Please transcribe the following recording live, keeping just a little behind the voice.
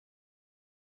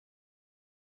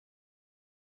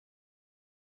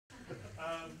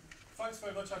Thanks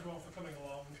very much everyone for coming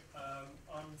along.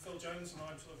 I'm Phil Jones and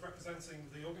I'm sort of representing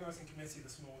the organising committee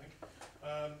this morning.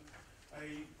 A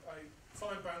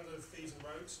fine band of thieves and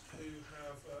rogues who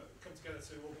have come together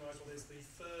to organise what is the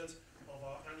third of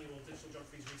our annual Digital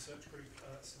Geographies Research Group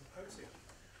Symposium.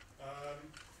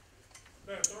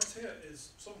 Now, Dorothea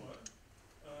is somewhere.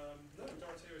 No,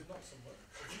 Dorothea is not somewhere.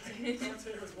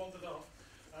 Dorothea has wandered off.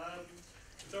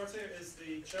 Dorothea is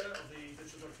the chair of the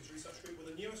Digital Geographies Research Group.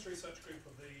 We're the newest research group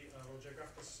of the Royal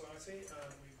Geographical Society.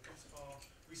 We got our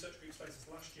research group status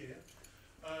last year.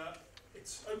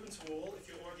 It's open to all.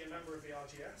 If you're already a member of the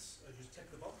RGS, just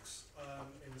tick the box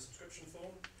in the subscription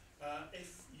form.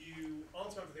 If you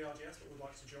aren't a member of the RGS but would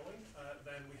like to join,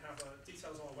 then we have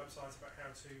details on our website about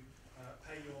how to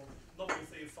pay your nominal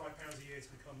fee of £5 a year to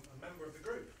become a member of the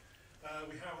group.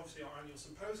 We have obviously our annual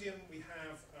symposium, we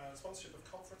have sponsorship of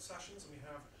conference sessions, and we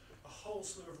have a whole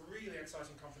slew of really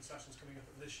exciting conference sessions coming up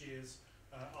at this year's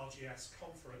RGS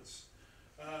conference.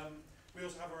 We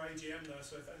also have our AGM there,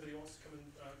 so if anybody wants to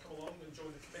come along and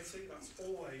join the committee, that's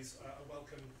always a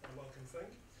welcome thing.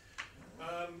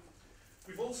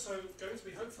 We've also going to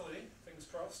be, hopefully, fingers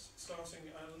crossed, starting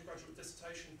an undergraduate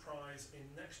dissertation prize in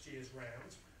next year's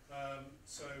round.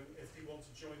 So if people want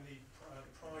to join the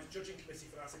prize judging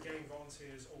committee for that, again,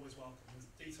 volunteers always welcome.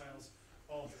 There's details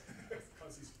of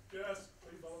yes,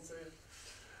 please volunteer.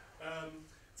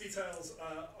 Details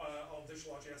on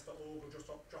digitalrgs.org, or just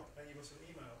drop any of us an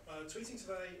email. Tweeting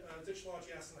today, digitalrgs,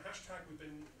 and the hashtag we've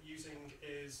been using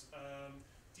is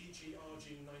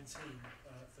DGRG19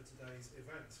 for today's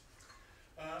event.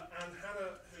 And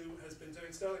Hannah, who has been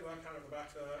doing sterling work, Hannah at the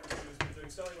back there, who has been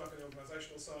doing sterling work on the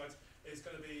organisational side, is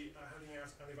going to be handing out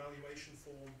an evaluation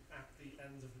form at the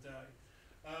end of the day.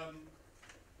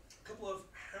 A couple of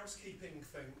housekeeping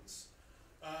things.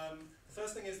 The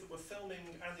first thing is that we're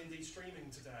filming and indeed streaming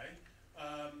today.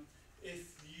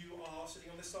 If you are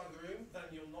sitting on this side of the room, then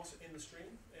you're not in the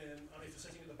stream, and if you're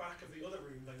sitting at the back of the other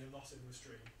room, then you're not in the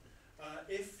stream.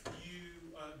 If you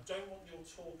don't want your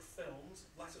talk filmed,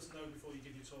 let us know before you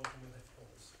give your talk and we'll hit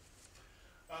pause.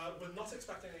 We're not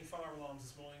expecting any fire alarms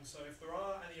this morning, so if there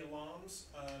are any alarms,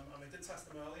 and they did test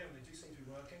them earlier and they do seem to be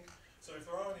working, so if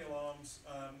there are any alarms,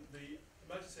 the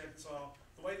emergency exits are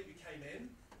the way that you came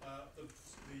in,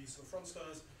 the sort of front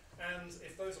stairs, and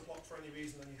if those are blocked for any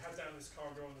reason, then you head down this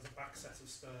corridor and there's a back set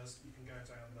of stairs you can go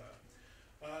down there.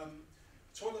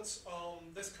 Toilets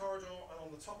on this corridor and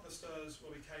on the top of the stairs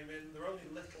where we came in, they're only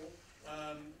little,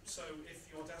 so if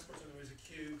you're desperate and there is a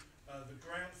queue, the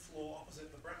ground floor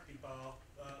opposite the Brackby bar,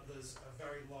 there's a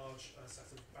very large set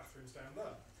of bathrooms down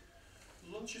there.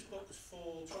 Lunch is booked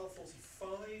for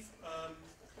 12:45.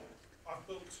 I've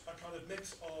booked a kind of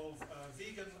mix of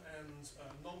vegan and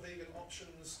non-vegan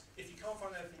options. If you can't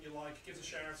find anything you like, give us a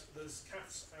shout. There's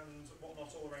cafes and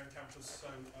whatnot all around campus, so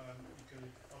you can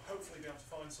hopefully be able to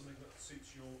find something that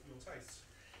suits your tastes.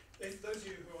 If those of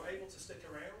you who are able to stick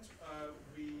around,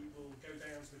 we will go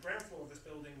down to the ground floor of this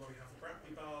building where we have the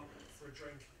Brackby bar for a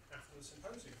drink after the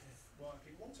symposium, if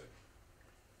people want to.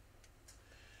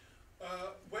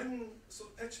 When sort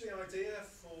of pitched the idea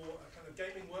for a kind of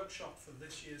gaming workshop for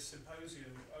this year's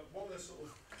symposium, one of the sort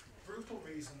of brutal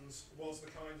reasons was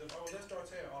the kind of, oh, there's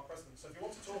Dorothea, our president. So if you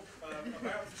want to talk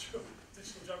about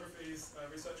Digital Geographies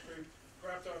Research Group,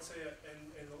 grab Dorothea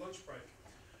in the lunch break.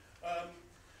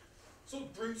 Sort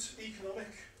of brute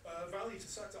economic value to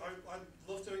sector. I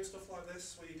love doing stuff like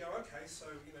this where you go, okay,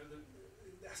 so you know the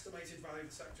estimated value of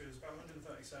the sector is about 138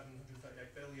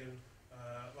 billion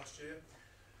last year,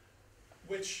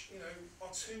 which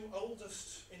our two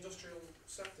oldest industrial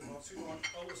sectors, our two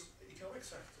oldest economic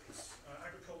sectors,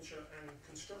 agriculture and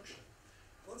construction.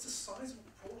 Well, that's a sizable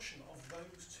proportion of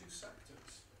those two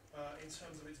sectors in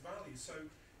terms of its value. So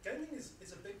gaming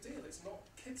is a big deal. It's not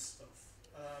kids stuff,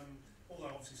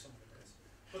 although obviously some of it is,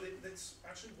 but it's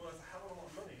actually worth a hell of a lot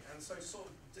of money. And so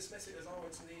sort of dismiss it as, oh,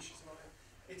 it's niche, it's not.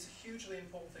 It's a hugely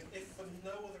important thing, if for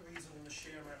no other reason than the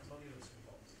sheer amount of money that's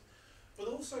involved.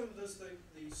 But also there's the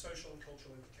social and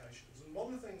cultural implications. And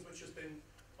one of the things which has been,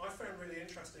 I found really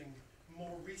interesting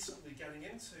more recently getting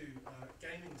into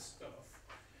gaming stuff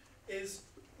is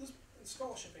there's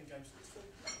scholarship in games for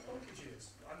donkey's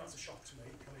years. And that's a shock to me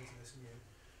coming into this new.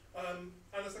 And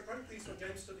there's a great piece from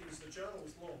Game Studies, the journal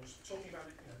was launched, talking about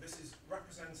it, this is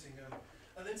representing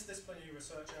an interdisciplinary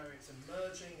research area. It's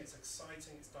emerging, it's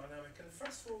exciting, it's dynamic, and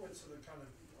fast forward to the kind of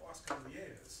last couple of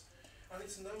years, and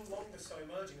it's no longer so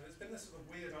emerging, and it's been this sort of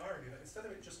weird irony that instead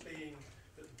of it just being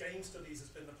that game studies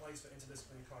has been the place for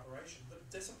interdisciplinary collaboration, that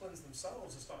disciplines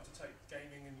themselves have started to take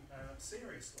gaming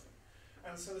seriously.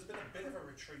 And so there's been a bit of a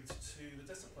retreat to the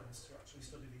disciplines to actually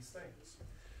study these things.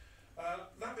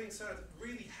 That being said,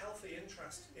 really healthy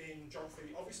interest in geography.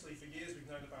 Obviously, for years we've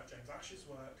known about James Ash's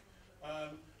work.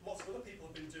 Lots of other people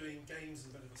have been doing games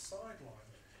as a bit of a sideline.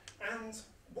 And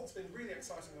what's been really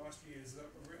exciting in the last few years is that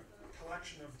a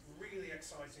collection of really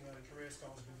exciting early career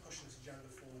scholars have been pushing this agenda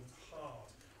forward hard.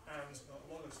 And a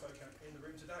lot of those folk are in the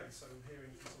room today, so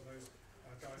hearing from some of those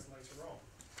guys later on.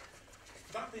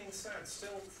 That being said,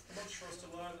 still much for us to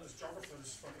learn as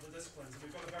geographers from other disciplines, and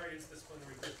we've got a very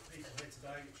interdisciplinary group of people here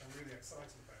today, which I'm really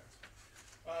excited about.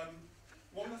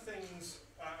 One of the things,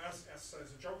 as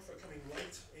a geographer coming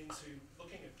late into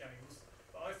looking at games,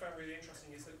 that I found really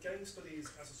interesting is that game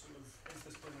studies as a sort of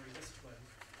interdisciplinary discipline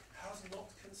has not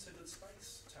considered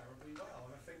space terribly well,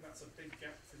 and I think that's a big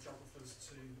gap for geographers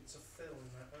to fill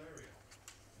in that area.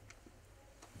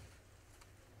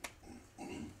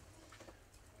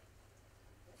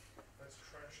 That's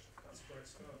crashed. That's a great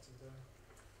start.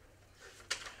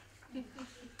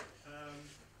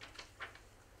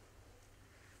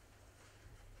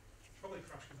 Probably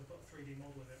crashed because I put a 3D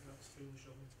model in it, and that was foolish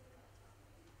of me.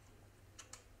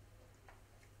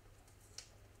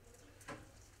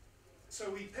 So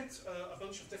we picked a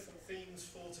bunch of different themes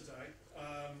for today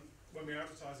when we were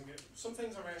advertising it. Some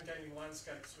things around gaming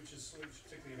landscapes, which is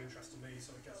particularly of interest to me,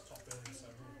 so it gets top billing. So,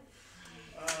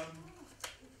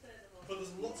 but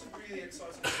there's lots of really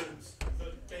exciting things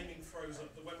that gaming throws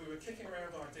up. That when we were kicking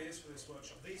around ideas for this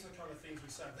workshop, these are the kind of themes we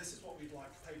said. This is what we'd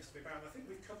like papers to be about. And I think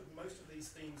we've covered most of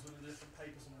these themes within the different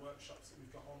papers and workshops that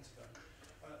we've got on today.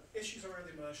 Issues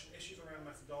around immersion, issues around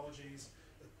methodologies,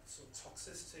 the sort of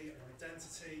toxicity and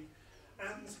identity.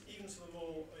 And even to the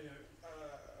more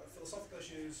philosophical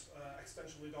issues,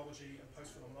 existential ludology and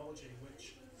post-phenomenology,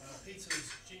 which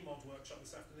Peter's GMOD workshop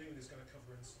this afternoon is going to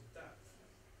cover in some depth.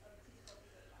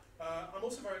 I'm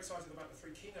also very excited about the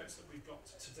 3 keynotes that we've got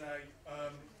today.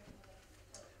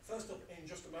 First up, in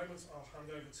just a moment, I'll hand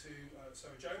over to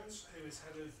Sarah Jones, who is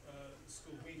head of the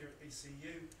School of Media at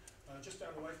BCU, just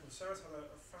down the way from us. Sarah's had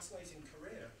a fascinating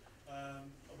career,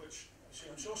 which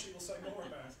I'm sure she will say more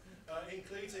about.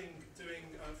 Including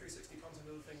doing 360 content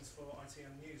and other things for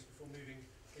ITN News before moving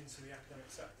into the academic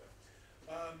sector.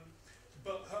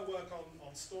 But her work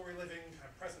on storyliving, how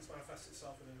presence manifests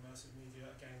itself in immersive media,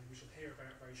 again, we shall hear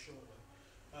about very shortly.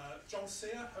 John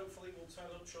Sear, hopefully, will turn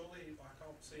up shortly. I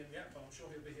can't see him yet, but I'm sure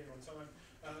he'll be here on time.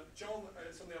 John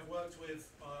is somebody I've worked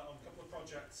with on a couple of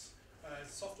projects.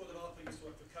 As a software developer, used to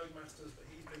work for Codemasters, but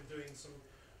he's been doing some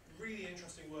really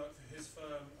interesting work for his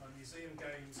firm, Museum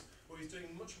Games, where he's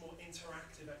doing much more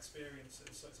interactive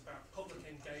experiences. So it's about public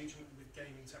engagement with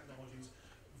gaming technologies,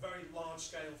 very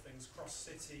large-scale things,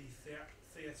 cross-city,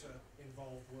 theatre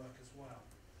involved work as well.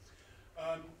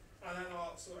 And then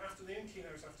our sort of afternoon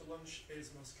keynote after lunch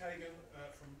is Melissa Kagan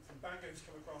from Bangor, who's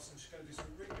come across, and she's going to do some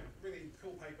really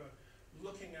cool paper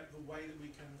looking at the way that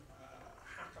we can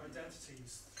hack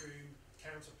identities through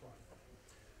counterplay.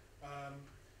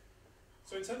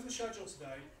 So in terms of the schedule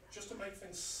today, just to make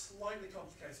things slightly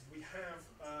complicated, we have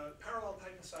parallel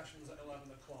paper sessions at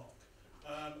 11 o'clock.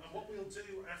 And what we'll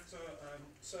do after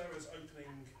Sarah's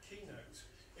opening keynote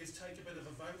is take a bit of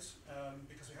a vote,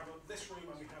 because we have this room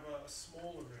and we have a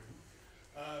smaller room.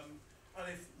 And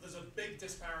if there's a big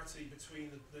disparity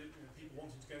between the people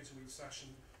wanting to go to each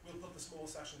session, we'll put the small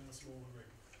session in the smaller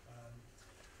room.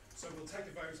 So we'll take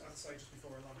a vote, as I say, just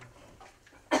before 11 o'clock.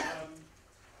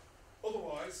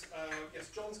 Otherwise, yes,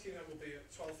 John's keynote will be at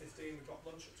 12:15. We've got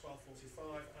lunch at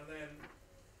 12:45, and then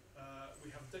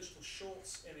we have digital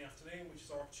shorts in the afternoon, which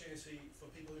is our opportunity for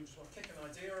people who just want to kick an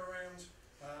idea around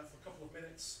for a couple of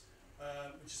minutes,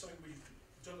 which is something we've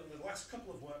done in the last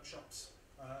couple of workshops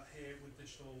here with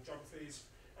Digital Geographies,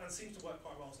 and it seems to work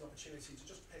quite well as an opportunity to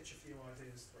just pitch a few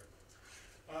ideas through.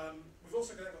 We've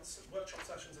also got workshop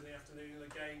sessions in the afternoon, and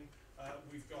again,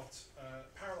 we've got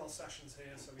parallel sessions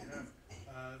here. So we have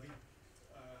the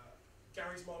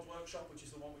Gary's Mod workshop, which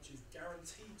is the one which is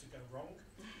guaranteed to go wrong.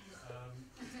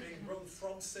 It's being run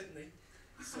from Sydney,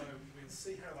 so we'll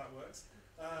see how that works.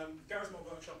 Gary's Mod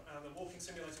workshop and the walking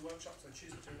simulator workshop, so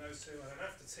choose between those two. And then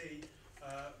after tea,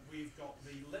 we've got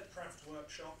the LITCRAFT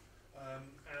workshop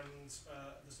and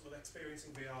the sort of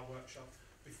experiencing VR workshop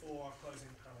before our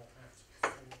closing panel at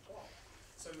 4 o'clock.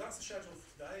 So that's the schedule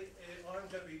for today. I'm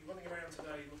going to be running around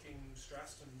today looking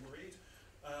stressed and worried.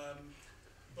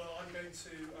 But I'm going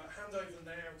to hand over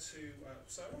now to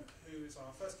Sarah, who is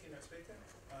our first keynote speaker,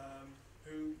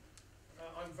 who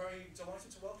I'm very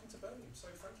delighted to welcome to Birmingham.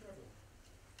 So thank you, everyone.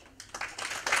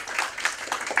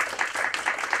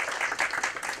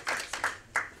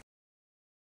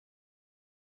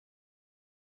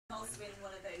 Also in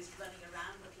one of those running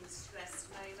around looking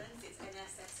stressed moments. It's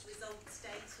NSS results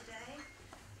day today,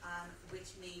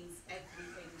 which means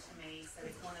everything to me. So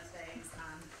it's one of those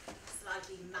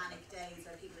slightly manic days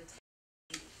where people are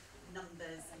taking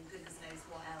numbers and goodness knows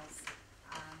what else.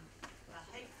 But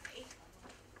hopefully,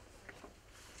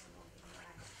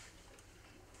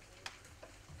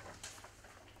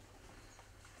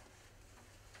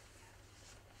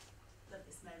 love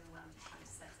this moment where I'm just trying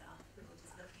to set it up. We're all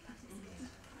just looking at it.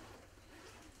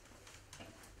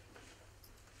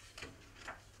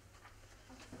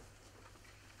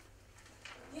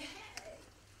 Yay!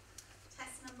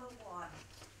 Test number 1.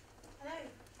 Hello.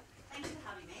 Thank you for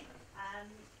having me.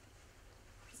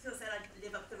 As Phil said, I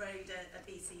live up the road at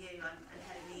BCU. I'm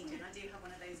head of media, and I do have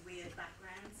one of those weird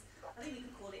backgrounds. I think we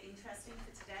could call it interesting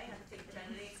for today. I think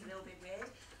generally it's a little bit weird.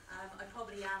 I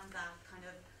probably am that kind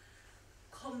of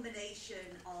combination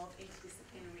of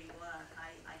interdisciplinary work.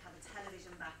 I have a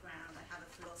television background, I have a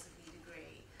philosophy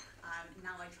degree.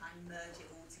 Now I try and merge it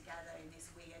all together in this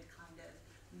weird kind of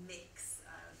mix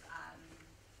of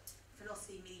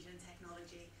philosophy, media and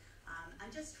technology,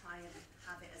 and just try and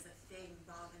have it as a thing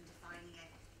rather than defining it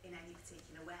in any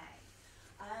particular way.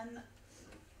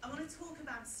 I want to talk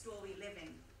about story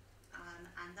living,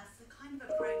 and that's the kind of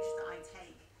approach that I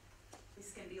take. This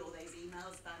is going to be all those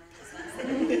emails about it.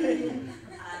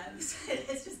 So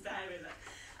let's just bear with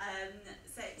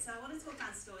it. So I want to talk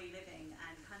about story living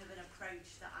and kind of an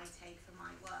approach that I take for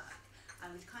my work,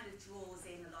 which kind of draws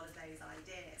in a lot of those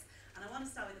ideas. And I want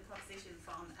to start with a proposition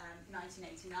from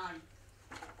 1989,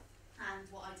 and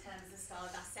what I term as the start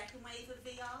of that second wave of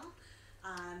VR.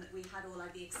 We had all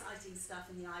like the exciting stuff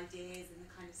and the ideas in the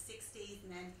kind of 60s,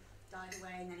 and then died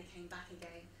away, and then it came back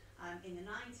again in the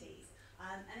 90s.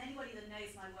 And anybody that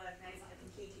knows my work knows that I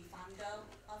completely fangirl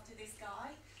after this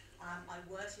guy. I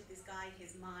worship this guy,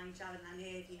 his mind, Jalan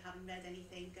Lanier. If you haven't read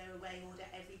anything, go away, order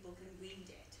every book and read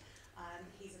it.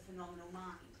 He's a phenomenal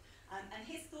mind. And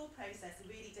his thought process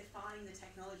really defined the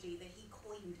technology that he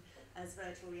coined as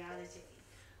virtual reality.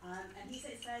 And he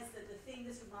says that the thing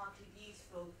that's remarkably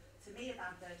beautiful to me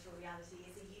about virtual reality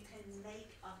is that you can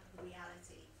make up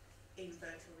reality in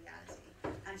virtual reality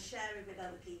and share it with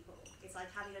other people. It's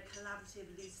like having a collaborative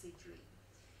lucid dream.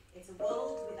 It's a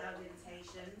world without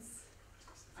limitations.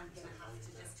 I'm going to have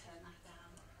to just turn that down.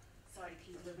 Sorry,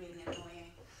 people are really annoying.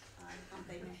 Aren't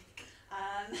they, Nick?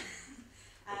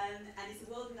 And it's a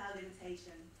world without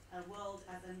limitation, a world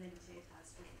as unlimited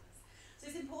as dreams. So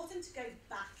it's important to go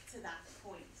back to that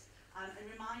point and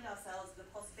remind ourselves of the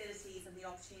possibilities and the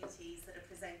opportunities that are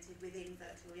presented within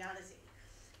virtual reality.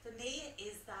 For me, it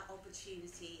is that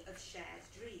opportunity of shared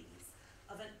dreams,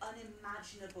 of an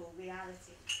unimaginable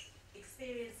reality,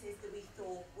 experiences that we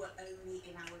thought were only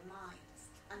in our minds,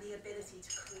 and the ability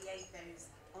to create those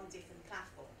on different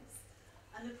platforms.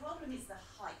 And the problem is the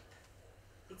hype.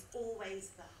 It's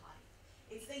always the hype.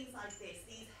 It's things like this,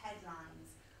 these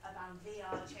headlines about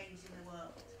VR changing the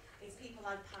world. It's people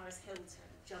like Paris Hilton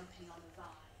jumping on a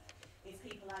vine. It's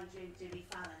people like Jimmy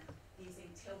Fallon using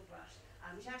tilt brush,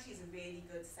 which actually is a really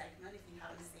good segment if you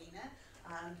haven't seen it,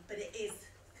 but it is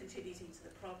contributing to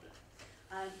the problem.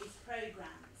 It's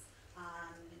programs.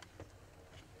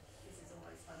 This is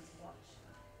always fun to watch.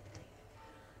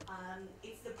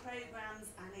 It's the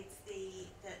programs and it's the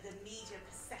media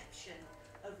perception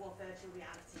of what virtual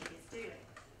reality is doing.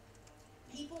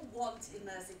 People want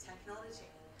immersive technology.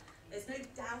 There's no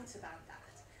doubt about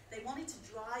that. They want it to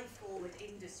drive forward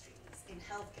industries in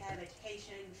healthcare,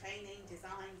 education, training,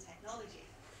 design, technology.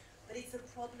 But it's a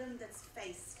problem that's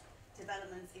faced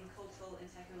developments in cultural and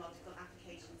technological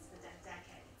applications for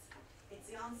decades. It's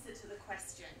the answer to the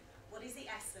question, what is the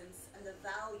essence and the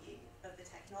value of the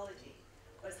technology?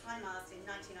 Whereas Heim asked in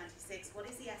 1996, what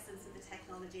is the essence of the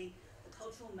technology, the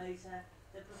cultural motor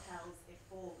that propels it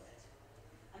forward?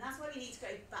 And that's why we need to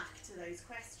go back to those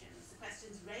questions, the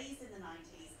questions raised in the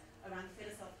 90s around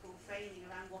philosophical framing,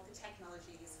 around what the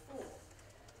technology is for.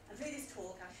 And through this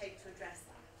talk, I hope to address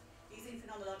that. Using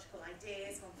phenomenological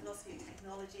ideas from philosophy and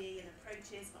technology and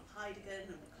approaches from Heidegger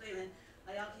and McLuhan,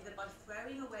 I argue that by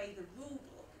throwing away the rule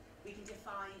book, we can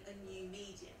define a new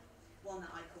medium, one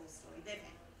that I call story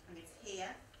living. And it's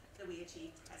here that we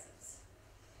achieve presence.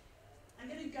 I'm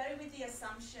going to go with the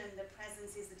assumption that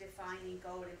presence is the defining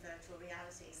goal in virtual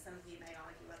reality. Some of you may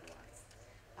argue otherwise.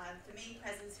 For me,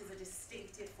 presence is a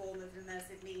distinctive form of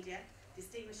immersive media,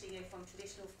 distinguishing it from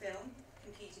traditional film,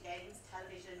 computer games,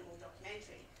 television, or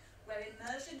documentary, where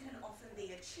immersion can often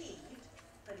be achieved,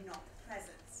 but not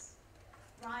presence.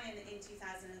 Ryan, in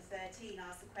 2013,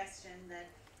 asked the question that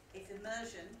if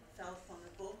immersion fell from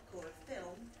a book or a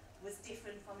film was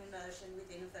different from immersion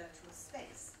within a virtual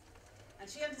space. And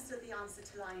she understood the answer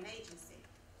to lie in agency.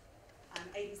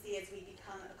 Agency as we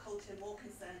become a culture more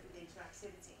concerned with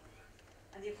interactivity.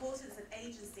 And the importance of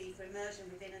agency for immersion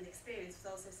within an experience was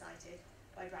also cited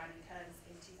by Brown and Kearns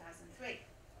in 2003.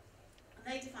 And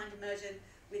they defined immersion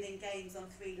within games on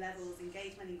 3 levels: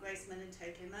 engagement, engrossment, and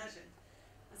total immersion.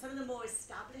 And some of the more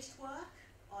established work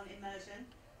on immersion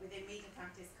within media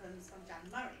practice comes from Jan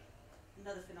Murray,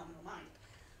 another phenomenal mind,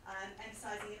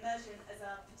 emphasising immersion as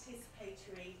a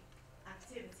participatory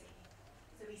activity.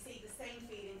 So we see the same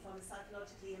feeling from a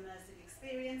psychologically immersive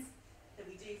experience that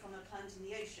we do from a plunge in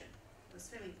the ocean or a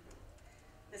swimming pool.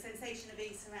 The sensation of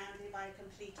being surrounded by a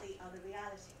completely other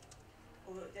reality,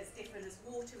 or as different as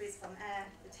water is from air,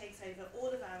 that takes over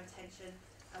all of our attention,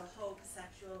 our whole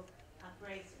perceptual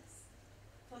apparatus.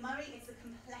 For Murray, it's the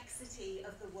complexity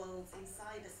of the worlds in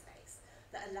cyberspace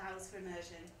that allows for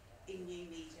immersion in new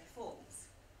media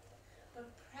forms. But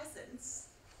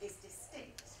presence is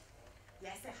distinct.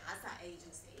 Yes, it has that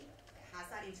agency, it has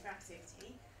that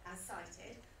interactivity, as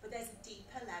cited, but there's a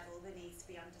deeper level that needs to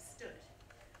be understood.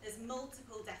 There's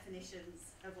multiple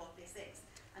definitions of what this is.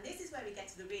 And this is where we get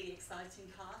to the really exciting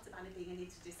part about it being an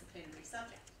interdisciplinary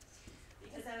subject,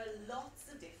 because there are lots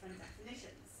of different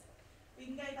definitions. We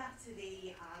can go back to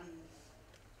the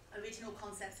original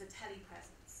concepts of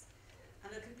telepresence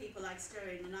and look at people like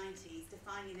Stirrer in the 90s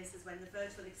defining this as when the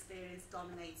virtual experience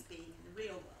dominates being in the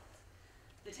real world.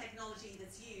 The technology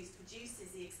that's used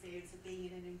produces the experience of being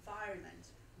in an environment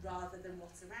rather than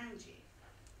what's around you.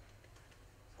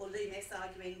 Or Loomis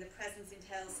arguing the presence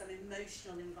entails some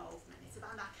emotional involvement. It's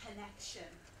about that connection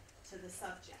to the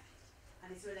subject,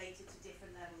 and it's related to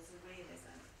different levels of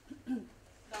realism.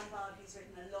 Lombard, who's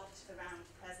written a lot around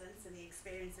presence and the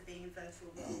experience of being in virtual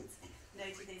worlds,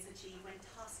 noted this achieved when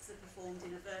tasks are performed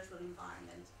in a virtual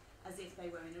environment as if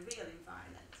they were in a real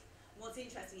environment. What's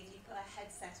interesting, if you put a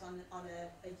headset on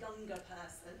a younger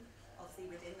person,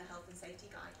 obviously within the health and safety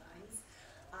guidelines,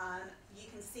 you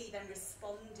can see them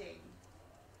responding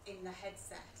in the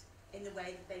headset in the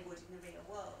way that they would in the real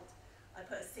world. I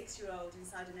put a 6-year-old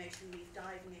inside an ocean reef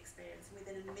diving experience, and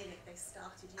within a minute they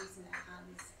started using their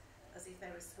hands as if they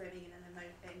were swimming in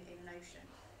an ocean.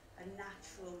 A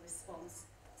natural response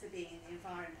to being in the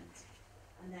environment,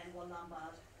 and then what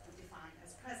Lombard would define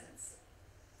as presence.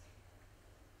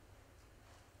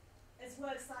 There's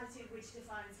work cited which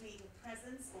defines media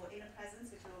presence or inner presence,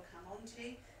 which we'll come on to.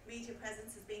 Media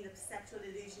presence as being the perceptual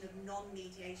illusion of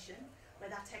non-mediation,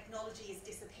 where that technology is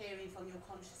disappearing from your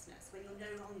consciousness, when you're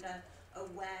no longer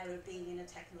aware of being in a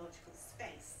technological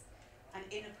space. And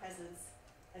inner presence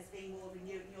as being more of a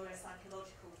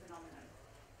neuropsychological phenomenon,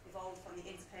 evolved from the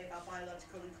interplay of our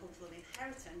biological and cultural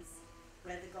inheritance,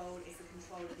 where the goal is the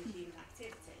control of the human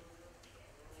activity.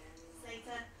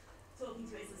 Slater, talking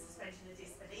to us a suspension of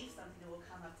disbelief, something that will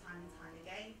come up time and time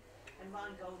again, and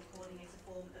Reingold calling it a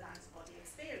form of out-of-body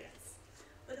experience.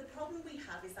 But the problem we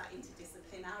have is that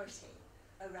interdisciplinarity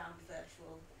around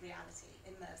virtual reality,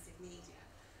 immersive media.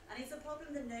 And it's a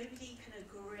problem that nobody can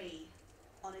agree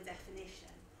on a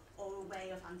definition or a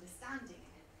way of understanding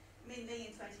it. Min Lee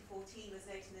in 2014 was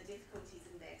noting the difficulties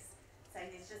in this,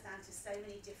 saying it's just down to so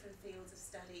many different fields of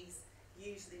studies,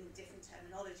 usually with different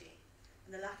terminology,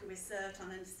 and the lack of research on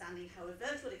understanding how a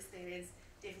virtual experience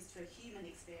differs to a human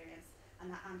experience, and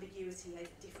that ambiguity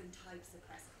over different types of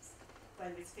presence,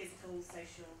 whether it's physical,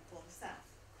 social, or self.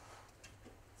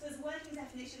 So as a working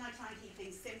definition, I try and keep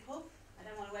things simple. I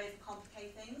don't want to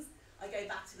overcomplicate things. I go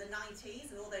back to the 90s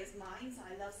and all those minds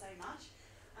I love so much.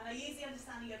 And I use the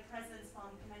understanding of presence from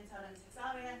Pimentel and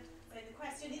Cesaria. So the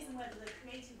question isn't whether the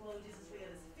creative world is as real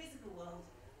as the physical world,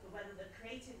 but whether the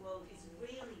creative world is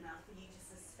real enough for you to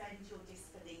suspend your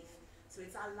disbelief. So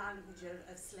it's our language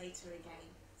of Slater again,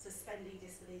 suspending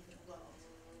disbelief in the world.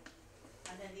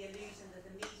 And then the illusion that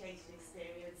the mediated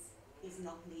experience is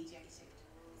not mediated.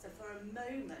 So for a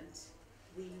moment,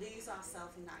 we lose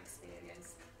ourselves in that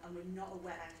experience, and we're not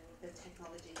aware that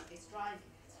technology is driving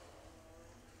it.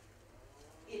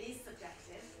 It is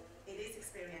subjective, it is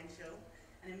experiential,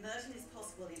 and immersion is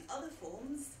possible in other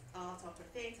forms, art, opera,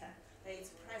 theatre, but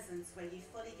it's presence where you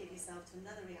fully give yourself to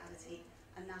another reality,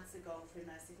 and that's the goal for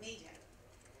immersive media.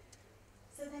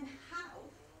 So then how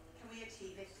can we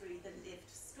achieve it through the lived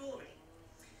story?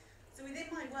 So within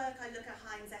my work, I look at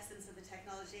Hein's essence of the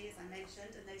technology, as I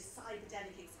mentioned, and those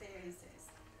cyberdelic experiences.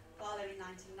 Barlow in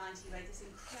 1990 wrote this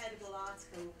incredible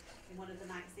article in one of the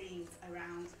magazines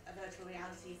around virtual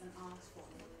reality as an art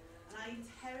form. And I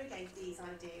interrogate these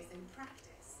ideas in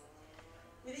practice.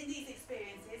 Within these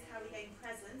experiences, how we gain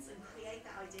presence and create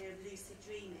that idea of lucid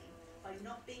dreaming by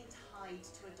not being tied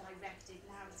to a directed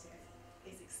narrative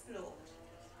is explored.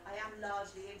 I am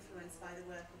largely influenced by the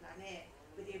work of Lanier,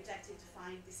 with the objective to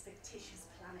find this fictitious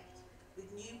planet with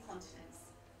new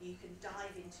continents you can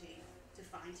dive into to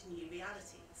find new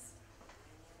realities.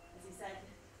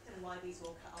 why these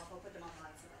were all cut off. I'll put them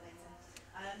online somewhere later.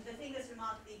 The thing that's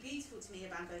remarkably beautiful to me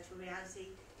about virtual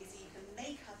reality is that you can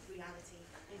make up reality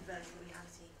in virtual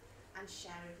reality and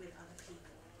share it with other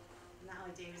people. And that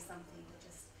idea is something that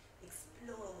just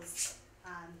explores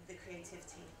the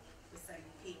creativity with so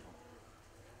many people.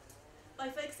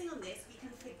 By focusing on this, we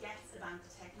can forget about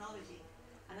the technology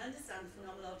and understand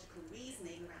phenomenological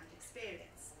reasoning around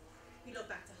experience. We look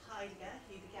back to Heidegger,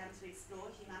 who began to explore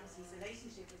humanity's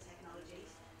relationship with technology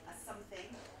as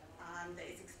something that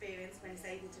is experienced when it's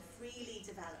able to freely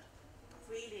develop,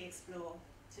 freely explore,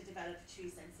 to develop a true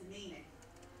sense of meaning.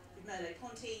 With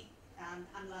Merleau-Ponty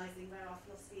analysing where our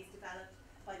philosophy is developed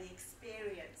by the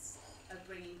experience of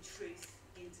bringing truth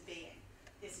into being.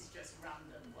 This is just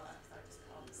random work that I just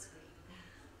put on the screen.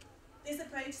 This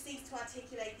approach seeks to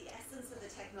articulate the essence of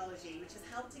the technology, which has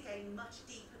helped to gain much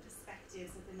deeper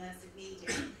perspectives of immersive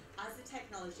media as the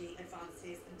technology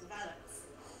advances and develops.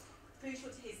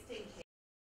 Crucial to his thinking,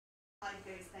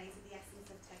 Heidegger explains that the essence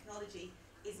of technology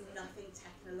is nothing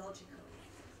technological.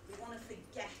 We want to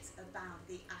forget about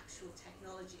the actual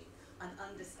technology and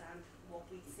understand what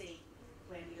we see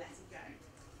when we let it go.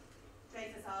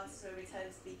 Dreyfus asks for a return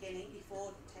to the beginning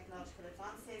before technological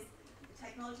advances. The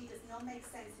technology does not make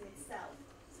sense in itself,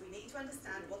 so we need to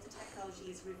understand what the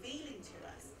technology is revealing to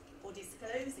us or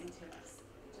disclosing to us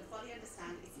to fully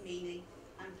understand its meaning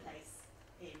and place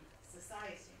in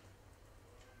society.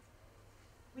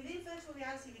 Within virtual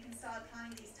reality, we can start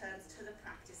applying these terms to the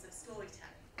practice of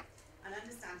storytelling and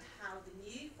understand how the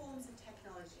new forms of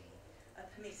technology are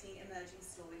permitting emerging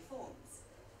story forms,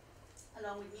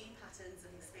 along with new patterns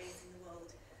of experiencing the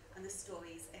world and the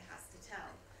stories it has to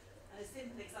tell. And a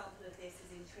simple example of this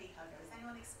is in Tree Hugger. Has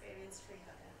anyone experienced Tree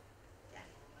Hugger? Yeah,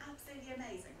 absolutely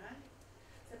amazing, right?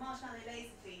 So Marshmallow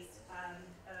Laser Feast, an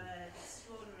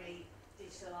extraordinary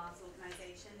digital arts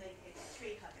organisation, they picked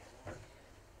Tree Hugger.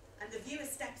 And the viewer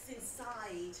steps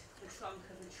inside the trunk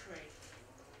of a tree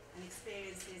and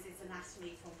experiences its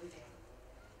anatomy from within.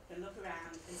 You can look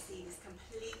around and see this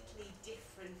completely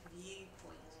different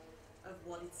viewpoint of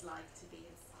what it's like to be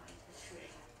inside a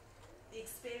tree. The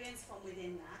experience from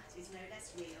within that is no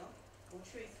less real or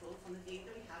truthful from the view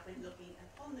that we have when looking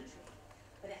upon the tree,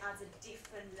 but it adds a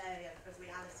different layer of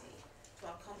reality to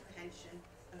our comprehension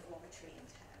of what a tree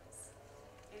entails.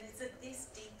 And it's at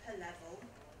this deeper level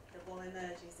that what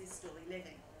emerges is story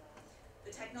living.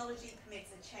 The technology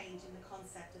permits a change in the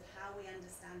concept of how we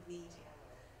understand media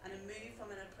and a move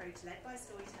from an approach led by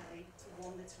storytelling to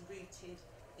one that's rooted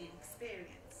in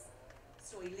experience.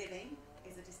 Story living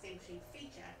is a distinguishing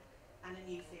feature and a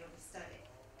new field of study.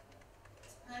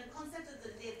 The concept of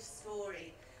the lived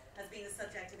story has been the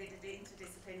subject of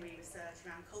interdisciplinary research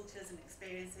around cultures and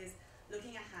experiences,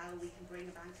 looking at how we can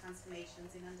bring about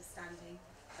transformations in understanding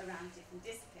around different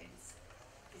disciplines.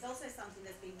 It's also something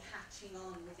that's been catching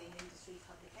on within industry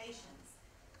publications.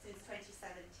 Since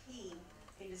 2017,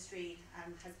 industry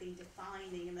has been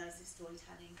defining immersive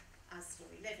storytelling as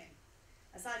story living.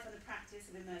 Aside from the practice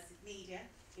of immersive media,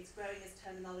 it's growing as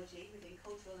terminology within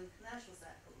cultural and commercial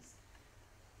circles.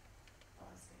 Oh,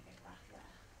 I was going to get back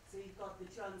there. So we've got the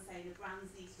drum saying that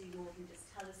brands need to do more than just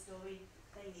tell a story,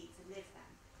 they need to live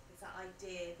them. It's that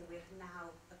idea that we're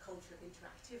now a culture of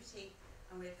interactivity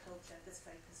and we're a culture that's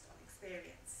focused on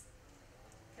experience.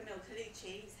 Camille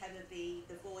Colucci, who's head of the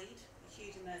Void, a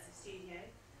huge immersive studio,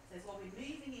 says what we're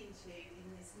moving into in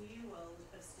this new world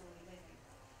of story living.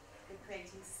 We're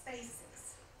creating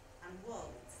spaces and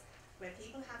worlds where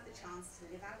people have the chance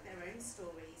to live out their own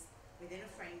stories within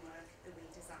a framework that we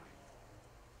design.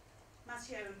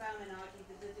 Matteo and Bauman argue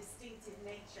that the distinctive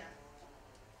nature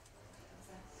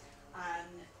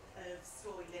of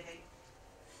story living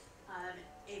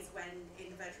is when,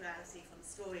 in virtual reality from the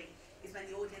story, is when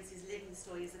the audience is living the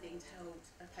story as they're being told,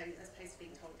 as opposed to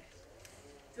being told it.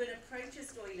 Through an approach of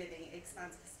story living, it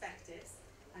expands perspectives,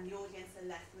 and the audience are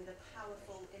left with a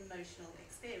powerful emotional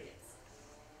experience.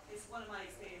 It's one of my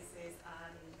experiences, it's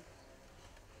a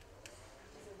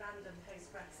random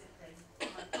post-Brexit thing,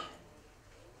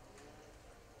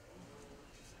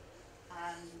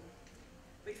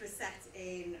 which was set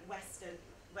in Western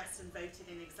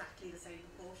voted in exactly the same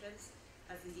proportions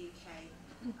as the UK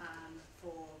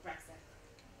for Brexit.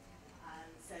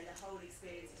 So the whole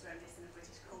experience is reminiscent of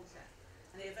British culture.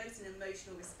 And it evokes an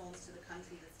emotional response to the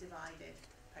country that's divided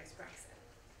post-Brexit.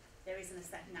 There isn't a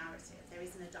set narrative, there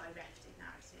isn't a directed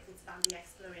narrative. It's about the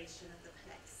exploration of the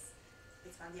place.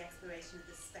 It's about the exploration of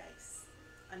the space,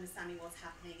 understanding what's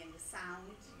happening in the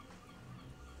sound.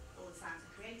 All the sounds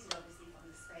are created obviously from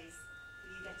the space,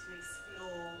 but you get to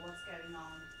explore what's going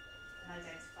on and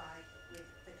identify with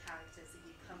the characters that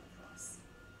you come across.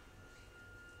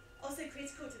 Also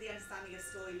critical to the understanding of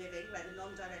story living, where the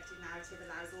non-directed narrative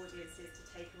allows audiences to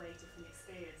take away different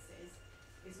experiences,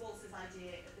 is Walser's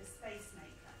idea of the space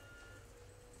maker.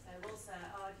 So Walser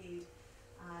argued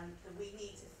that we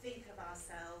need to think of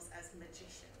ourselves as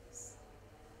magicians.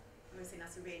 I always think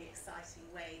that's a really exciting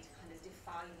way to kind of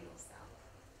define yourself.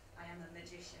 I am a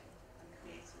magician, I'm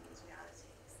creating these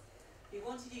realities. We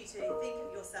wanted you to think of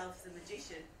yourself as a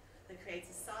magician that creates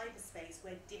a cyberspace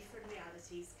where different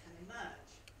realities can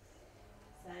emerge.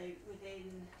 So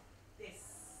within this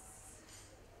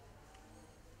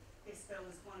film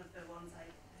was one of the ones I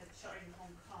had shot in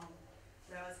Hong Kong,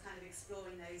 where I was kind of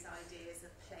exploring those ideas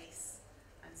of place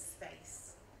and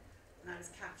space. And I was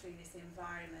capturing this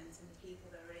environment and the people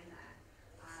that were in there,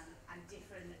 and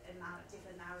different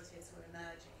narratives were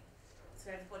emerging.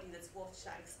 So everybody that's watched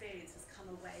that experience has come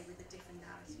away with a different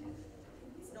narrative.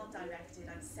 It's not directed,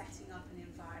 I'm setting up an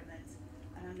environment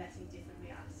and I'm letting different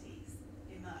realities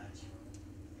emerge.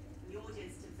 The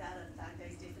audience developed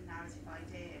those different narrative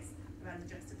ideas around the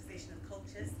juxtaposition of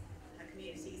cultures, how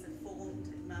communities are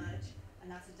formed and merge, and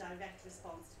that's a direct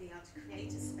response to being able to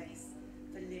create a space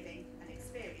for living and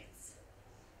experience.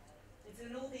 It's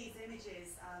in all these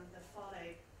images that follow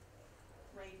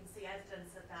where you can see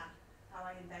evidence of that, how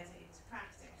I embed it into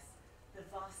practice. The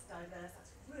vast, diverse,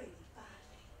 that's really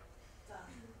badly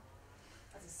done.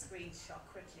 That's a screenshot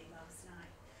quickly last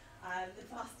night. The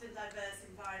vast and diverse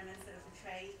environments that are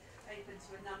portrayed, open to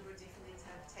a number of different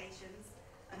interpretations,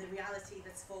 and the reality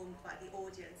that's formed by the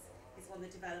audience is one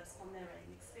that develops on their own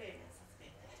experience. That's a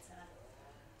bit better.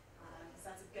 So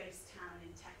that's a ghost town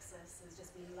in Texas that's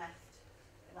just been left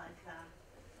like that.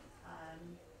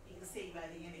 You can see where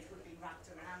the image would be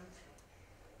wrapped around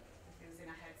if it was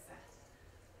in a headset.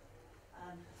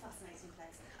 Fascinating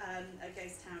place. A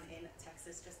ghost town in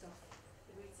Texas just off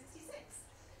the Route 66.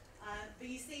 But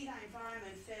you see that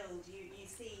environment filled, you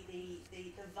see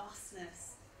the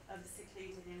vastness of the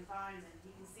secluded environment.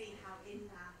 You can see how in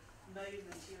that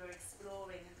moment you are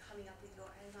exploring and coming up with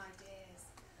your own ideas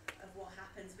of what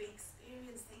happens. We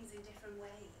experience things in different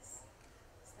ways.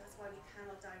 So that's why we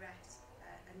cannot direct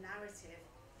a narrative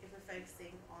if we're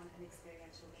focusing on an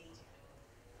experiential medium.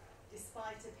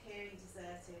 Despite appearing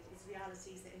deserted, it's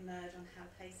realities that emerge on how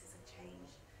places have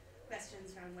changed.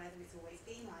 Questions around whether it's always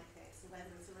been like this, or whether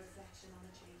it's a reflection on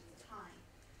a changing time.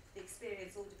 The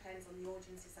experience all depends on the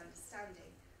audience's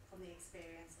understanding from the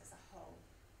experience as a whole.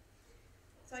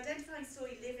 So identifying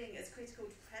story living as critical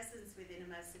to presence within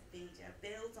immersive media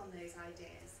builds on those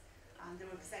ideas that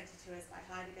were presented to us by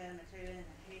Heidegger, McLuhan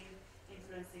and Hume,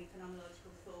 influencing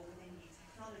phenomenological thought within new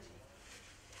technology.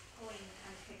 Coyne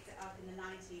kind of picked it up in the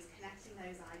 90s, connecting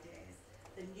those ideas.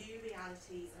 The new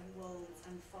realities and worlds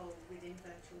unfold within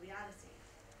virtual reality.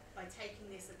 By taking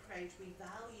this approach, we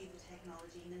value the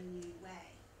technology in a new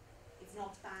way. It's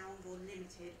not bound or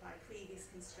limited by previous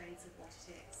constraints of what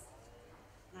it is.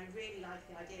 And I really like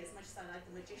the idea, as much as I like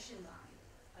the magician line,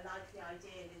 I like the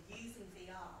idea that using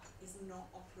VR is not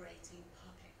operating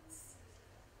puppets.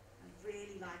 I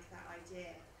really like that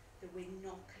idea that we're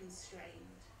not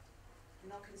constrained.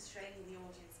 We're not constraining the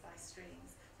audience by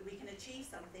strings, that we can achieve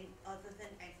something other than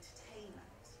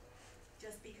entertainment.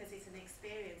 Just because it's an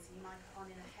experience you might put on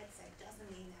in a headset doesn't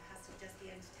mean it has to just be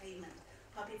entertainment.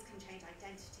 Puppets can change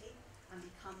identity and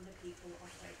become the people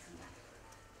operating them.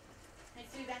 And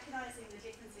through recognising the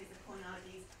differences of Coyne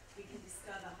argues, we can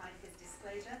discover Heidegger's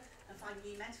disclosure and find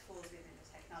new metaphors within the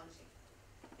technology.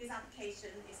 His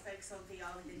application is focused on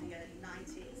VR within the early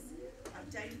 90s. I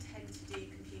don't tend to do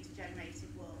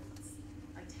computer-generated worlds.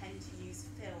 I tend to use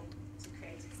film to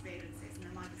create experiences, and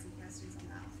there might be some questions on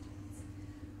that afterwards.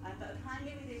 But applying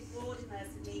it within broad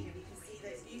immersive media, we can see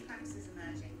those new practices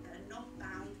emerging that are not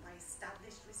bound by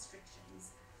established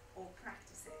restrictions or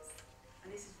practices.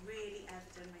 And this is really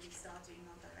evident when you start doing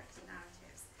non-directed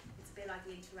narratives. It's a bit like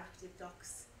the interactive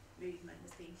docs movement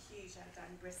that's been huge out down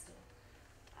in Bristol,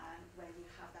 where you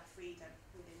have that freedom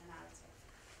within the narrative.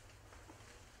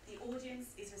 The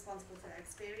audience is responsible for their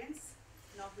experience,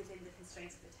 not within the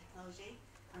constraints of the technology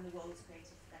and the worlds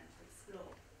created for them to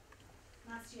explore.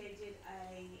 Mathieu did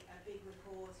a big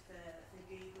report for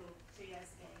Google 2 years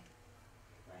ago,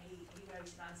 where he wrote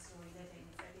about story living.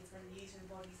 So it's when the user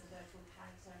embodies a virtual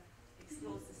character,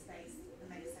 explores the space and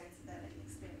makes sense of their own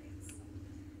experience.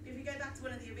 If we go back to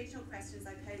one of the original questions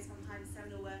I posed behind the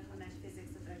seminal work on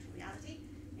metaphysics of virtual reality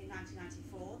in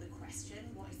 1994, the question,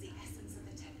 what is the essence of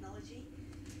the technology,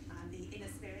 the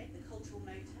inner spirit, the cultural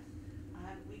motor,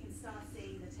 we can start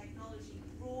seeing the technology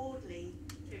broadly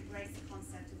to embrace the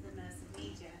concept of immersive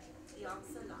media. The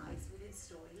answer lies within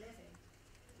story living,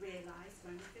 realised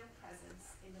when we feel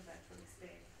presence in the virtual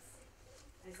experience.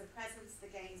 And it's a presence that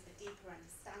gains a deeper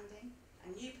understanding and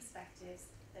new perspectives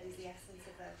that is the essence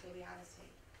of virtual reality.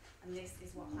 And this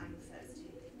is what Hein refers to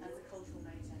as the cultural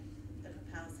motor that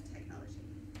propels the technology.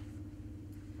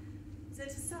 So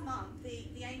to sum up,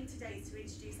 the aim today is to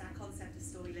introduce our concept of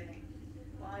story living,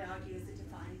 what I argue is the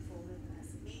defining form of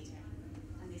immersive media.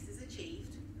 And this is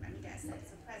achieved when we get a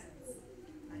sense of presence.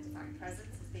 I define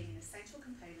presence as being an essential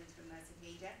component of immersive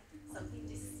media, something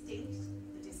distinct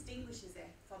that distinguishes it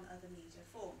from other media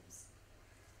forms.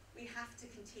 We have to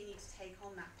continue to take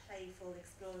on that playful,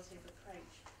 explorative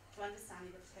approach to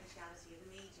understanding the potentiality of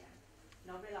the medium,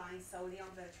 not relying solely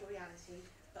on virtual reality,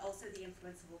 but also the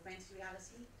influence of augmented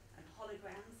reality and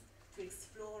holograms to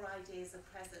explore ideas of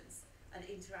presence and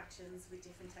interactions with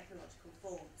different technological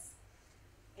forms.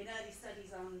 In early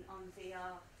studies on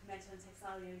VR, Mental and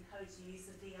Texario encourage the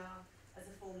use of VR as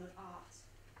a form of art,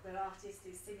 where artists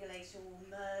through simulation will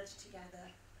merge together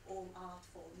all art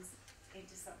forms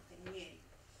into something new.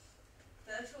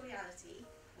 Virtual reality,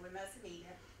 or immersive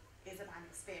media, is about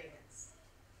experience.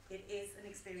 It is an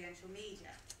experiential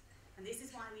media. And this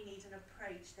is why we need an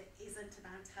approach that isn't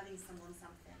about telling someone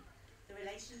something. The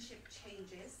relationship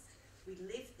changes, we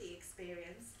live the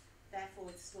experience, therefore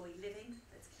it's story living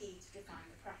that's key to define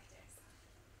the practice.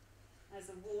 As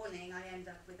a warning, I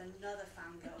end up with another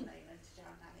fangirl moment,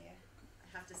 Gerald. I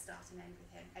have to start and end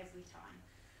with him every time.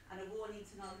 And a warning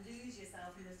to not lose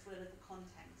yourself in the thrill of the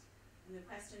content. And the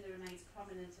question that remains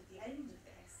prominent at the end of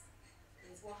this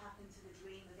is what happened to the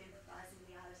dream of improvising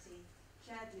reality,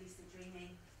 shared lucid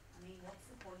dreaming? I mean, what's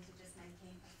the point of just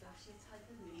making a flashy type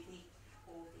of movie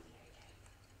or video game?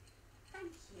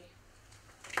 Thank you.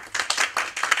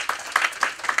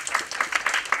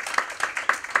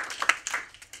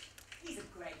 He's a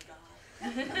great guy.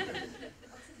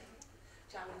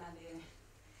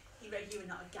 He read You Are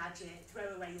Not a Gadget,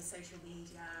 Throw Away Your Social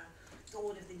Media,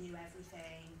 Dawn of the New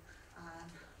Everything.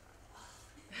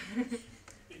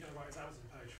 You're going to write his Amazon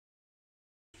page.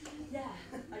 Yeah,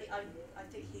 I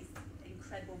think he's an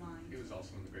incredible mind. He was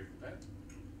also in The Grateful Dead.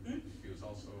 He was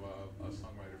also a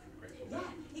songwriter for The Grateful Dead.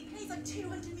 Yeah, he plays like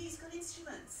 200 musical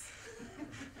instruments.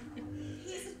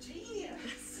 He's a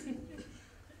genius.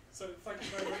 So thank you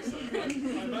very much, sir.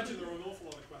 I imagine there are an awful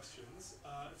lot of questions.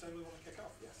 If anyone want to kick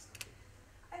off, yes.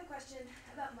 I have a question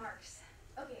about Marx.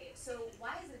 Okay, so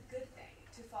why is it a good thing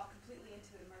to fall completely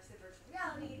into immersive virtual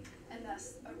reality and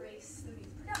thus erase the means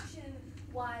of production?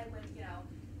 Why, when, you know,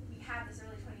 we have this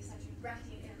early 20th century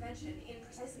Brechtian intervention in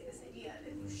precisely this idea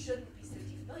that you shouldn't be so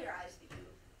defamiliarized that you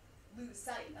lose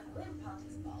sight of the labor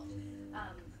politics involved.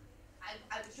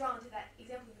 I was drawn to that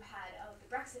example you had of the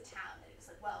Brexit town, and it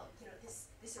was like, well, you know, this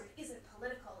sort of isn't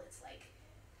political. It's like,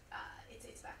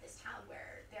 it's about this town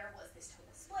where there was this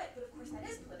total split, but of course that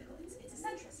is political. It's a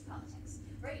centrist politics,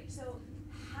 right? So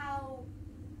how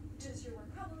does your work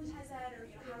problematize that, or,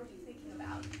 you know, how are you thinking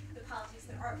about the politics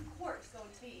that are, of course, going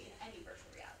to be in any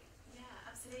virtual reality? Yeah,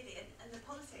 absolutely. And the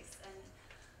politics and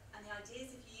the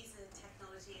ideas of using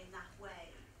technology in that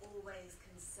way always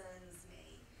concerns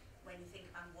me when you think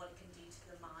about what it can do to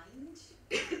the mind.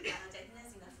 And I don't think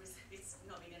there's enough, it's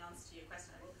not really an answer to your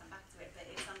question, I will come back to it, but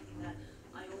it's something that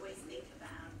I always think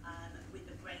about with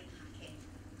the brain hacking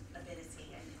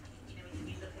ability. And, you know, if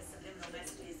you look at subliminal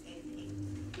messages in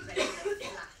regular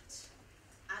flat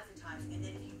advertising, and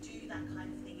then if you do that kind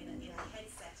of thing in a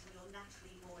headset and you're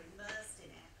naturally more immersed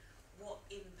in it, what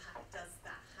impact does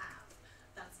that have?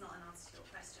 That's not an answer to your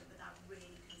question, but that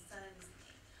really concerns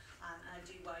me. And I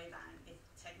do worry about if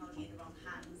technology in the wrong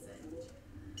hands and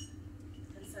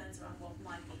concerns around what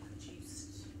might be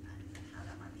produced and how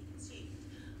that might be consumed.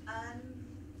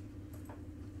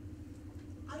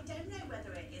 I don't know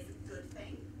whether it is a good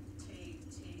thing to be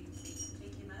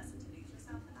completely immersed and to lose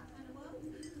yourself in that kind of world,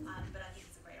 but I think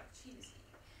it's a great opportunity.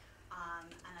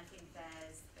 And I think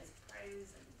there's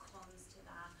pros and cons to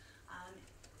that.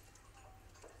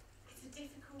 It's a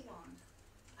difficult one,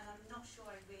 and I'm not sure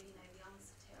I really know the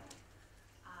answer to it.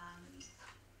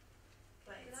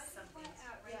 But Can it's I be something. quite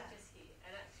outrageous here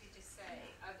and actually just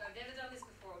say, I've never done this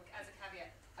before as a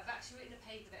caveat. I've actually written a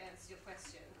paper that answers your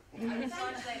question. I'm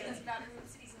translating it's about moving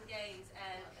cities and games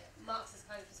and Marx's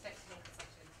kind of perspective on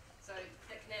consumption. So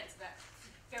that can answer that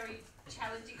very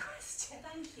challenging question.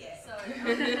 Thank you. So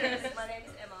my name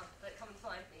is Emma, but come and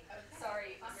find me. Okay.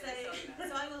 Sorry, I'm really sorry about So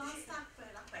that. I will answer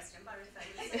that question by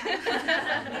referring you to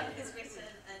Emma, who has written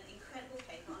an incredible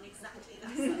paper on exactly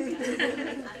that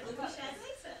subject, and it will be shared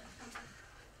later.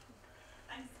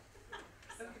 Thanks.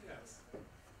 Anything else?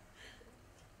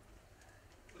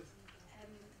 Please.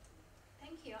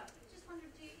 Thank you. I just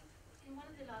wondered, in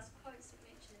one of the last quotes it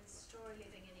mentions story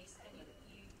living, and you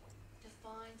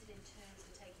defined it in terms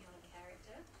of taking on a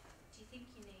character. Do you think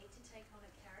you need to take on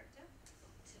a character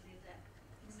to live that?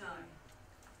 No.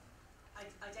 I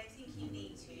don't think you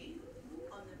need to,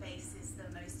 on the basis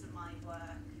that most of my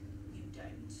work you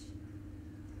don't.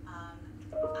 And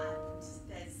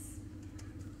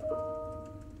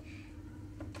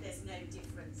there's no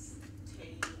difference to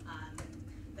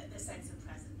the sense of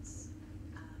presence.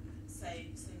 So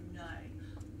no.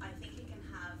 I think it can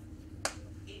have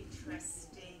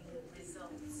interesting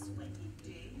results when you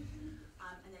do.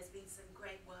 And there's been some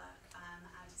great work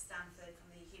out of Stanford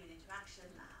from the Human Interaction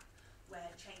Lab, where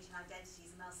changing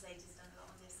identities, and Mel Slater's done a lot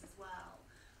on this as well,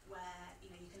 where you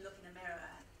can look in a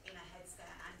mirror in a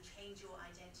headset and change your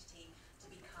identity to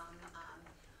become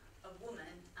a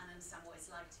woman and understand what it's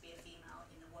like to be a female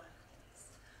in the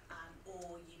workplace,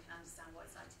 or you can understand what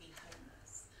it's like to be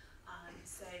homeless.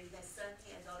 So there's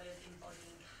certainly a lot of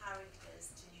embodying characters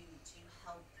to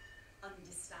help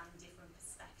understand different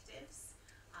perspectives,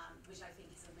 which I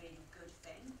think is a really good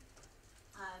thing.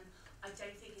 I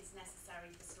don't think it's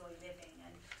necessary for story living,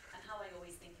 and how I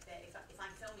always think of it, if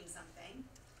I'm filming something,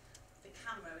 the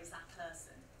camera is that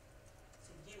person,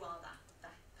 so you are that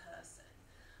person.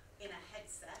 In a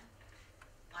headset,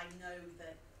 I know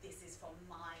that this is from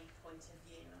my point of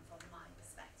view and from my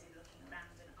perspective looking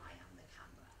around, and I am the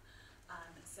camera.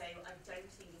 So I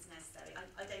don't think it's necessary.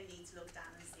 I don't need to look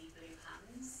down and see blue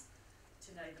hands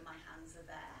to know that my hands are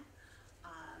there.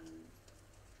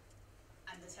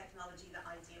 And the technology that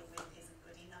I deal with isn't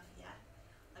good enough yet.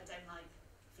 I don't like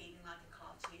feeling like a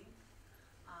cartoon.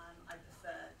 I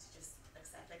prefer to just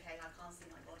accept, okay, I can't see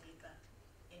my body, but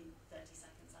in 30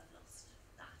 seconds I've lost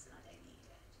that and I don't need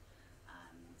it.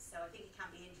 So I think it can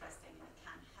be interesting and it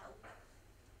can help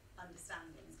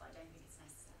understandings, but I don't think it's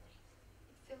necessary.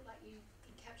 It felt like you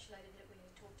encapsulated it when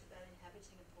you talked about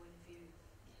inhabiting a point of view.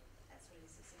 That's what it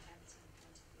is, it's inhabiting a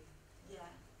point of view.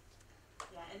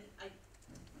 Yeah, and I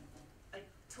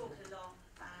talk a lot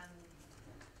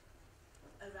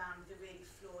around the really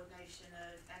flawed notion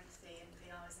of empathy, and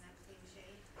VR is an empathy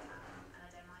machine, and I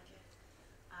don't like it.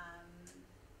 And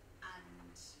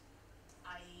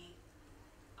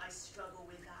I struggle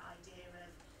with that idea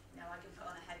of, I can put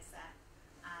on a headset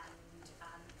and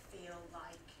feel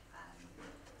like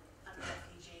I'm a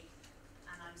refugee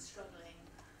and I'm struggling,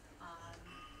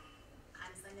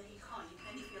 and then you can't. You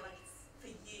can only feel like it's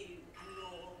for you and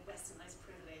your westernized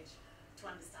privilege to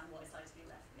understand what it's like to be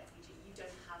a refugee. You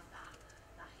don't have that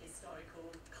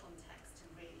historical context to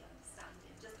really understand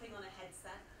it. Just putting on a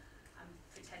headset and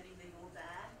pretending that you're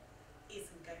there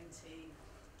isn't going to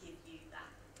give you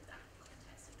that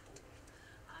context at all.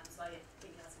 So I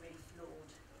think that's a really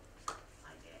flawed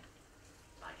idea.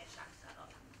 But I get shouted at a lot.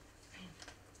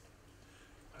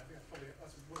 I think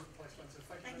that's a wonderful place to answer.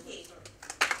 Thank you very much, sir.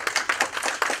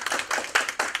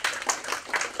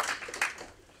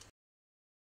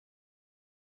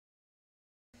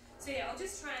 So yeah, I'll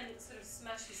just try and sort of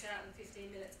smash this out in 15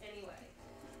 minutes anyway.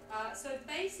 So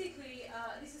basically,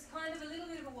 this is kind of a little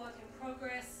bit of a work in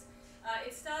progress.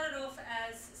 It started off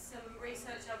as some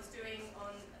research I was doing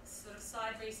on sort of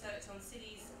side research on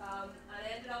cities, and I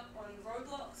ended up on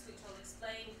roadblocks, which I'll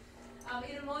explain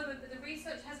in a moment, but the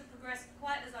research hasn't progressed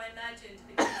quite as I imagined,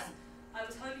 because I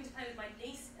was hoping to play with my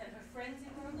niece and her friends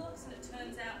in Roblox, and it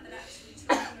turns out that actually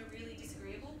children are really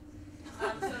disagreeable.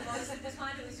 So most of the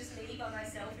time it was just me by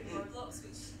myself in Roblox,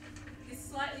 which is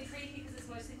slightly creepy because it's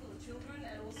mostly full of children,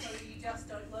 and also you just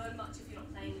don't learn much if you're not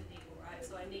playing with people, right?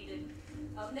 So I needed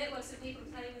networks of people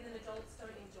playing with, and adults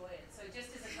don't enjoy it. So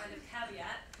just as a kind of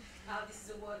caveat, this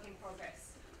is a work in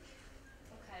progress.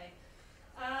 Okay.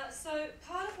 So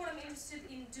part of what I'm interested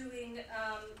in doing,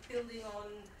 building on,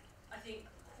 I think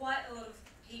quite a lot of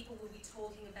people will be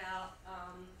talking about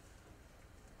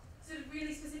sort of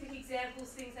really specific examples,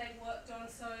 things they've worked on.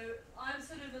 So I'm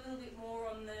sort of a little bit more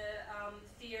on the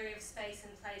theory of space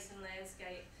and place and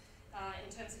landscape in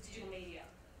terms of digital media.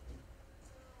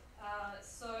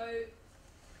 So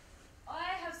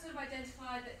I have sort of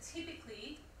identified that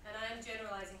typically, and I am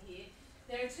generalizing here,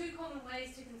 there are two common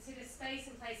ways to consider space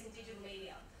and place in digital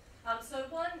media. So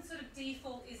one sort of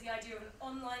default is the idea of an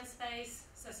online space,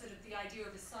 so sort of the idea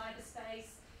of a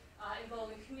cyberspace,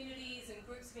 involving communities and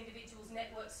groups of individuals,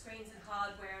 network screens and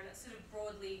hardware, and it's sort of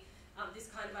broadly this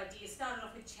kind of idea. Started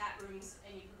off with chat rooms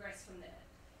and you progress from there.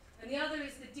 And the other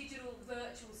is the digital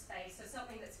virtual space, so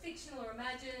something that's fictional or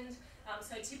imagined,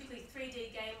 so typically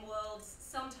 3D game worlds,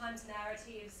 sometimes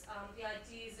narratives, the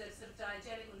ideas of sort of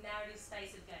diegetic or narrative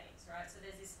space of games, right? So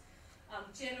there's this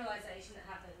generalization that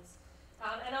happens.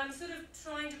 And I'm sort of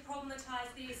trying to problematize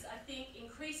this. I think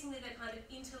increasingly they're kind of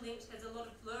interlinked. There's a lot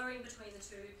of blurring between the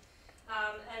two.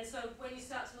 And so when you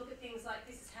start to look at things like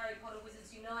This is Harry Potter Wizards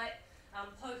Unite,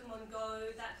 Pokemon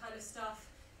Go, that kind of stuff.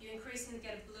 You increasingly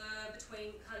get a blur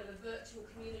between kind of a virtual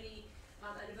community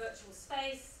and a virtual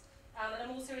space. And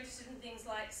I'm also interested in things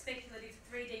like speculative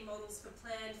 3D models for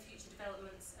planned future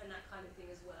developments and that kind of thing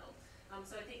as well.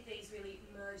 So I think these really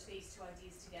merge these two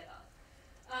ideas together.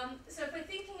 So if we're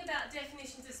thinking about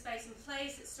definitions of space and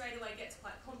place, it straight away gets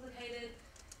quite complicated.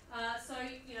 So,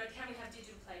 you know, can we have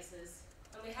digital places?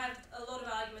 And we have a lot of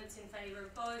arguments in favour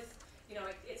of both. You know,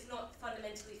 it's not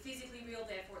fundamentally physically real,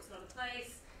 therefore it's not a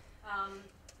place.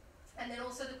 And then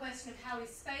also the question of how is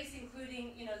space,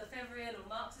 including, you know, Lefebvrean or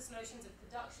Marxist notions of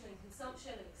production and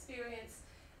consumption and experience,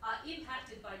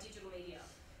 impacted by digital media?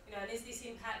 You know, and is this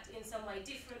impact in some way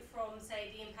different from,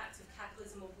 say, the impacts of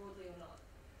capitalism more broadly or not?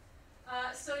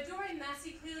 So Doreen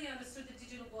Massey clearly understood the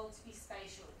digital world to be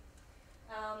spatial.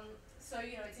 So,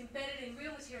 you know, it's embedded in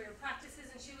real material practices,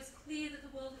 and she was clear that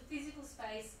the world of physical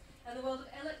space and the world of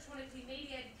electronically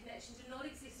mediated connection do not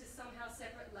exist as somehow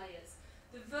separate layers.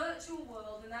 The virtual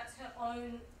world, and that's her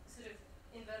own sort of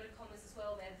inverted commas as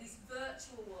well there, this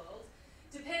virtual world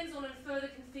depends on and further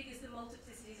configures the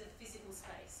multiplicities of physical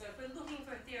space. So if we're looking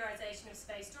for a theorization of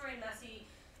space, Doreen Massey,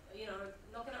 you know,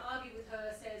 not going to argue with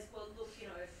her, says, well, look, you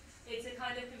know, it's a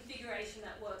kind of configuration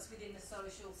that works within the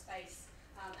social space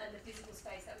and the physical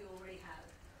space that we already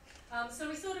have.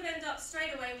 So we sort of end up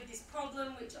straight away with this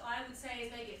problem, which I would say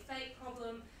is maybe a fake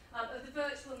problem, of the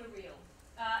virtual and the real.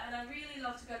 And I really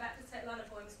love to go back to Svetlana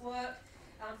Boym's work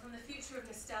from The Future of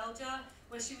Nostalgia,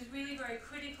 where she was really very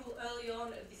critical early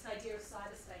on of this idea of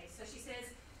cyberspace. So she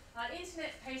says,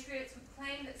 internet patriots would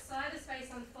claim that cyberspace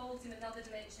unfolds in another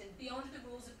dimension, beyond the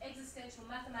rules of existential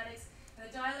mathematics and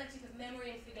the dialectic of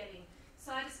memory and forgetting.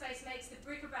 Cyberspace makes the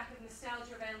bric-a-brac of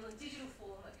nostalgia available in digital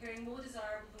form, appearing more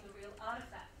desirable than the real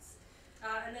artifacts.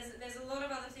 And there's a lot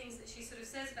of other things that she sort of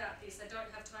says about this. I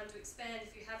don't have time to expand.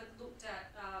 If you haven't looked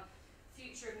at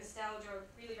Future of Nostalgia, I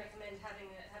really recommend having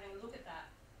a look at that.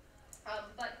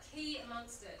 But key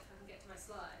amongst it, if I can get to my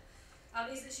slide,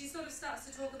 is that she sort of starts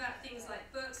to talk about things like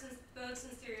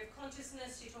Bergson's theory of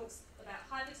consciousness. She talks about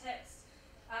hypertext,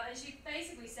 and she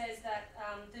basically says that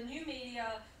the new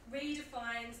media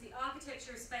redefines the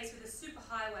architecture of space with a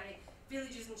superhighway,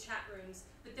 villages and chat rooms,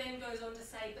 but then goes on to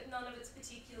say, but none of it's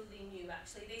particularly new,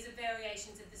 actually. These are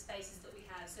variations of the spaces that we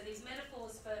have. So these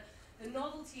metaphors for the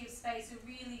novelty of space are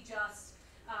really just,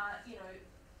 you know,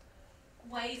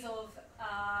 ways of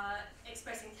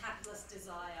expressing capitalist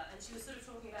desire. And she was sort of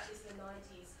talking about this in the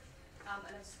 90s.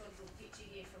 And I've just got a little picture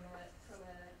here from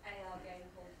an AR game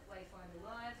called Wayfinder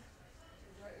Live, which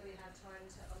we don't really have time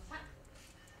to unpack.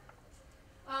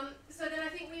 So then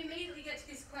I think we immediately get to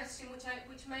this question, which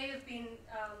may have been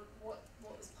what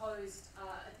was posed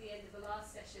at the end of the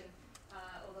last session,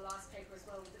 or the last paper as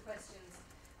well, with the questions,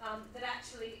 that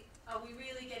actually, are we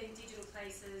really getting digital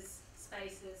places,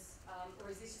 spaces,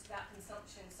 or is this just about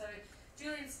consumption? So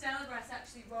Julian Stalagras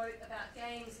actually wrote about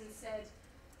games and said,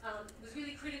 was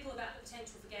really critical about the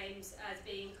potential for games as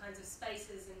being kinds of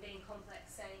spaces and being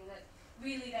complex, saying that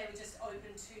really they were just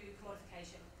open to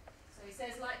commodification. So he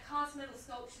says, like cast metal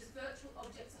sculptures, virtual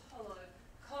objects are hollow.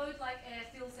 Code like air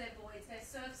fills their voids, their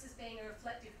surfaces being a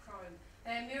reflective chrome.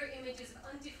 They are mirror images of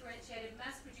undifferentiated,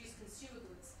 mass-produced consumer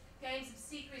goods. Games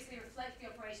obsequiously reflect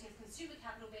the operation of consumer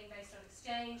capital being based on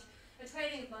exchange, the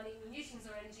trading of money, munitions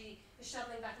or energy, the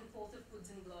shuttling back and forth of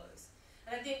goods and blows.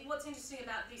 And I think what's interesting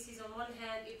about this is, on one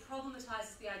hand, it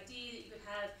problematises the idea that you could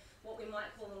have what we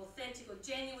might call an authentic or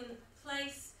genuine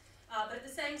place, but at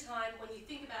the same time, when you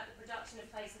think about the production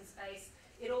of place and space,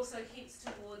 it also hints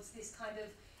towards this kind of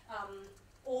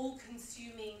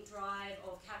all-consuming drive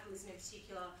of capitalism in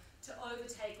particular to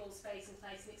overtake all space and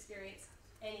place and experience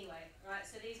anyway, right?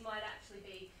 So these might actually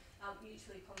be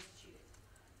mutually constituted.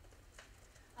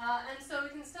 And so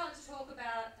we can start to talk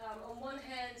about, on one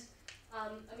hand,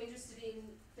 I'm interested in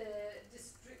the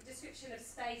description of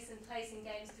space and place in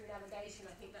games through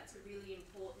navigation. I think that's a really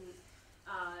important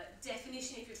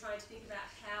definition if you're trying to think about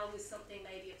how is something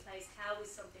maybe a place, how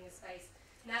is something a space.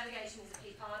 Navigation is a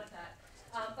key part of that.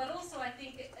 But also I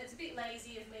think it's a bit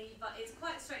lazy of me, but it's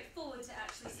quite straightforward to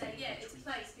actually say, yeah, it's a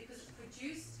place because it's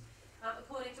produced,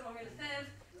 according to Henri Lefebvre,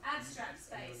 abstract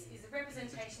space is a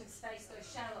representation of space, though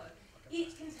shallow.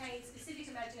 It contains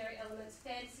specific imaginary elements,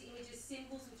 fantasy images,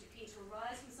 symbols which appear to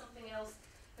arise from something else,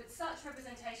 but such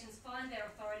representations find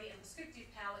their authority and prescriptive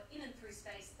power in and through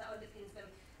space that underpins them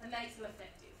and makes them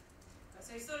effective.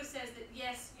 So he sort of says that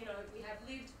yes, you know, we have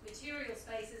lived material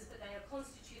spaces, but they are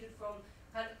constituted from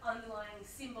kind of underlying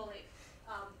symbolic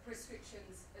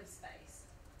prescriptions of space.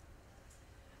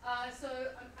 So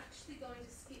I'm actually going to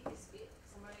skip this bit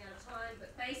because I'm running out of time,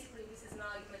 but basically this is an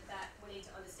argument that we need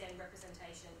to understand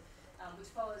representation, which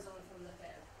follows on from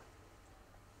Lefebvre.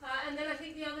 And then I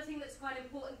think the other thing that's quite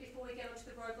important before we get onto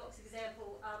the Roblox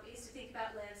example is to think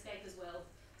about landscape as well.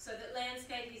 So that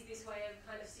landscape is this way of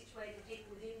kind of situating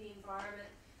people within the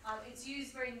environment. It's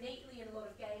used very neatly in a lot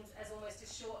of games as almost a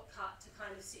shortcut to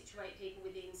kind of situate people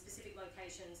within specific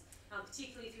locations,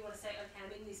 particularly if you want to say, okay,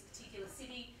 I'm in this particular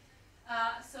city.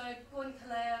 So Gordon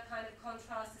Calais kind of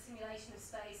contrasts the simulation of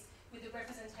space with the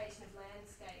representation of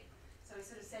landscape. So he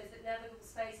sort of says that navigable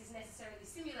space is necessarily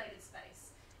simulated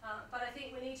space. But I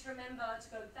think we need to remember to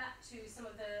go back to some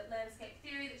of the landscape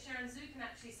theory that Sharon Zukin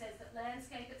actually says that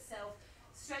landscape itself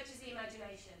stretches the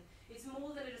imagination. It's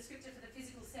more than a descriptor for the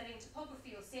physical setting,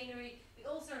 topography or scenery. It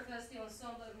also refers to the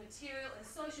ensemble of material and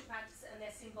social practice and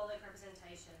their symbolic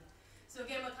representation. So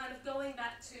again, we're kind of going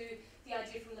back to the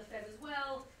idea from Lefebvre as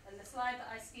well, and the slide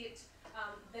that I skipped,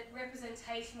 that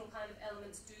representational kind of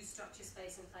elements do structure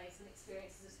space and place and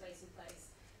experiences of space and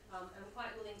place. And we're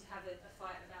quite willing to have a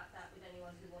fight about that with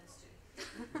anyone who wants to.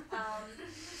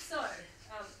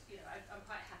 You know, I'm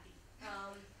quite happy.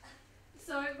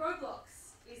 So Roblox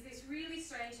is this really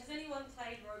strange, has anyone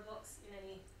played Roblox in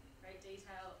any great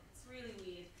detail? It's really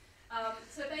weird.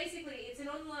 So basically it's an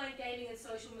online gaming and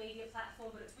social media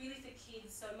platform, but it's really for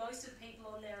kids, so most of the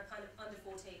people on there are kind of under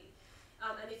 14.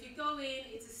 And if you go in,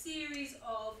 it's a series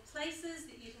of places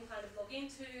that you can kind of log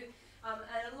into,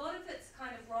 and a lot of it's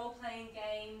kind of role-playing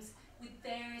games with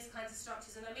various kinds of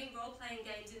structures, and I mean role-playing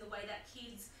games in the way that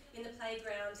kids in the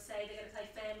playground say they're going to play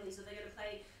Families, or they're going to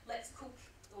play Let's Cook,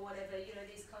 or whatever, you know,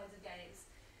 these kinds of games.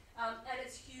 And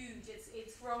it's huge,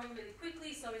 it's growing really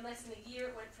quickly, so in less than a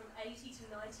year it went from 80 to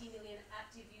 90 million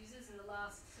active users in the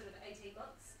last sort of 18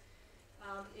 months.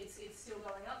 It's still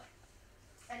going up.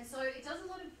 And so it does a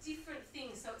lot of different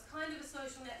things, so it's kind of a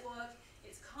social network,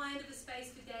 it's kind of a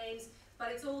space for games, but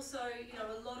it's also, you know,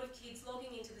 a lot of kids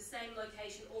logging into the same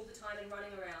location all the time and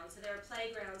running around. So there are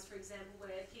playgrounds, for example,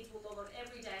 where kids will log on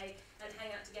every day and hang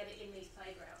out together in these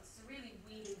playgrounds. It's a really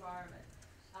weird environment.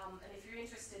 And if you're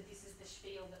interested, this is the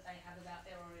spiel that they have about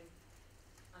their own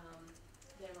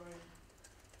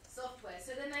software.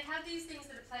 So then they have these things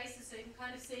that are places, so you can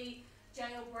kind of see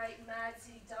Jailbreak, Mad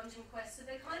City, Dungeon Quest, so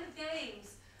they're kind of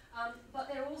games, but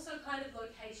they're also kind of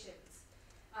locations.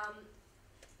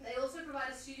 They also provide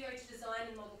a studio to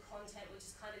design and model content, which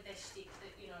is kind of their shtick,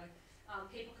 that, you know,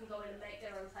 people can go in and make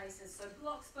their own places. So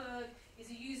Bloxburg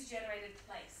is a user-generated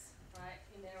place, right,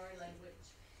 in their own language.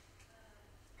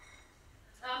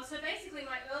 So basically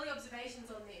my early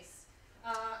observations on this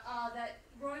are that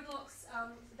Roblox,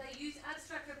 they use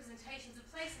abstract representations of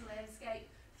place and landscape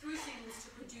through symbols to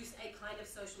produce a kind of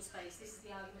social space. This is the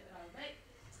argument that I would make.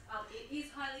 It is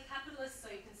highly capitalist,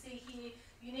 so you can see here,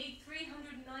 you need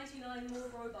 399 more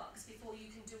Robux before you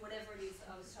can do whatever it is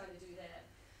that I was trying to do there.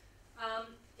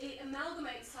 It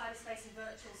amalgamates cyberspace and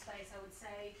virtual space, I would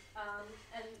say,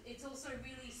 and it's also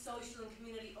really social and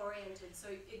community oriented.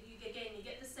 So you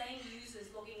get the same users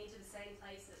logging into the same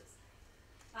places.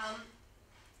 And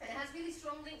it has really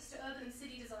strong links to urban and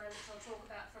city design, which I'll talk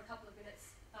about for a couple of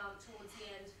minutes towards the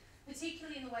end,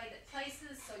 particularly in the way that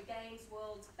places, so games,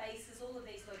 worlds, bases, all of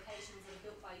these locations that are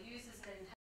built by users and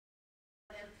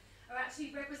then are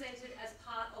actually represented as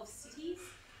part of cities.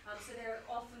 So there are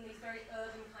often these very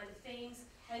urban kind of themes,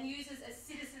 and users as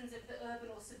citizens of the urban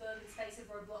or suburban space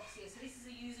of Robloxia. So this is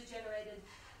a user-generated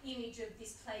image of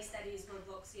this place that is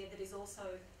Robloxia, that is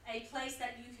also a place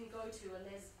that you can go to, and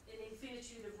there's an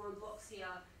infinitude of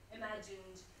Robloxia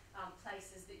imagined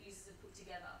places that users have put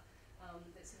together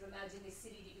that sort of imagine this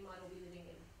city that you might all be living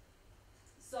in.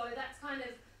 So that's kind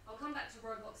of, I'll come back to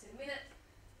Roblox in a minute.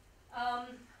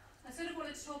 I sort of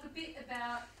wanted to talk a bit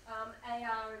about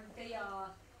AR and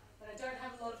VR, but I don't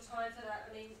have a lot of time for that.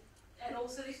 I mean, and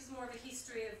also this is more of a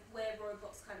history of where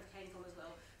Roblox kind of came from as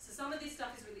well. So some of this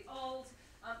stuff is really old.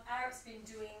 Arup's been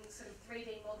doing sort of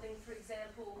 3D modelling, for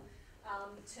example,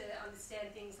 to understand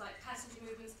things like passenger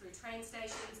movements through train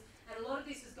stations, and a lot of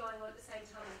this was going on at the same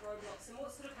time as Roblox. And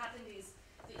what sort of happened is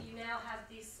that you now have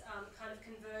this kind of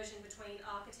conversion between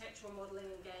architectural modelling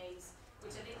and games,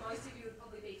 which I think most of you would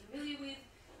probably be familiar with.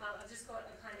 I've just got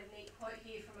a kind of neat quote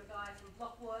here from a guy from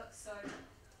Blockworks. So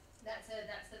that's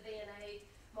the V&A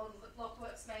model that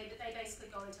Blockworks made, but they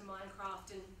basically go into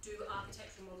Minecraft and do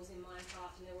architectural models in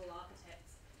Minecraft, and they're all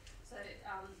architects. So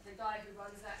the guy who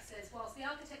runs that says, whilst the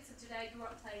architects of today grew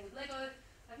up playing with Lego,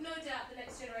 I've no doubt the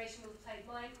next generation will have played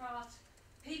Minecraft.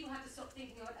 People have to stop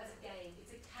thinking of it as a game.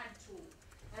 It's a CAD tool.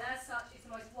 And as such, it's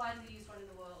the most widely used one in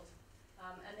the world.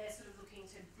 And they're sort of looking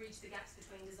to bridge the gaps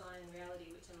between design and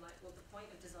reality, which I'm like, well, the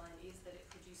point of design is that it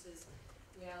produces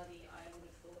reality, I would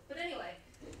have thought. But anyway,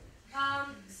 I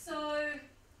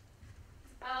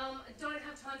don't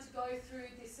have time to go through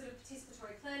this sort of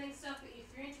participatory planning stuff, but if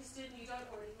you're interested and you don't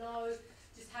already know,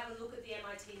 have a look at the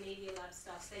MIT Media Lab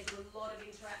stuff. So they do a lot of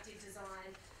interactive design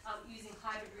using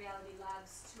hybrid reality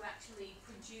labs to actually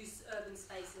produce urban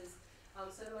spaces.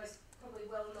 So the most probably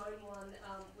well-known one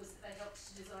was that they helped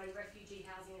to design refugee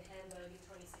housing in Hamburg in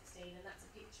 2016, and that's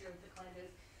a picture of the kind of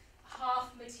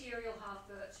half material, half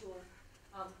virtual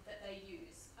that they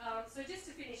use. So just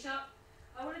to finish up,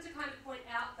 I wanted to kind of point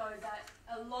out though that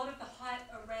a lot of the hype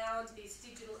around this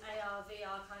digital AR,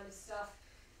 VR kind of stuff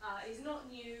is not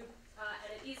new, and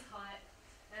it is hype.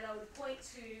 And I would point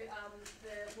to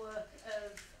the work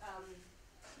of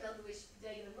Melbuish,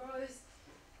 Dagan and Rose,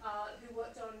 who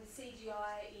worked on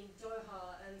CGI in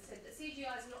Doha and said that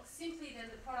CGI is not simply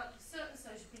then the product of certain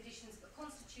social conditions but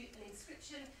constitute an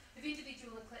inscription of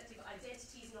individual and collective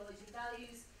identities, knowledge and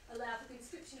values, allow for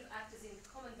conscription of actors into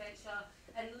common venture,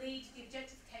 and lead to the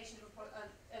objectification of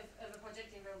a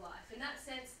project in real life. In that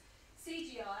sense,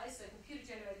 CGI, so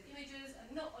computer-generated images,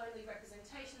 are not only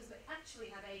representations but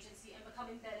actually have agency and become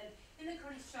embedded in the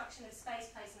construction of space,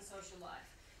 place and social life,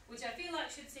 which I feel like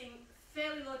should seem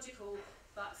fairly logical,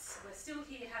 but we're still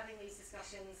here having these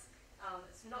discussions.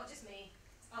 It's not just me,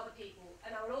 it's other people.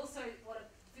 And I would also want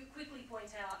to quickly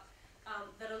point out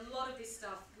that a lot of this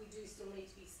stuff we do still need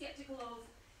to be skeptical of.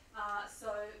 So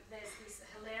there's this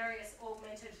hilarious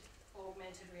augmented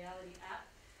reality app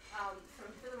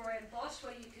from Villeroy and Bosch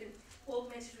where you can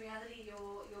augmented reality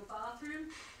your bathroom.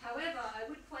 However, I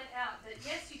would point out that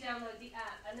yes, you download the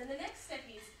app, and then the next step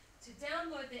is to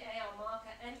download the AR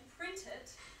marker and print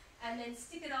it, and then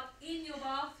stick it up in your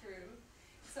bathroom.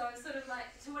 So I'm sort of like,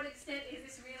 to what extent is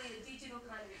this really a digital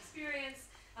kind of experience?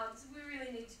 So we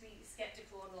really need to be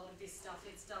skeptical on a lot of this stuff.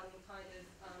 It's done kind of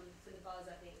for the buzz,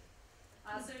 I think.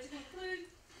 So to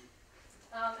conclude,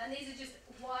 and these are just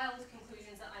wild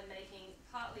conclusions that I'm making,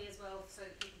 partly as well so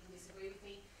that people can disagree with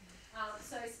me.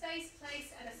 So space,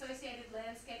 place, and associated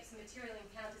landscapes and material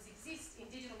encounters exist in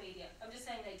digital media. I'm just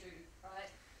saying they do, right?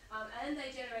 And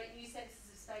they generate new senses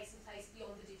of space and place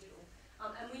beyond the digital.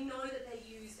 And we know that they're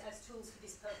used as tools for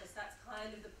this purpose. That's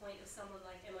kind of the point of someone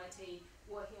like MIT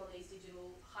working on these digital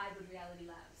hybrid reality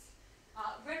labs.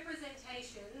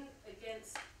 Representation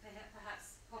against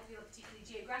perhaps popular, particularly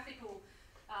geographical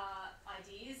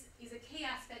ideas, is a key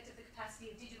aspect of the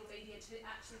capacity of digital media to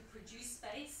actually produce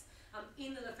space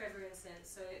in the Lefebvrean sense.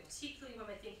 So particularly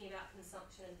when we're thinking about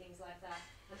consumption and things like that,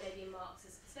 and maybe in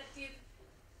Marxist perspective,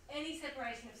 any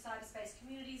separation of cyberspace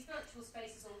communities, virtual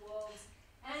spaces or worlds,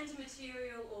 and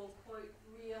material or, quote,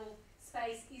 real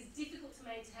space is difficult to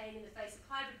maintain in the face of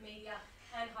hybrid media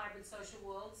and hybrid social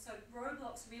worlds. So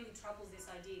Roblox really troubles this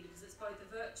idea because it's both a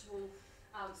virtual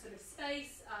sort of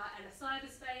space and a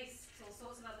cyberspace, all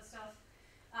sorts of other stuff,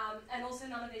 and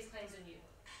also none of these claims are new.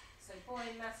 So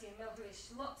Boyne, Massey and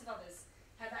Melbuish, lots of others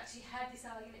have actually had this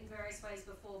argument in various ways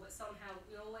before, but somehow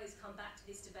we always come back to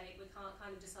this debate. We can't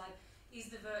kind of decide,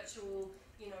 is the virtual,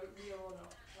 you know, real or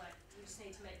not? Like, we just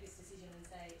need to make this decision and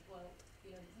say, well,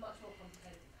 you know, much more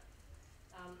complicated than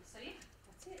that. So yeah,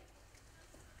 that's it.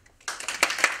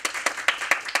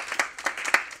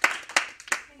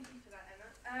 Thank you for that,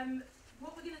 Emma.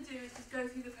 What we're going to do is just go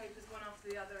through the papers one after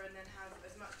the other and then have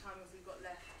as much time as we've got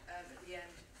left at the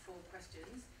end for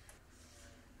questions.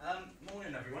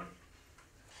 Morning, everyone.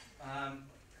 I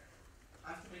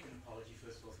have to make an apology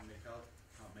first of all for Michał.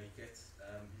 Can't make it.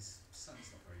 His son's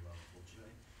not very well,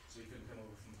 unfortunately, so he couldn't come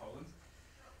over from Poland.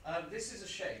 This is a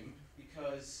shame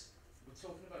because we're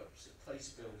talking about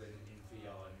place building in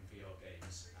VR and in VR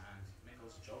games, and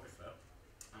Michał's a geographer,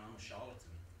 and I'm a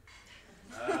charlatan.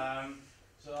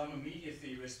 So I'm a media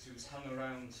theorist who's hung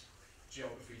around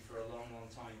geography for a long, long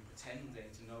time, pretending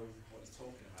to know what he's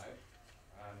talking about.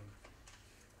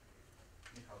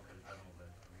 Michał could have done all the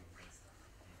real stuff,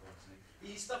 unfortunately.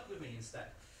 He stuck with me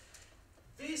instead.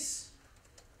 This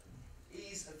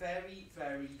is a very,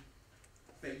 very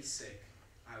basic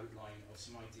outline of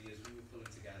some ideas we were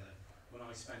pulling together when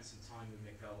I spent some time with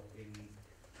Michał in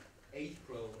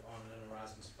April on an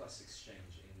Erasmus Plus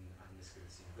exchange in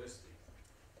University.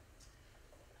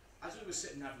 As we were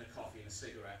sitting having a coffee and a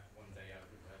cigarette one day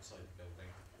outside the building,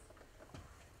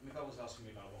 Michał was asking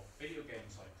me about what video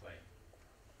games I play.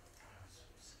 I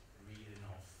was reading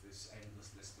off this endless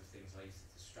list of things I used to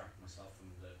distract myself from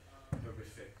the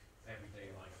horrific everyday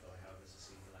life that I have as a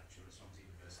senior lecturer at Swansea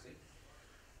University.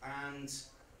 And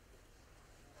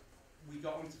we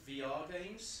got onto VR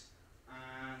games,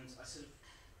 and I sort of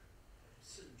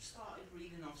started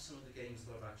reading off some of the games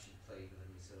that I've actually played with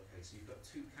him. He said, okay, so you've got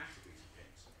two categories of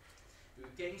games. There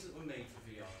were games that were made for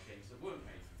VR and games that weren't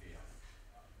made for VR.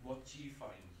 What do you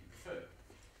find you prefer?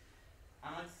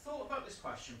 And I'd thought about this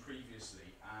question previously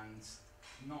and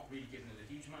not really given it a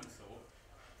huge amount of thought.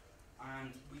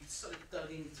 And we sort of dug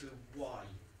into why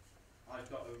I've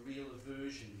got a real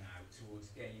aversion now towards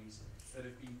games that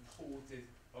have been ported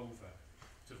over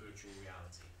to virtual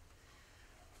reality.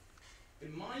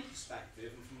 In my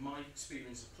perspective, and from my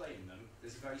experience of playing them,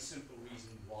 there's a very simple reason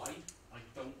why I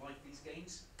don't like these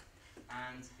games,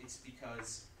 and it's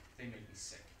because they make me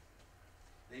sick.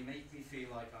 They make me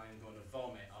feel like I'm going to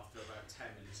vomit after about 10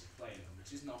 minutes of playing them, which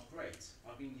is not great.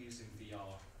 I've been using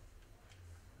VR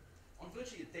on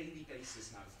virtually a daily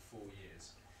basis now for 4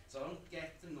 years, so I don't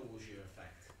get the nausea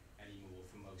effect anymore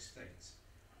for most things.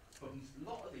 But a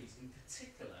lot of these in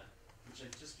particular, which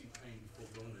I've just been playing before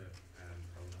going to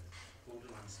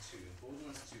Borderlands 2, and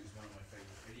Borderlands 2 is one of my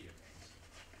favourite video games.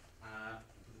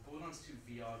 The Borderlands 2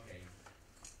 VR game,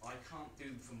 I can't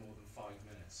do for more than 5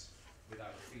 minutes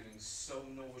without feeling so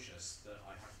nauseous that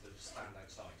I have to stand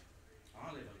outside. I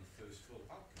live on the first floor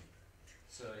balcony,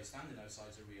 so standing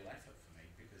outside is a real effort for me,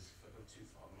 because if I go too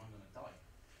far then I'm going to die.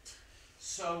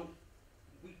 So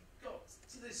we got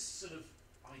to this sort of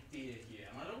idea here,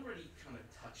 and I'd already kind of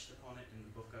touched upon it in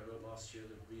the book I wrote last year,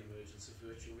 The Re-Emergence of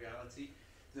Virtual Reality,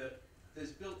 that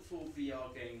there's built for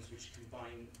VR games which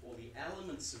combine all the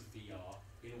elements of VR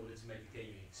in order to make a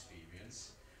gaming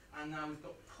experience. And now we've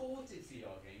got ported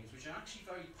VR games which are actually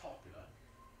very popular,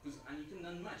 and you can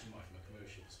imagine why from a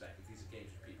commercial perspective. These are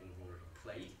games which people have already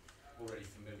played, already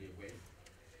familiar with,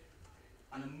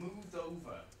 and are moved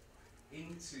over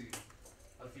into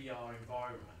a VR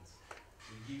environment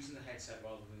and using the headset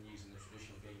rather than using the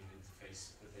traditional gaming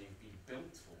interface that they've been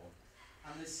built for.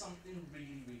 And there's something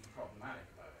really, really problematic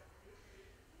about it.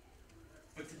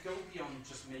 But to go beyond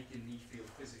just making me feel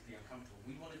physically uncomfortable,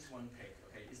 we wanted to unpick,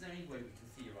 okay, is there any way we can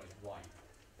theorize why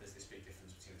there's this big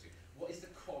difference between the two? What is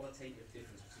the qualitative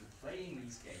difference between playing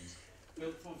these games,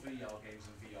 built for VR games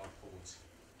and VR ports?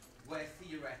 Where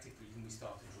theoretically can we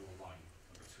start to draw a line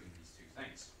between these two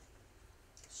things?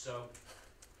 So,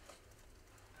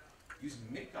 using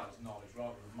Michał's knowledge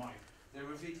rather than mine, there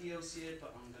are videos here,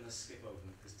 but I'm going to skip over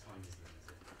them because time is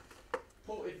limited.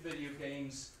 Ported video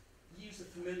games use the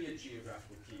familiar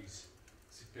geographical cues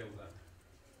to build up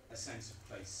a sense of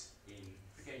place in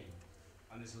the game.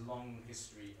 And there's a long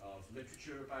history of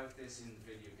literature about this in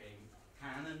the video game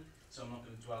canon, so I'm not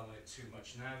going to dwell on it too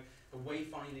much now. But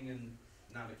wayfinding and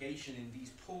navigation in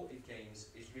these ported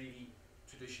games is really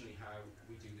traditionally how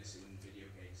we do this in video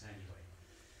games anyway.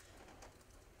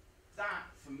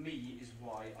 That, for me, is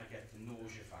why I get the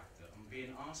nausea factor. I'm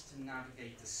being asked to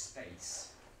navigate a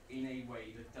space in a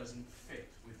way that doesn't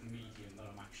fit with the medium that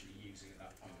I'm actually using at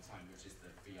that point in time, which is the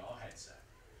VR headset.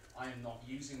 I am not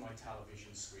using my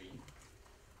television screen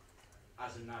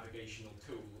as a navigational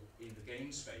tool in the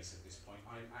game space at this point.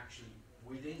 I'm actually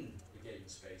within the game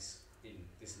space in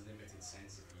this limited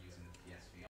sense if you're using the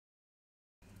PSVR.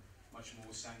 Much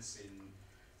more sense in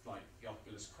like the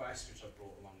Oculus Quest, which I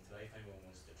brought along today if anyone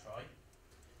wants to try.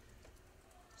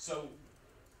 So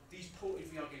these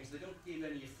ported VR games, they don't give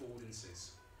any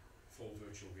affordances for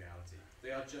virtual reality. They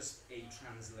are just a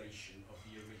translation of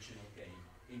the original game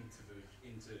into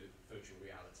virtual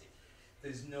reality.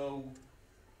 There's no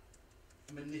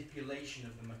manipulation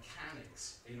of the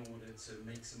mechanics in order to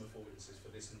make some affordances for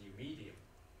this new medium.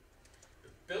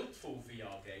 But built for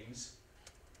VR games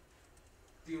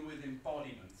deal with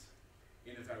embodiment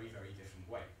in a very, very different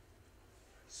way.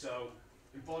 So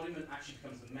embodiment actually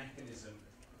becomes the mechanism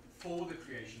for the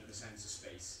creation of a sense of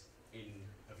space in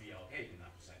a VR game in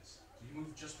that sense. So you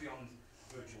move just beyond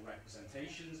virtual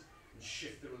representations and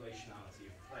shift the relationality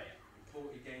of the player. In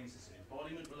ported games, it's an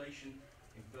embodiment relation.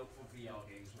 In built for VR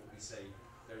games, what we say,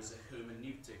 there is a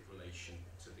hermeneutic relation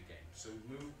to the game. So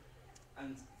move,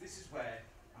 and this is where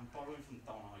I'm borrowing from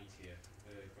Don Hyde here,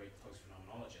 the great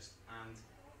post-phenomenologist, and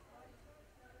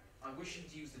I wish he'd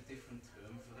used a different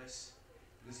term for this,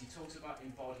 because he talks about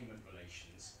embodiment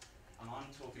relations, and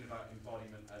I'm talking about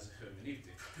embodiment as a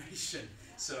hermeneutic relation.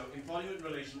 So embodiment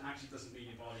relation actually doesn't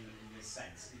mean embodiment in this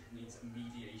sense. It means a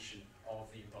mediation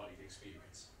of the embodied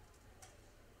experience.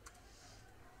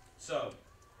 So,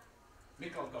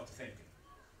 Michał got to thinking,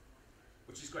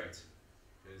 which is great,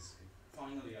 because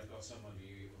finally I've got someone who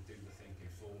will do the thinking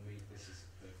for me. This is a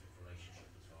perfect relationship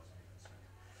as far as I'm concerned.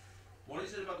 What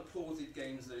is it about the ported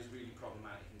games that is really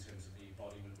problematic in terms of the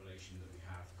embodiment relation that we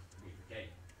have with the game?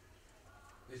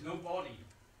 There's no body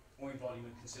or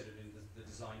embodiment considered in the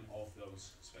design of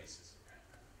those spaces.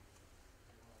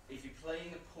 If you're playing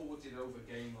a ported over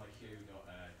game like here we've got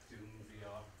Doom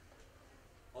VR,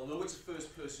 although it's a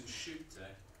first-person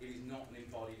shooter, it is not an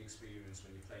embodied experience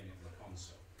when you're playing it on the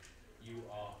console. You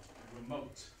are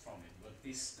remote from it, you are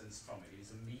distanced from it. It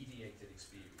is a mediated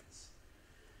experience.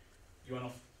 You are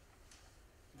not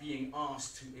being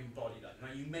asked to embody that.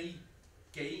 Now you may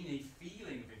gain a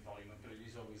feeling of embodiment, but it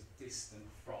is always distant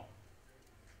from.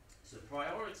 So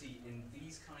priority in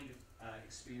these kind of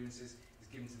experiences is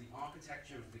given to the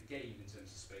architecture of the game in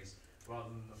terms of space,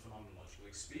 rather than the phenomenological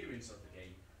experience of the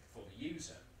game for the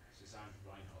user. This is Andrew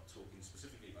Reinhardt talking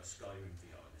specifically about Skyrim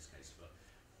VR in this case, but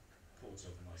ports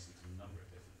over nicely to a number of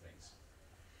different things.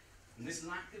 And this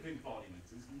lack of embodiment,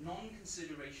 this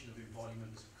non-consideration of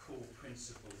embodiment as a core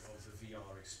principle of the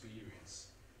VR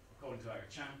experience, according to our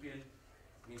champion,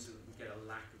 means that we get a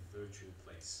lack of virtual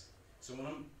place. So when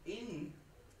I'm in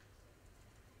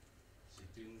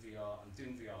Doom VR, and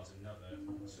Doom VR is another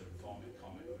sort of vomit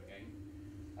comic of a game,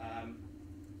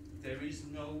 there is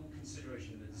no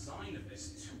consideration in the design of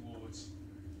this towards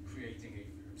creating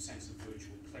a sense of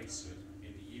virtual placehood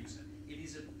in the user. It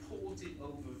is a ported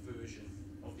over version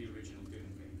of the original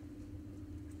Doom game.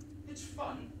 It's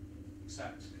fun,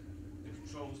 except the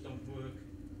controls don't work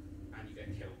and you get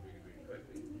killed really, really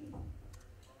quickly.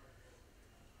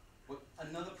 But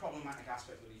another problematic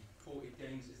aspect of these ported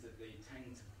games is that they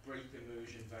tend to break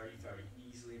immersion very, very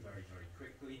easily, very, very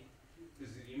quickly,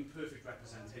 because the imperfect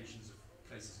representations of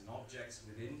places and objects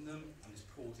within them, and this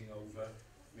porting over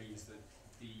means that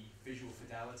the visual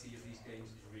fidelity of these games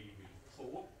is really, really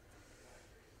poor.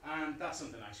 And that's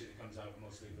something actually that comes out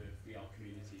mostly of the VR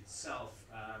community itself.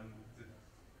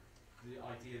 The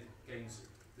idea that games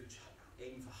that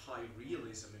aim for high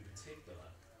realism in particular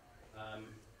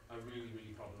are really,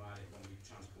 really problematic when we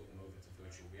transport them over to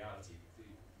virtual reality. We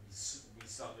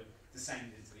sort of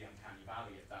descend into the uncanny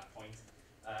valley at that point.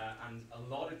 And a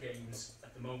lot of games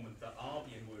at the moment that are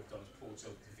being worked on as ports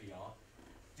over to VR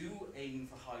do aim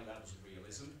for high levels of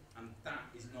realism, and that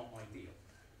is not ideal.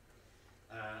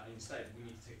 Instead, we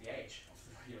need to take the edge off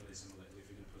the realism a little if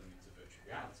we're going to put them into virtual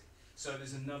reality. So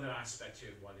there's another aspect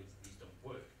here of why these don't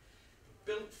work. But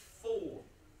built for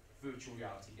virtual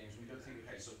reality games, we don't think,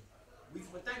 okay, so we've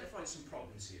identified some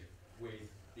problems here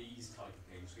with these type of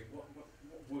games. Okay, what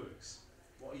works?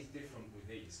 What is different with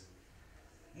these?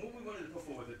 And what we wanted to put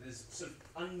forward that there's sort of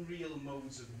unreal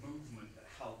modes of movement that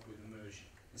help with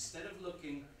immersion. Instead of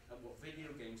looking at what video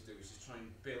games do, is just try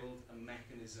and build a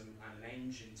mechanism and an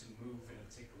engine to move in a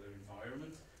particular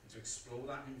environment and to explore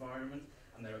that environment.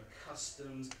 And there are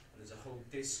customs, and there's a whole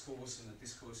discourse and a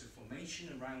discoursive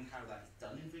formation around how that's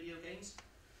done in video games.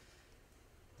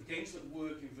 The games that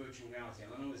work in virtual reality,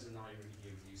 and I know there's an irony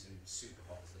here with using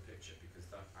Superhot as the picture,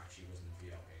 because that actually wasn't a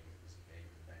VR game, it was a game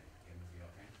that became a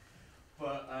VR game.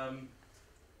 But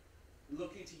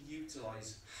looking to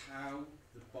utilize how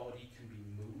the body can be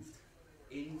moved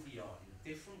in VR in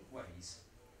different ways,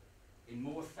 in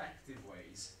more effective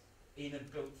ways, in a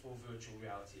built-for virtual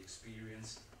reality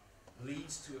experience,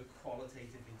 leads to a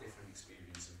qualitatively different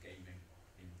experience of gaming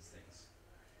in these things.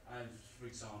 And for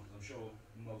example, I'm sure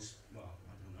most, well,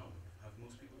 I don't know, have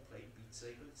most people played Beat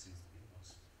Saber? It seems to be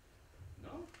most.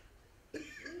 No?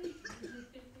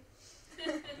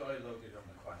 I've got it loaded on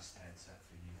the Quest headset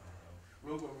for you.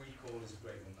 Robo Recall is a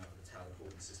great one now with the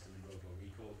teleporting system in Robo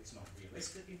Recall. It's not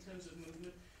realistic in terms of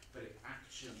movement, but it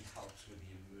actually helps with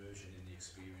the immersion in the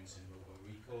experience in Robo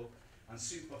Recall. And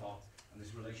Superhot, and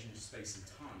this relation to space and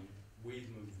time with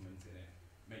movement in it,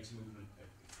 makes movement a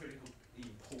critically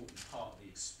important part of the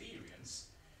experience,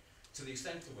 to the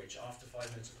extent to which after 5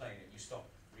 minutes of playing it, you stop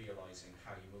realising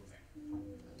how you're moving.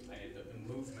 And the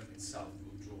movement itself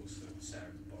will draw, sort of Sarah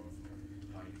to borrow from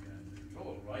Heidegger and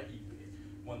control, right?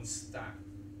 Once that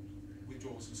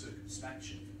withdraws some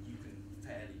circumspection, you can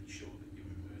fairly be sure that you're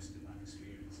immersed in that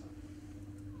experience.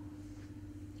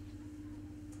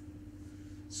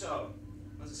 So,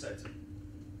 as I said,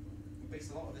 we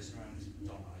based a lot of this around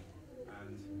Donna,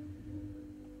 and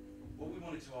what we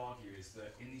wanted to argue is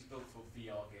that in these built-for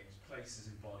VR games, place is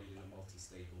embodied in a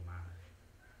multi-stable manner.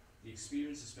 The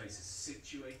experience of space is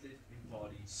situated,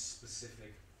 embodied,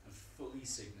 specific, and fully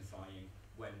signifying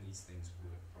when these things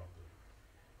work properly.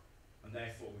 And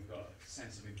therefore, we've got a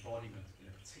sense of embodiment in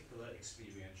a particular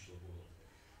experiential world.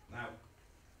 Now,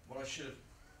 what I should have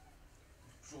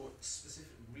drawn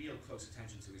specific, real close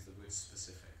attention to is the word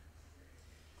specific.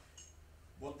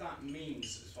 What that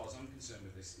means, as far as I'm concerned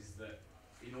with this, is that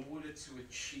in order to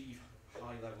achieve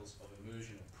high levels of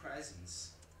immersion or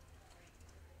presence,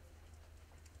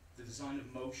 the design of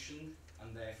motion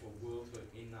and therefore worldhood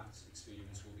in that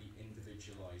experience will be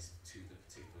individualized to the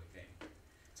particular game.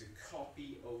 To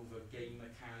copy over game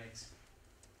mechanics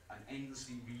and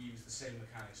endlessly reuse the same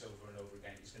mechanics over and over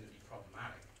again is going to be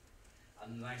problematic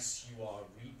unless you are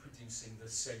reproducing the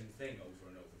same thing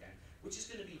over and over again, which is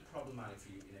going to be problematic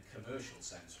for you in a commercial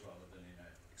sense rather than in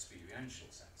an experiential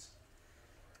sense.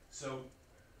 So,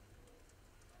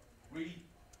 really,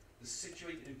 the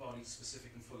situated, embodied,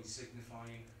 specific and fully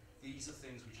signifying these are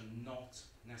things which are not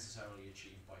necessarily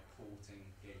achieved by porting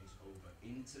games over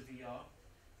into VR.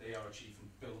 They are achieved from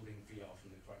building VR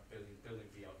from the building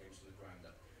VR games from the ground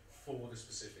up for the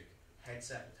specific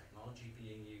headset, technology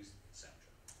being used, etc.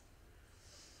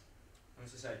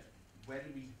 As I said, where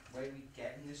are we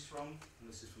getting this from? And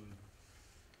this is from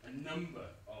a number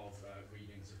of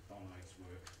readings of Donald's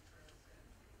work.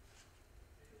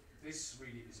 This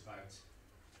really is about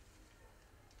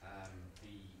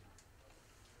the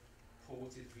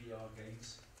ported VR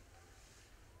games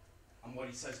and what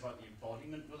he says about the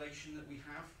embodiment relation that we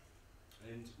have.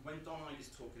 And when Donald is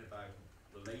talking about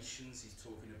relations, he's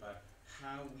talking about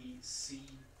how we see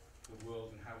the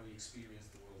world and how we experience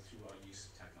the world through our use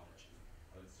of technology,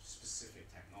 of specific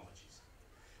technologies.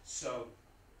 So,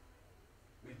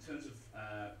 in terms of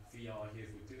VR here,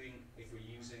 if we're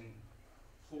using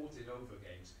ported over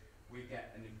games, we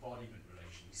get an embodiment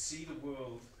relation. We see the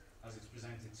world as it's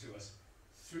presented to us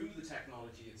through the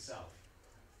technology itself,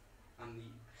 and the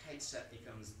headset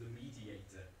becomes the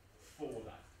mediator for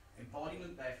that.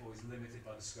 Embodiment, therefore, is limited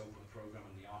by the scope of the program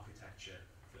and the architecture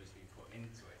that has been put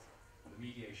into it. And the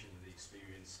mediation of the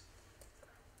experience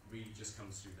really just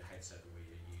comes through the headset, the way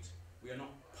you use it. We are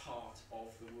not part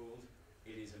of the world,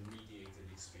 it is a mediated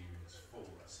experience for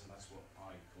us, and that's what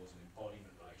I call an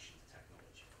embodiment relation to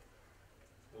technology.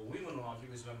 What we want to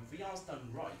argue is when VR's done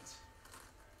right,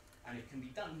 and it can be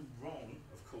done wrong,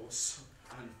 of course,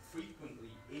 and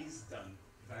frequently is done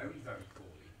very, very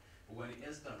poorly, but when it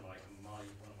is done right, and one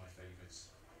of my favourites.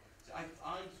 So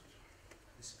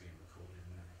this is being recorded,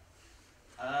 isn't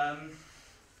it?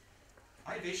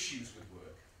 I have issues with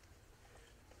work,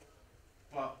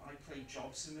 but I play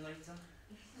Job Simulator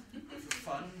for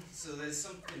fun, so there's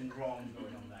something wrong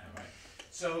going on there, right?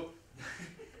 So,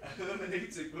 a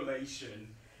hermeneutic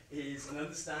relation is an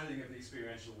understanding of the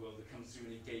experiential world that comes through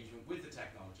an engagement with the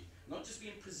technology, not just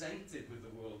being presented with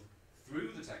the world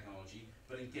through the technology,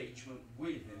 but engagement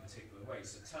with in a particular way.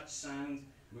 So touch, sound,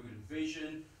 mood and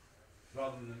vision,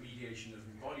 rather than the mediation of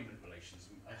embodiment relations.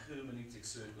 A hermeneutic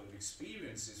circle of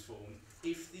experience is formed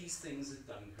if these things are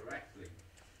done correctly.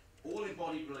 All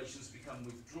embodied relations become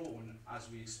withdrawn as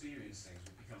we experience things.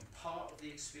 We become part of the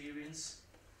experience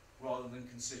rather than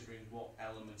considering what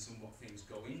elements and what things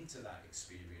go into that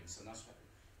experience. And that's what,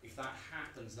 if that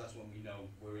happens, that's when we know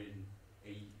we're in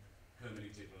a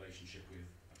hermeneutic relationship with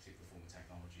a particular form of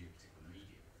technology, a particular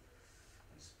medium.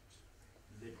 It's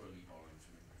liberally borrowing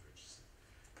from English.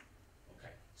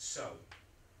 Okay, so,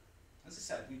 as I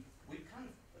said, we're kind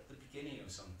of at the beginning of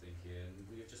something here, and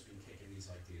we have just been kicking these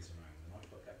ideas around, and I've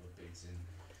got a couple of bids in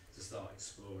to start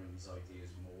exploring these ideas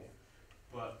more.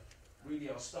 But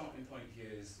really our starting point here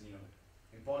is,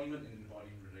 embodiment and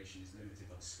embodiment relation is limited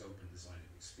by the scope and design of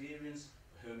experience.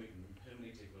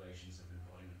 Hermeneutic relations of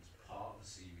embodiment is part of a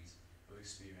series of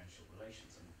experiential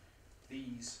relations. And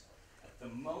these, at the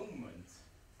moment,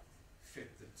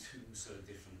 fit the two sort of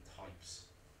different types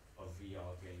of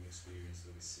VR game experience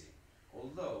that we see.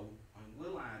 Although, I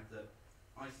will add that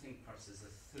I think perhaps there's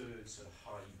a third sort of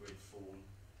hybrid form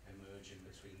emerging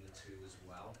between the two as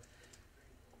well.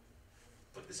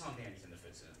 But there's hardly anything that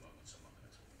fits in at the moment, so I'm not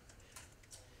going to talk about that.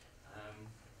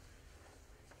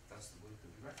 That's the work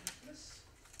that we reference for this.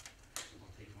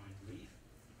 I'll take mine to leave.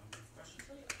 Questions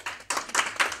later.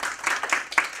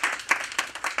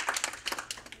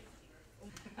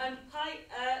 Hi,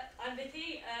 I'm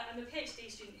Vicky. I'm a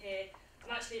PhD student here.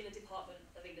 I'm actually in the Department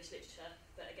of English Literature,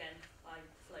 but again, I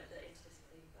float the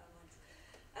interdisciplinary lines.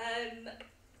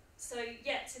 So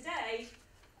yeah, today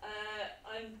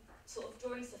I'm sort of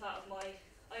drawing stuff out of my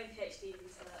own PhD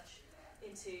research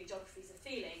into geographies of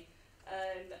feeling,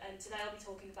 and today I'll be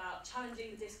talking about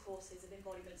challenging the discourses of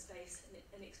embodiment space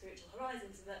and experiential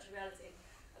horizons in virtual reality.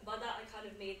 And by that I kind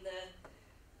of mean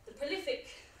the prolific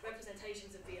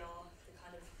representations of VR, the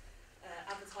kind of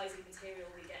advertising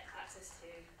material we get access to,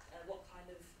 what kind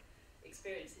of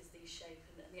experiences these shape,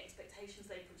 and the expectations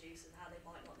they produce, and how they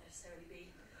might not necessarily be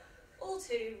all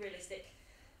too realistic.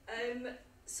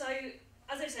 So,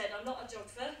 as I said, I'm not a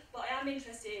geographer, but I am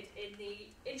interested in the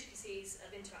intricacies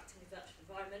of interacting with virtual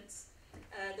environments,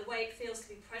 the way it feels to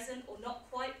be present or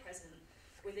not quite present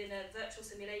within a virtual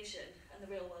simulation and the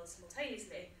real world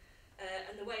simultaneously,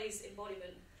 and the ways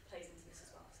embodiment plays into this as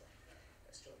well. So,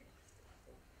 let's draw it.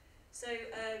 So,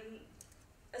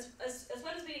 as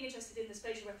well as being interested in the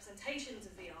spatial representations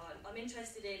of VR, I'm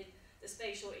interested in the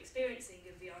spatial experiencing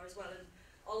of VR as well, and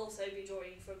I'll also be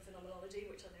drawing from phenomenology,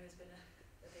 which I know has been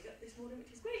a big up this morning,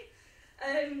 which is great.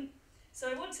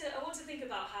 So I want to think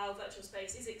about how virtual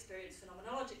space is experienced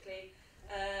phenomenologically,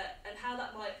 and how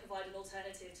that might provide an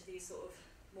alternative to these sort of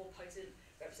more potent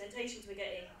representations we're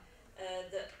getting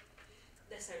that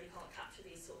necessarily can't capture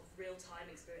these sort of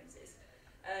real-time experiences.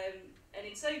 And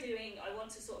in so doing, I want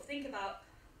to sort of think about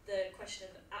the question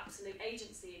of absolute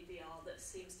agency in VR that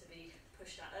seems to be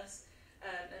pushed at us,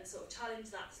 and sort of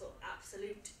challenge that sort of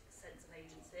absolute sense of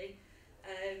agency.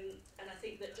 And I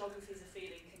think that Geographies of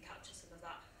Feeling can capture some of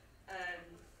that.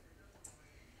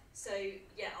 So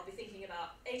yeah, I'll be thinking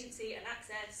about agency and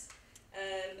access,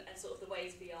 and sort of the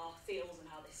ways VR feels and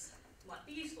how this might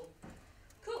be useful.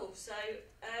 Cool, so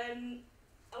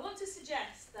I want to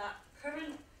suggest that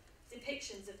current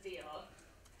depictions of VR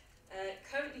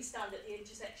currently stand at the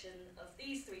intersection of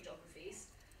these three geographies,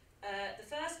 the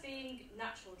first being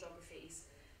natural geographies.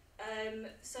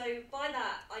 So by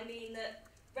that I mean that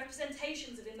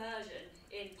representations of immersion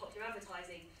in popular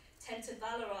advertising tend to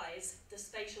valorise the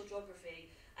spatial geography,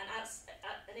 and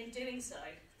in doing so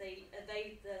they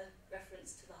evade the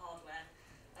reference to the hardware.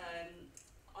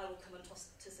 I will come on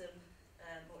to some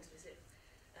more explicit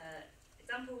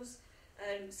examples.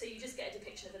 So you just get a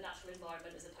depiction of a natural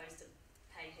environment as opposed to,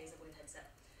 hey, here's a wind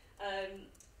headset.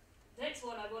 The next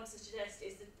one I want to suggest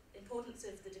is the importance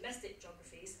of the domestic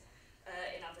geographies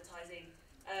in advertising.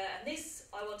 And this,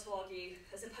 I want to argue,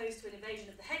 as opposed to an invasion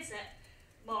of the headset,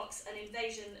 marks an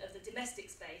invasion of the domestic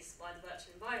space by the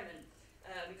virtual environment.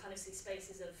 We kind of see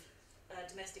spaces of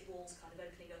domestic walls kind of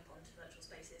opening up onto virtual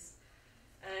spaces.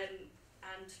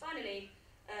 And finally,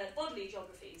 bodily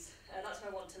geographies. That's where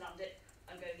I want to land it.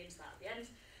 I'm going into that at the end.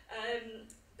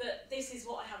 But this is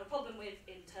what I have a problem with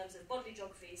in terms of bodily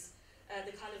geographies,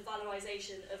 the kind of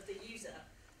valorisation of the user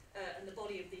and the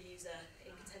body of the user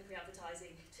in contemporary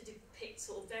advertising to depict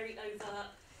sort of very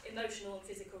overt emotional and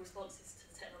physical responses to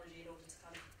the technology in order to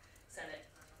kind of sell it.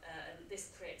 And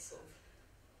this creates sort of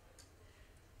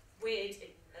weird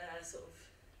sort of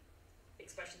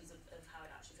expressions of how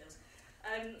it actually feels.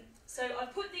 So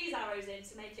I've put these arrows in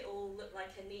to make it all look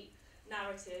like a neat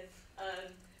narrative,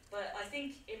 but I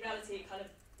think in reality it kind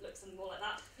of looks something more like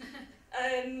that.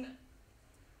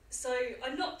 So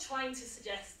I'm not trying to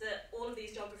suggest that all of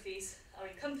these geographies are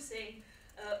encompassing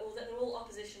or that they're all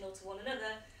oppositional to one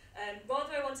another.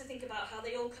 Rather I want to think about how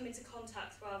they all come into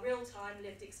contact for our real-time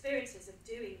lived experiences of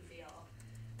doing VR.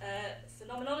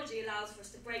 Phenomenology allows for us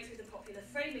to break through the popular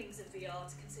framings of VR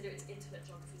to consider its intimate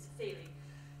geographies of feeling.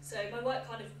 So my work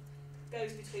kind of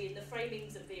goes between the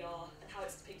framings of VR and how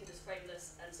it's depicted as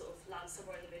frameless, and sort of lands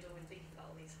somewhere in the middle when thinking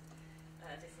about all these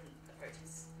different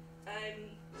approaches.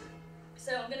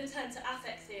 So I'm going to turn to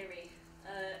affect theory,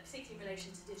 particularly in relation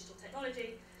to digital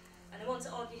technology, and I want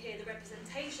to argue here the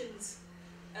representations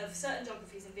of certain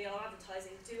geographies in VR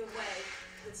advertising do away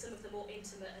with some of the more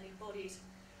intimate and embodied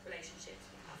relationships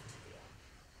we have to VR.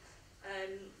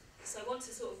 So I want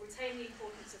to sort of retain the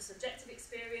importance of subjective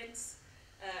experience,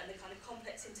 and the kind of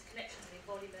complex interconnections of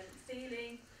embodiment and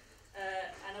feeling,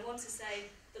 and I want to say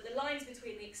that the lines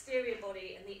between the exterior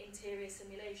body and the interior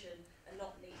simulation are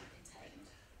not neatly contained.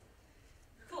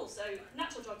 Cool, so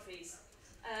natural geographies.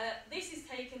 This is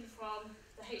taken from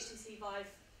the HTC Vive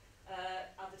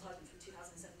advertisement from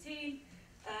 2017.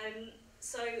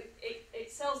 So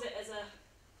it sells it as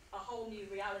a whole new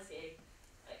reality.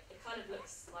 It kind of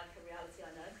looks like a reality,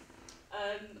 I know.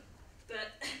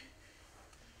 But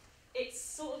it's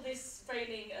sort of this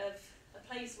framing of a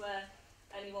place where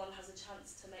anyone has a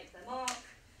chance to make their mark.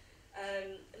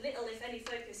 Little, if any,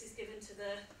 focus is given to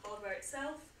the hardware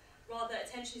itself. Rather,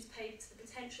 attention is paid to the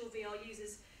potential VR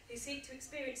users who seek to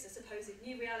experience the supposed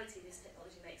new reality this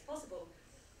technology makes possible.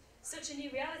 Such a new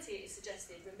reality, it is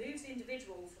suggested, removes the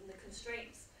individual from the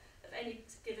constraints of any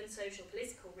given social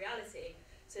political reality,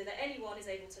 so that anyone is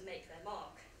able to make their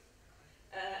mark.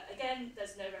 Again,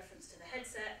 there's no reference to the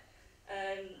headset,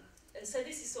 and so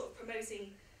this is sort of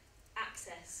promoting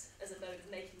access as a mode of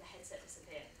making the headset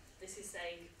disappear. This is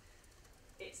saying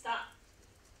it's that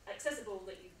accessible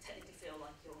that you technically feel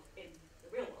like you're in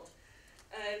the real world.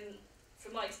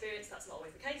 From my experience, that's not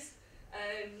always the case.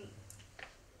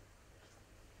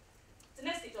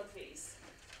 Domestic geographies.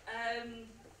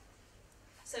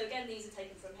 So again, these are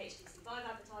taken from HTC Vive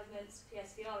advertisements,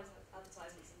 PSVR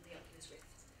advertisements, and the Oculus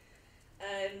Rift.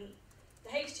 The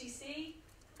HTC,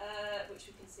 which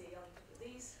we can see on a couple of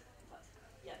these, in fact,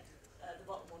 yeah, the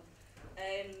bottom one,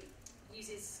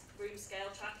 uses room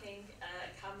scale tracking,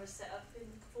 cameras set up in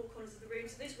four corners of the room,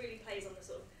 so this really plays on the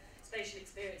sort of spatial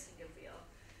experiencing of VR.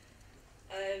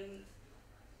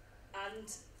 And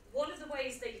one of the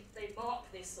ways they mark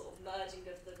this sort of merging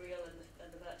of the real and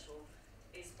the virtual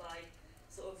is by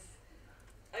sort of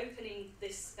opening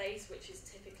this space, which is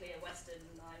typically a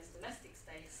westernised domestic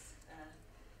space,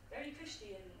 very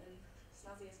cushy and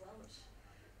snazzy as well, which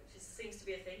seems to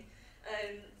be a thing.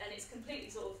 And it's completely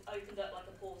sort of opened up like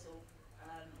a portal,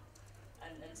 and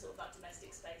and sort of that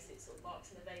domestic space, it sort of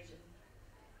marks an invasion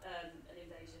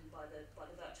by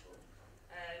the virtual.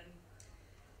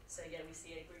 So yeah, we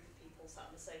see a group of people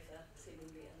sat on the sofa,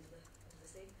 seemingly under the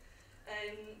sea.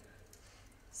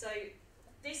 So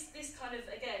this kind of,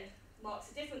 again,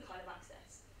 marks a different kind of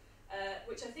access,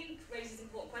 which I think raises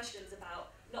important questions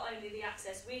about not only the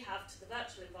access we have to the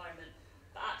virtual environment,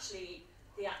 but actually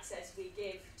the access we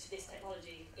give to this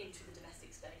technology into the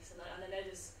domestic space. And I know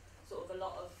there's sort of a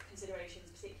lot of considerations,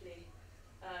 particularly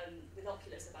with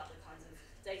Oculus, about the kinds of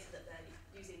data that they're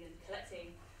using and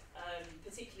collecting,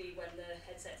 particularly when the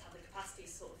headsets have the capacity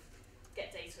to sort of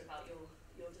get data about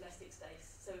your domestic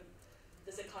space. So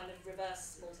there's a kind of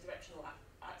reverse multi-directional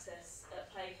access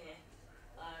at play here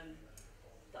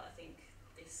that I think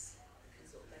this can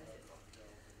sort of benefit from.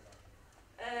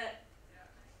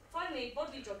 Finally,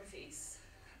 bodily geographies.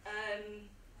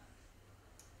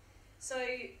 So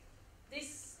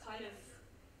this kind of,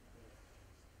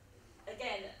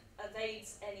 again,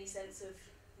 evades any sense of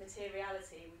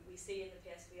materiality. We see in the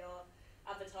PSVR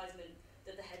advertisement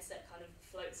that the headset kind of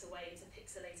floats away into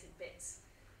pixelated bits.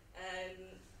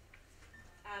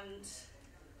 And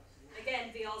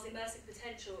again, VR's immersive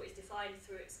potential is defined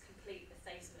through its complete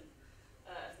effacement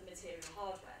of the material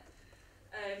hardware.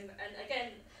 And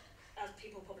again, as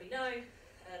people probably know,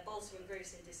 Bolter and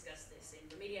Grusin discussed this in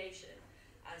Remediation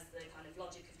as the kind of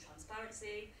logic of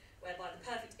transparency, whereby the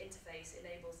perfect interface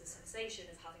enables the sensation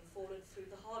of having fallen through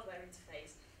the hardware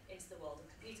interface into the world of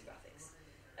computer graphics.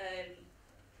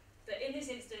 But in this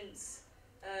instance,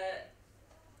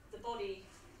 the body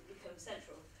becomes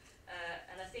central.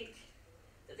 And I think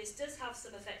that this does have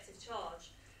some effective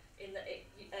charge in that it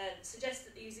suggests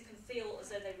that the user can feel as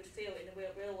though they would feel in the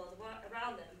real world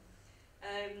around them.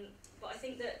 But I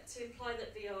think that to imply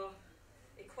that VR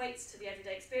equates to the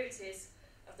everyday experiences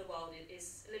of the world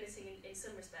is limiting in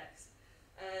some respects.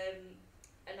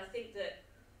 And I think that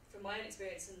from my own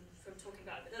experience and from talking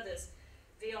about it with others,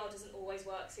 VR doesn't always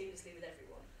work seamlessly with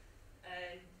everyone.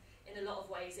 In a lot of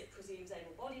ways it presumes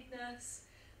able-bodiedness.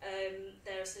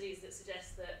 There are studies that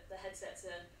suggest that the headsets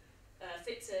are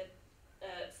fit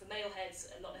for male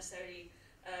heads and not necessarily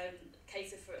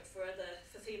cater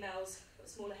for females,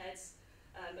 smaller heads,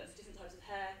 of different types of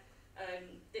hair.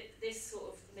 This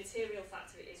sort of material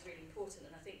factor is really important,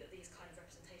 and I think that these kind of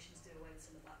representations do away with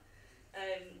some of that.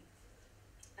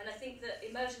 And I think that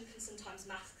immersion can sometimes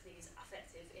mask these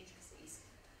affective intricacies.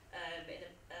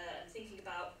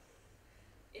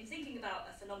 In thinking about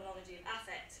a phenomenology of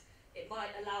affect, it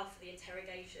might allow for the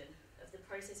interrogation of the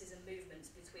processes and movements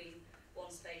between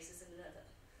one space and another.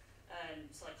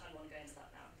 So I kind of want to go into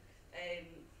that now.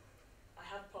 I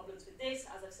have problems with this,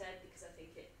 as I've said, because I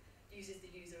think it uses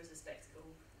the user as a spectacle,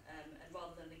 and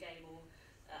rather than the game or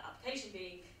application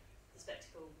being the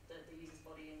spectacle, the user's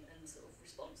body and sort of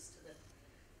response to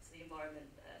the environment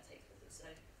takes with it.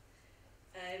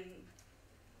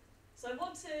 So I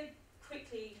want to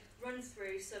quickly run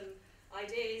through some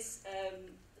ideas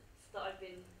that I've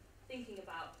been thinking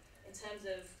about in terms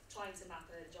of trying to map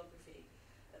a geography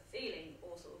of feeling,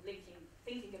 or sort of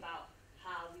thinking about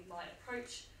how we might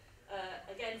approach,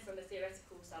 again from a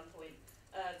theoretical standpoint,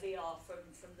 VR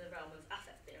from the realm of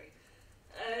affect theory.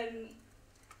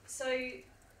 So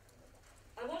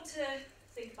I want to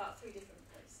think about three different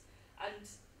points, and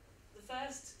the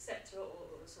first sector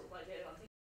or sort of idea I'm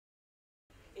thinking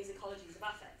is ecologies of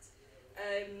affect.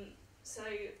 So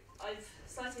I've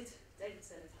cited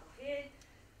Davidson et al. Here.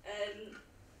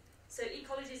 So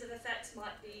ecologies of affect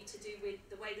might be to do with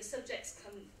the way the subject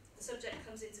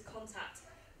comes into contact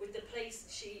with the place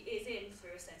she is in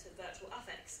through a set of virtual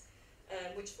affects,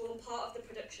 which form part of the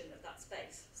production of that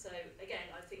space. So again,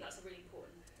 I think that's a really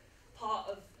important part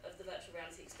of the virtual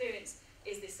reality experience,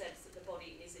 is this sense that the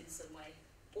body is in some way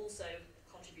also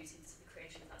contributing to the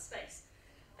creation of that space.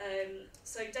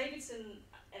 So Davidson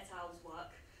et al.'s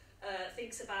work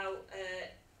thinks about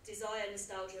desire,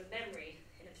 nostalgia, and memory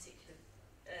in a particular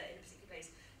place,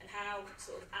 and how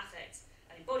sort of affect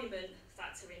and embodiment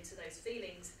factor into those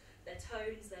feelings, their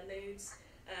tones, their moods,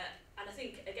 and I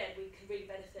think again we can really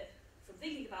benefit from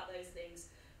thinking about those things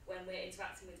when we're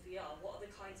interacting with VR. What are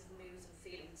the kinds of moods and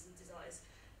feelings and desires?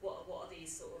 What are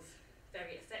these sort of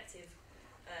very effective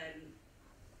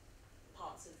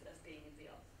parts of being in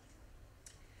VR?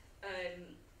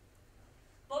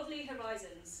 Bodily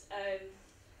horizons.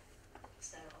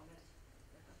 Sarah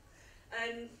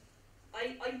Ahmed.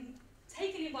 I'm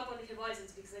taken in by bodily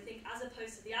horizons because I think, as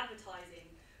opposed to the advertising,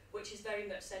 which is very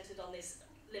much centred on this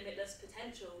limitless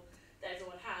potential that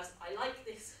everyone has, I like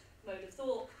this mode of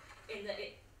thought in that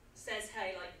it says,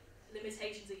 hey, like,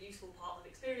 limitations are a useful part of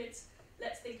experience.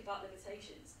 Let's think about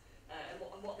limitations and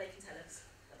what they can tell us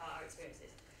our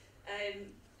experiences.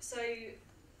 So,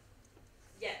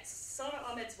 yes, Sarah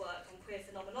Ahmed's work on queer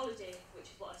phenomenology, which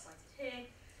is what I've cited here,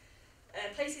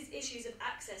 places issues of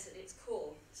access at its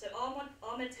core. So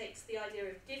Ahmed takes the idea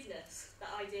of giveness, that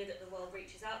idea that the world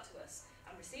reaches out to us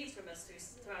and receives from us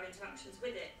through our interactions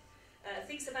with it,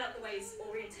 thinks about the ways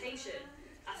orientation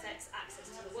affects access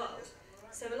to the world.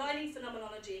 So aligning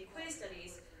phenomenology and queer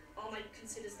studies, Ahmed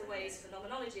considers the ways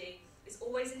phenomenology is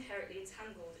always inherently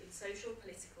entangled in social,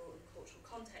 political and cultural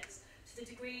contexts, to the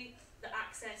degree that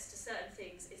access to certain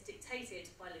things is dictated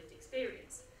by lived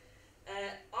experience.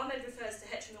 Ahmed refers to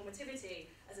heteronormativity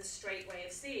as a straight way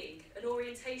of seeing, an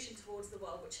orientation towards the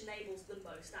world which enables the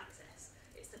most access.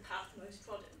 It's the path most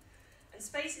trodden. And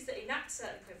spaces that enact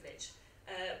certain privilege,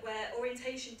 where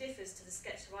orientation differs to the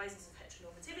sketched horizons of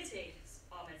heteronormativity, as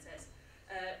Ahmed says,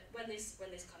 when this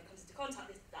kind of comes into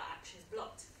contact, that action is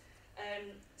blocked.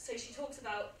 So she talks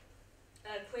about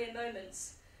queer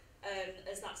moments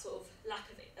as that sort of lack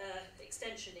of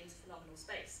extension into phenomenal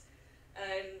space.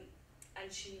 And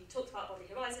she talked about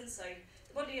bodily horizons, so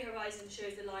the bodily horizon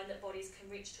shows the line that bodies can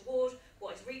reach toward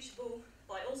what is reachable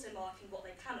by also marking what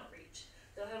they cannot reach.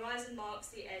 The horizon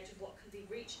marks the edge of what can be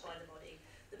reached by the body.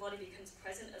 The body becomes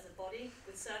present as a body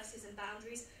with surfaces and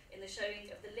boundaries in the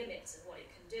showing of the limits of what it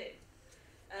can do.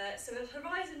 So a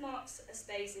horizon marks a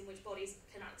space in which bodies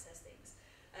can access things.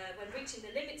 When reaching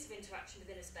the limits of interaction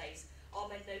within a space,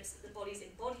 Ahmed notes that the body's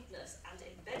embodiedness and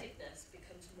embeddedness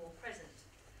becomes more present.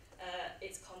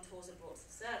 Its contours are brought to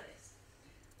the surface.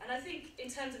 And I think in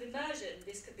terms of immersion,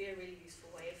 this could be a really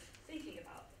useful way of thinking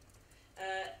about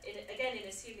it. Again, in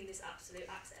assuming this absolute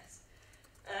access.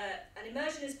 And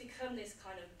immersion has become this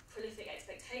kind of prolific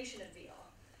expectation of VR.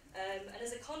 And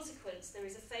as a consequence, there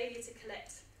is a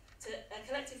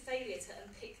collective failure to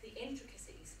unpick the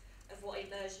intricacies of what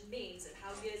immersion means and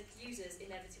how users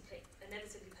inevitably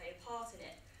play a part in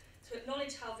it. To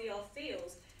acknowledge how VR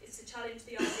feels is to challenge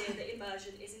the idea that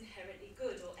immersion is inherently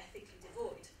good or ethically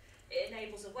devoid. It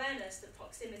enables awareness that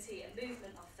proximity and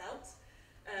movement are felt,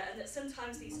 and that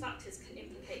sometimes these factors can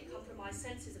implicate compromised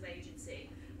senses of agency,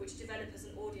 which developers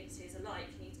and audiences alike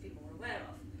need to be more aware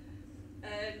of.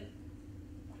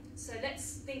 So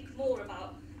let's think more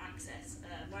about access,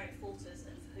 where it falters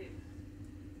and for whom.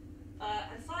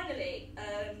 And finally,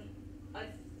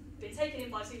 I've been taken in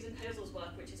by Susan Hazel's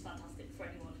work, which is fantastic for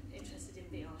anyone interested in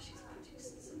VR. She's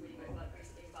produced some really great work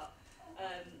recently about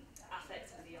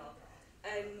affect and VR.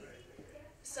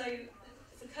 So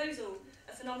for Kozul,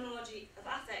 a phenomenology of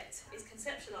affect is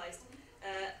conceptualised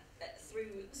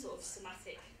through sort of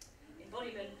somatic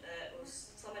embodiment or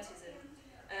somatism,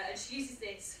 and she uses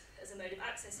this as a mode of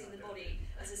accessing the body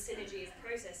as a synergy of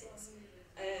processes.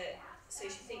 So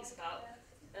she thinks about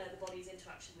the body's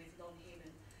interaction with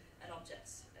non-human and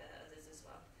objects, others as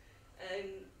well.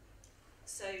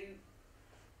 So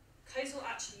Kozul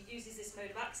actually uses this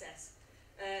mode of access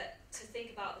to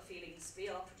think about the feelings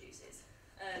VR produces,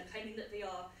 claiming that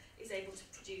VR is able to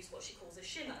produce what she calls a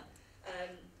shimmer,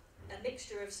 a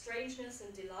mixture of strangeness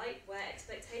and delight where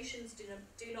expectations do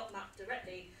not map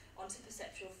directly onto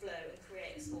perceptual flow and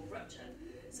create a small rupture.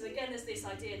 So again, there's this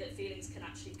idea that feelings can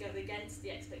actually go against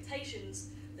the expectations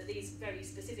that these very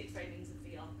specific framings of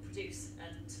VR produce,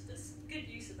 and there's good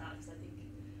use of that because I think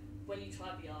when you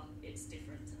try VR, it's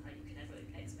different to how you can ever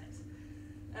expect.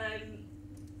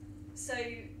 So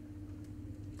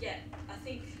yeah, I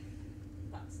think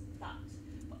that's that.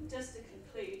 But just to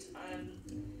conclude,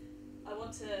 I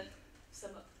want to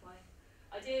sum up my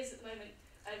ideas at the moment.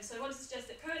 So I want to suggest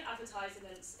that current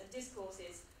advertisements and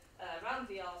discourses around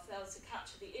VR fail to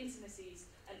capture the intimacies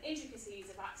and intricacies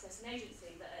of access and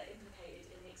agency that are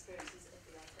implicated in the experiences of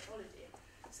VR technology.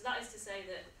 So that is to say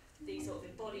that the sort of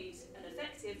embodied and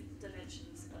effective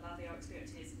dimensions of our VR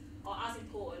experiences are as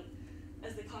important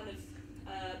as the kind of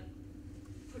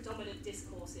predominant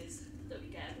discourses that we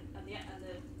get and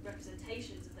the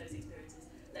representations of those experiences.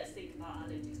 Let's think about our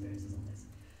lived experiences on this.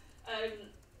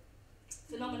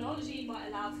 Phenomenology might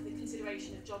allow for the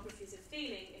consideration of geographies of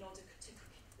feeling in order to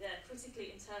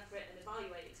critically interpret and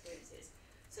evaluate experiences.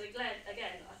 So again,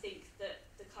 I think that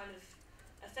the kind of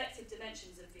effective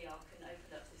dimensions of VR can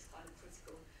open up this kind of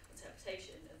critical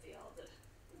interpretation of VR that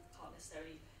we can't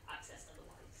necessarily access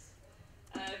otherwise.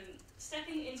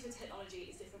 Stepping into a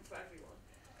technology is different for everyone.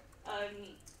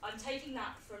 I'm taking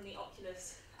that from the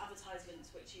Oculus advertisements,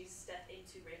 which use Step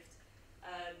into Rift.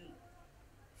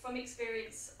 From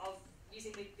experience of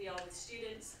using VR with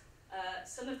students,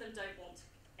 some of them don't want to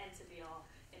enter VR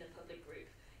in a public group.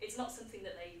 It's not something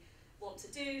that they want to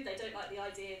do. They don't like the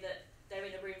idea that they're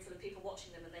in a room full of people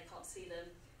watching them and they can't see them.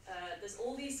 There's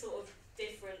all these sort of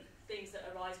different things that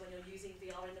arise when you're using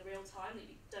VR in the real time that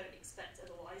you don't expect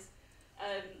otherwise.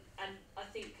 And I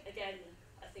think, again,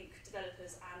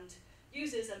 developers and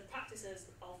users and practitioners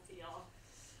of VR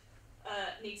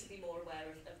need to be more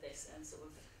aware of this and sort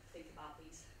of think about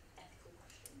these ethical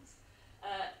questions.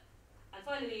 And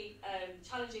finally,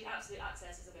 challenging absolute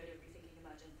access is a mode of rethinking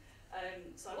immersion.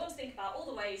 So I want to think about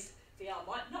all the ways VR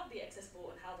might not be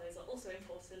accessible and how those are also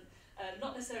important.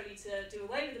 Not necessarily to do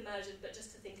away with immersion, but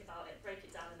just to think about it, break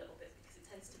it down a little bit, because it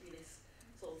tends to be this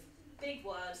sort of big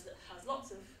word that has lots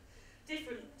of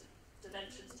different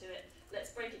dimensions to it.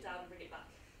 Let's break it down and bring it back.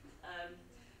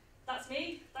 That's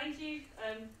me, thank you.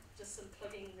 Just some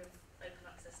plugging of open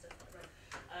access stuff I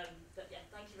wrote. But yeah,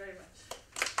 thank you very much.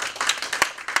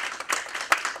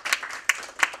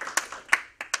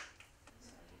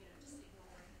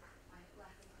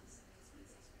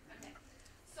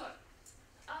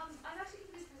 I've actually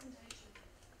given this presentation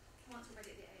once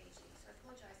already at the AEG, so I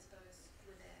apologise to those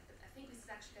who were there, but I think this is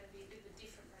actually going to be a bit of a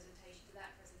different presentation to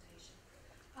that presentation,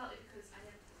 partly because I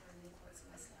never put very many quotes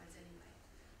on my slides anyway,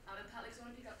 and partly because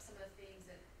I want to pick up some of the themes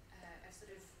that have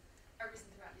sort of arisen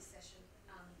throughout this session,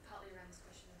 partly around this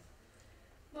question of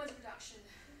modes of production,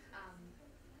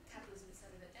 capitalism,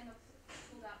 etc. But Emma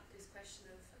pulled up this question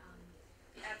of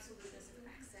the absoluteness of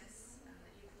access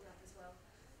that you pulled up as well,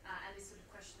 and this sort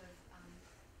of question of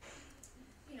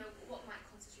what might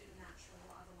constitute a natural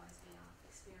or otherwise VR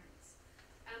experience.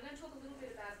 And I'm going to talk a little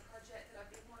bit about a project that I've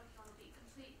been working on. Will be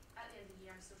complete at the end of the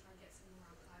year. I'm still trying to get some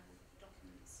more archival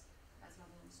documents. That's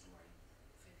another long story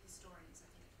for historians.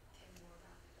 I think care more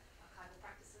about archival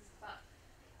practices. But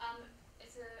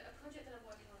it's a project that I'm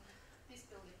working on. This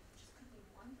building, which is Company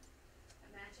 1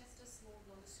 at Manchester, small,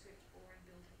 nondescript, boring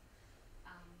building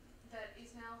that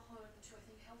is now home to, I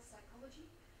think, health psychology.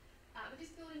 But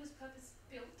this building was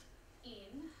purpose-built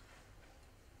in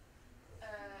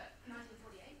 1948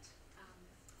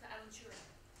 for Alan Turing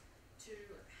to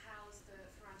house the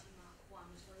Ferranti Mark I,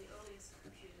 which is one of the earliest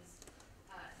computers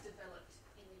developed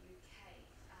in the UK.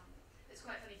 It's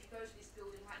quite funny, if you go to this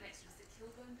building, right next to it is the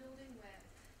Kilburn building where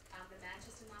the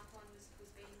Manchester Mark I was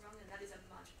being run, and that is a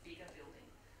much bigger building,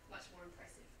 much more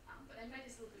impressive. But they made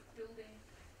this little building,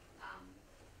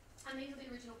 and these are the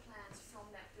original plans from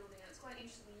that building, and it's quite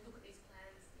interesting when you look at these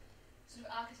plans, sort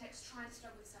of architects trying to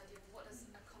struggle with this idea of what does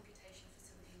a computation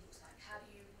facility look like? How do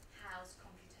you house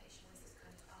computation? What is this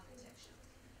kind of architecture?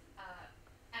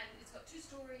 And it's got 2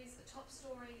 stories. The top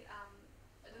story,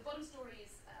 the bottom story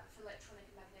is for electronic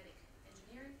and magnetic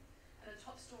engineering, and the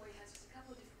top story has just a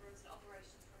couple of different rooms, an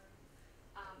operations room,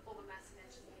 all the maths and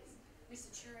engineers. Mr.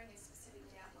 Turing is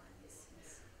specifically outlined this in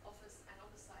his office, and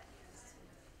on the side here, this is one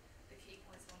of the key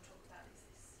points I want to talk about, is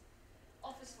this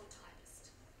office for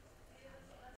typist.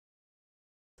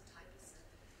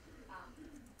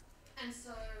 And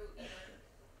so,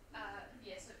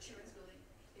 so Turing's building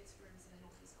its rooms in the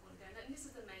northeast corner there. And this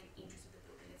is the main interest of the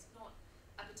building. It's not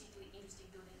a particularly interesting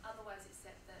building otherwise,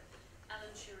 except that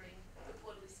Alan Turing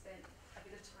reportedly spent a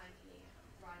bit of time here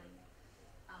writing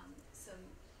some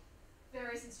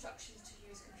various instructions to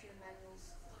use computer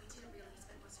manuals. Although he didn't really, he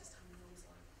spent most of his time in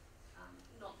Winslow,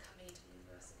 not coming into the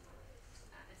university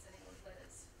and sending those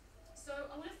letters. So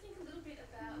I want to think a little bit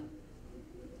about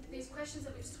these questions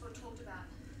that we've sort of talked about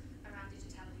around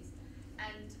digitalities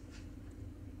and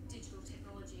digital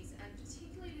technologies, and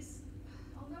particularly this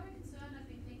ongoing concern I've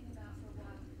been thinking about for a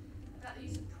while about the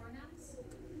use of pronouns,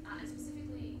 and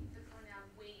specifically the pronoun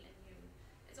we and you.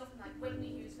 It's often like when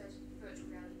we use virtual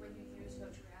reality, when you use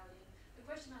virtual reality. The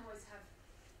question I always have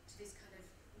to this kind of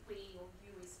we or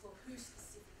you is, well, who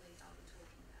specifically are we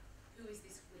talking about? Who is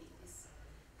this we, this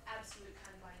absolute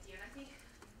kind of idea? And I think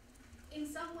in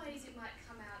some ways it might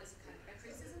come out as a kind of a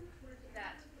criticism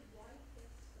that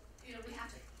we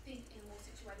have to think in more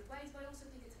situated ways, but I also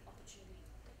think it's an opportunity.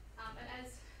 And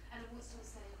as Anna Woodson was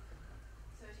saying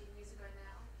 13 years ago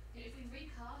now, if we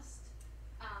recast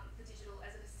the digital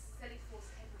as an aesthetic force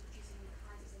capable of producing new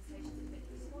kinds of sensations and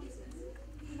mental responses,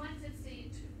 you might instead see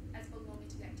it as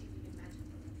belonging to the activity of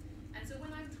imagining. And so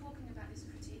when I'm talking about this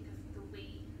critique of the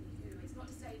we and the you, it's not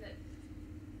to say that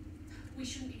we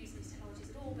shouldn't be using these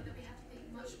technologies at all, but that we have to think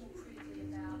much more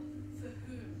critically about for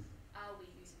whom are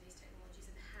we using these technologies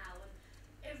and how. And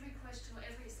every question or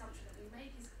every assumption that we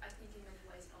make is, I think, in many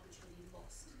ways an opportunity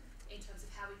lost in terms of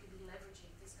how we can be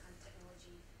leveraging this kind of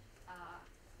technology,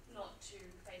 not to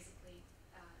basically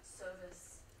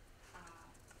service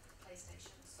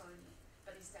PlayStation, Sony,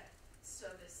 but instead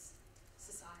service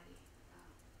society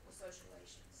or social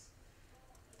relations,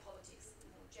 politics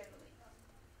more generally.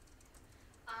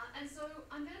 And so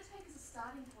I'm going to take as a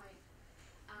starting point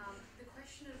the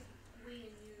question of we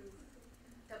and you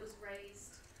that was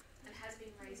raised and has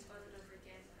been raised over and over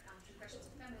again through questions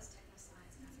of feminist,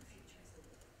 technoscience, and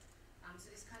Afrofuturism.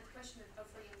 So this kind of question of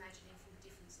reimagining from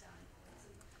different starting points.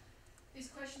 And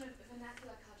this question of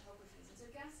vernacular cartographies. And so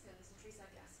Gaskins, and Teresa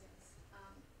Gaskins,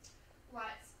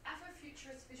 writes,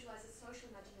 Afrofuturists visualises social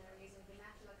imaginary using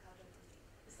vernacular cartography,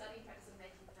 the study and practice of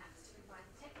making maps to combine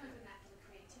techno-vernacular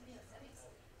creativity aesthetics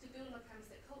to build on the premise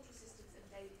that cultural systems and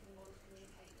data can model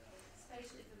communicate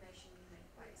spatial information in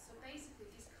unique ways. So basically,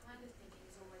 this kind of thinking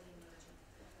is already emerging.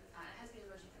 It has been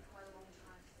emerging for quite a long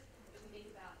time. If we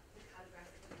think about the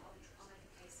cartographic, and I'll make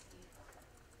a case here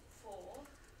for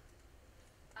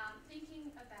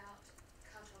thinking about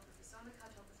cartography. So I'm a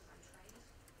cartographer by trade.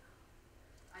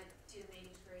 I did a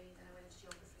media degree, then I went into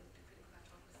geography, looked at critical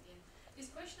cartography. And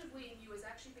this question of we and you has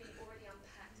actually been already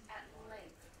unpacked at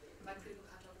length by critical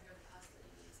cartography over the past 30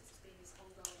 years. It's been this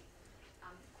ongoing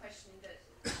questioning that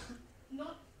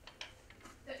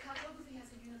cartography has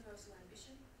a universal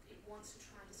ambition. It wants to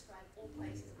try and describe all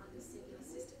places under singular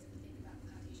systems. If we think about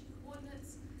Cartesian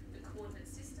coordinates, the coordinate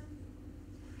system,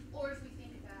 or if we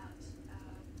think about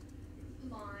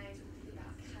lines, or we think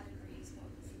about categories,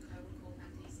 what Foucault would call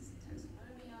mathesis and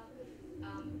taxonomia.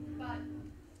 But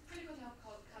critical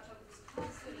cartographers of the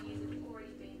past 30 years have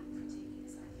already been critiquing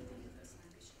this idea of universal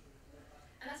ambition.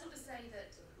 And that's not to say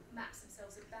that maps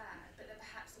themselves are bad, but that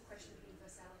perhaps the question of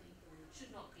universality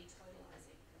should not be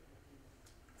totalizing.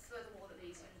 Furthermore, that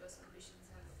these universal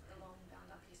ambitions have a long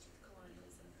bound-up history of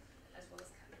colonialism as well as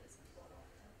capitalism.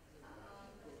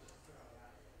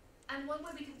 And one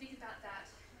way we can think about that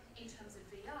in terms of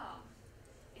VR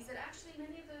is that actually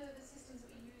many of the systems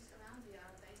that we use around VR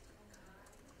are based upon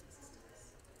cartographic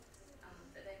systems.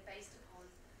 That they're based upon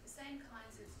the same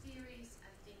kinds of theories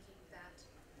and thinking that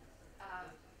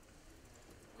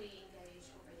we engage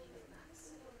already with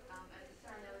maps. And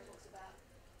Farinelli talks about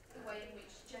the way in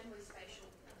which generally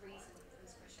spatial reason for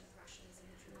this question of rationalism,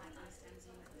 which we might understand as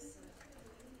universal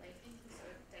way of thinking. So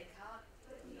Descartes,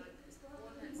 we know his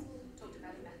coordinates, talked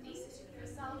about a mathesis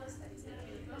universalis, that is the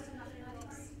universal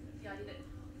mathematics, the idea that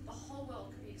the whole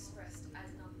world can be expressed as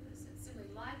numbers. And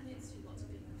similarly, Leibniz, who lots of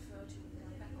people refer to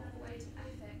going back all the way to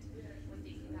affect, when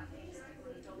thinking about things like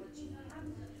ontology,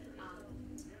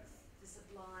 the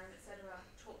sublime, etc.,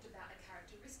 talked about a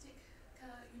characteristic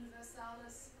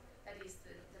universalis, that is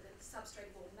the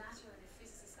substrate of all matter, and if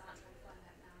physicists aren't trying to find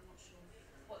that now, I'm not sure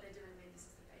what they're doing. Maybe this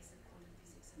is the base of quantum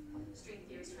physics and string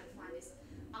theory is trying to find this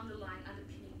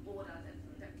underpinning order that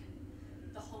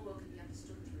the whole world can be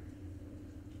understood through.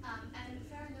 And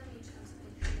Farinelli, in terms of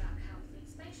thinking about how we think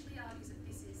spatially, argues that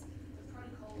this is the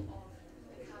protocol of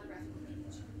the cartographical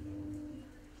image.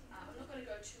 I'm not going to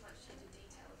go too much into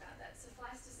detail about that.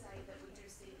 Suffice to say that we do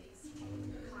see these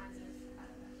kinds of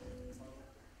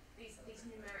these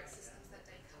numeric systems that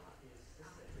Descartes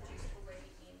produced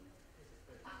already in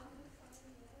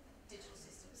digital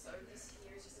systems. So this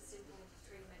here is just a simple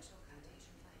three-dimensional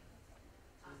Cartesian plane.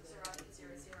 So rather than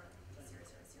 0, 0, 0, 0,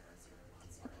 0, 0, 1,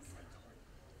 0, 7.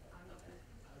 I'm not going to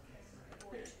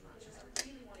bore you too much, because I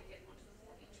really want to get onto the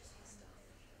more interesting stuff,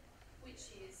 which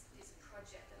is this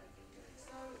project that I've been doing.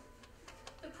 So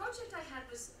the project I had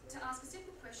was to ask a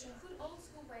simple question: could old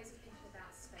school ways of thinking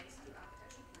about space through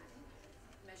architectural planning,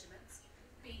 measurements,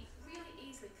 be really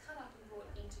easily cut up and brought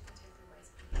into contemporary ways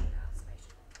of thinking about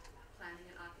spatial planning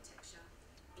and architecture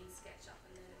in SketchUp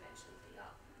and then eventually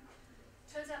VR?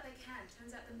 Turns out they can.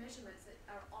 Turns out the measurements that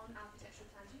are on architectural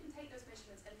plans, you can take those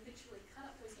measurements and literally cut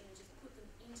up those images, put them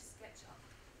into SketchUp,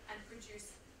 and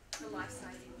produce the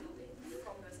life-sizing building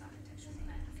from those architectural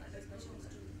plans. Like, those measurements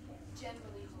do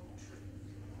generally hold true.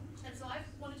 And so I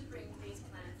wanted to bring these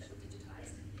plans that were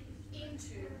digitized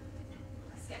into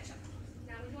SketchUp.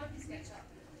 Now, when you open SketchUp,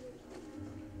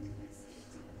 let's see,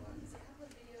 there's a couple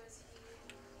of videos here.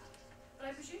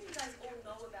 But I presume you guys all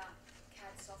know about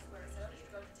CAD software, so I don't need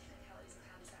to go into technicalities of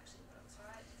how this actually works,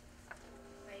 right?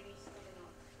 Maybe, maybe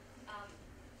not.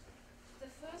 The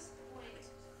first point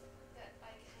that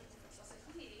I came across, so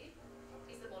here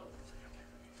is the model.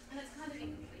 And it's kind of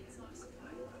incomplete, it's not just a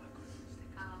code.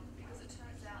 Because it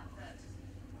turns out that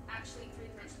actually in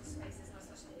three-dimensional space there's no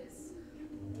such thing as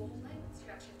wall lengths.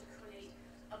 You actually have to create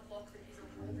a block that is a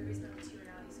wall. There is no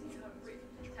materiality, so you know a brick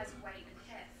has weight and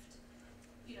heft,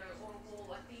 you know, or a wall.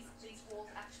 Like these walls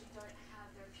actually don't have,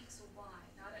 they're pixel wide.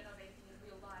 Now I don't know of anything in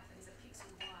real life that is a pixel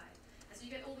wide. And so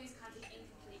you get all these kinds of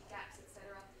incomplete gaps,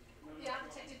 etc. The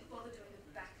architect didn't bother doing the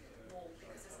back wall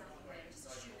because there's nothing there. Just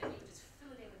assume that you can just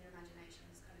fill it in with your imagination,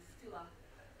 this kind of filler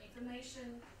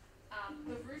information.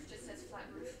 The roof just says flat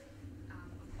roof.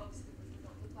 Obviously the roof would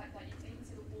not look like that. You can even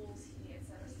see the walls here,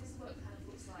 etc. So this is what it kind of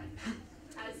looks like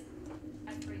as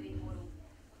a 3D model,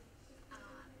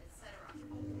 etc.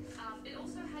 It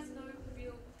also has no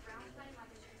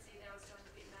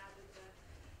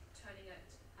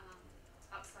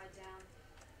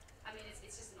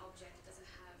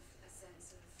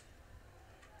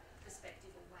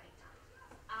perspective or way.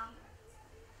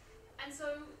 And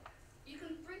so you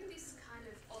can bring this kind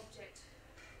of object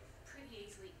pretty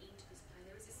easily into this plane.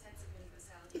 There is a sense of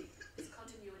universality, this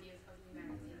continuity of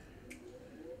numeric thinking.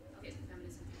 I'll get to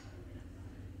feminism in a minute.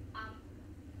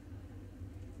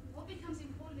 What becomes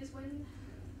important is when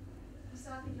we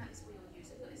start thinking about this we all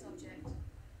use it, but this object,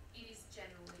 it is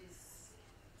general, it is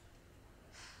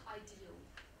ideal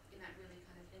in that really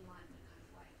kind of enlightenment kind of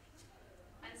way.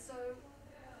 And so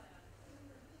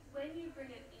when you bring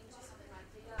it into something like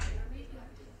VR, you immediately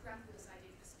have to grapple with this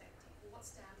idea of perspective. Well, what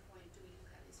standpoint do we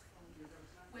look at this from?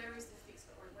 Where is the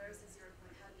fixed point? Where is the 0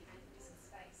 point? How do we anchor this in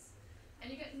space? And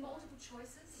you get multiple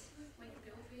choices when you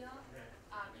build VR.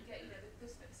 You get, the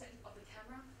perspective of the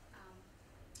camera.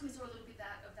 We saw a little bit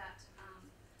of that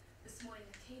this morning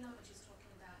in the keynote, which is talking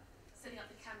about setting up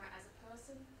the camera as a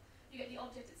person. You get the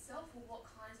object itself, well, what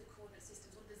kinds of coordinate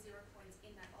systems, what are the 0 points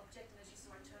in that object, and as you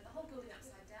saw, I turned the whole building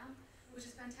upside down, which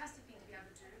is a fantastic thing to be able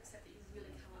to do, except that you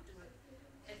really can't do it,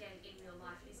 again, in real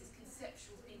life. It is this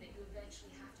conceptual thing that you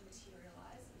eventually have to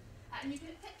materialise. And you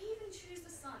can even choose the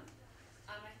sun.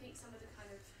 I think some of the kind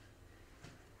of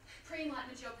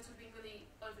pre-enlightenment geographers would be really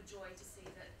overjoyed to see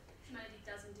that humanity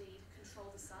does indeed control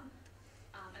the sun,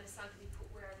 and the sun can be put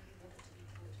wherever you want it to be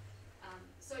put.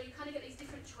 So you kind of get these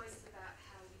different choices about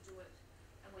how you do it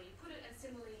and where you put it, and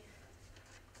similarly,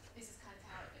 this is kind of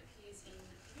how it appears in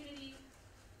Unity.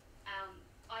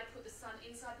 I put the sun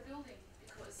inside the building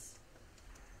because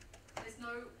there's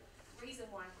no reason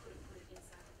why I couldn't put it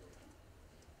inside the building.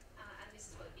 And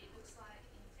this is what it looks like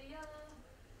in VR.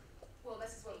 Well,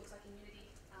 this is what it looks like in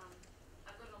Unity.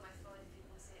 I've got it on my phone if you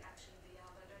want to see it actually in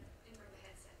VR, but I didn't bring the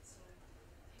headset, so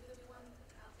maybe there'll be one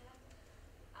out there.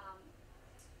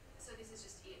 So this is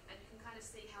just it, and you can kind of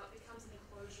see how it becomes an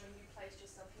enclosure and you place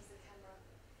yourself, here's the camera,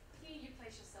 here you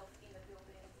place yourself in the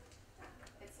building,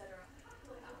 etc.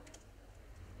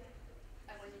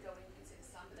 And when you go in, you can see the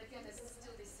sun. But again, there's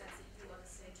still this sense that you are the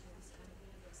centre of this kind of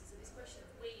universe. So this question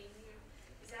of we and you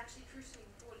is actually crucially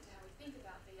important to how we think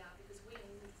about VR, because we and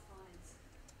you defines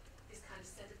this kind of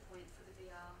centre point for the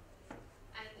VR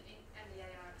and the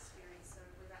AR experience. So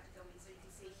we're about to go in, so you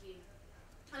can see here.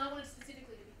 And I wanted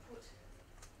specifically to be put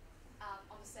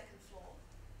on the second floor.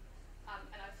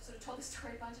 And I've sort of told this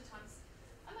story a bunch of times.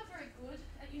 I'm not very good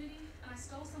at Unity, and I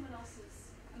stole someone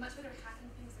else's. I'm much better at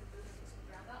hacking things than building things from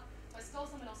the ground up. So I stole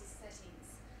someone else's settings,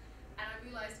 and I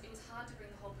realised it was hard to bring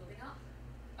the whole building up.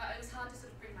 It was hard to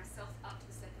sort of bring myself up to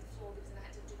the second floor because then I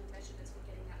had to do the measurements for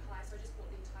getting that high. So I just brought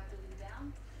the entire building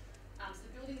down. So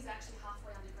the building is actually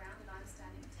halfway underground, and I'm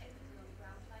standing technically on the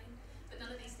ground plane. But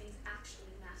none of these things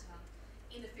actually matter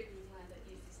in the figurative land that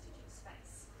is this digital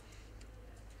space.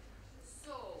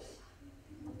 So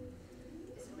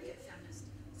this is where we get feminist.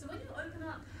 So when you open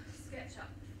up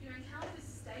SketchUp, you encounter this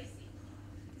Stacey.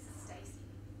 This is Stacey.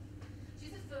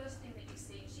 She's the first thing that you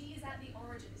see. She is at the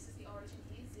origin. This is the origin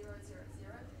here, 0, 0,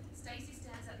 0. Stacey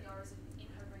stands at the origin in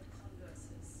her red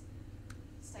converses.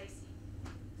 Stacey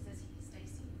says here,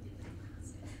 Stacey didn't know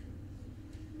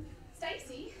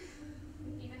Stacey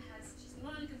even has, she's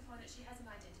not only a component, she has an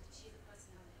identity, she has a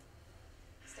personality.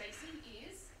 Stacey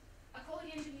is a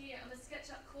quality engineer on the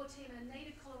SketchUp core team and a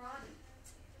native Coloradan.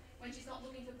 When she's not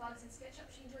looking for bugs in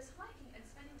SketchUp, she enjoys hiking and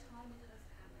spending time with her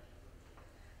family.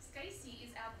 Stacey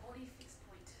is our body fixed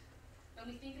point.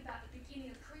 When we think about the beginning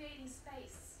of creating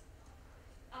space,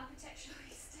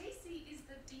 architecturally, Stacey is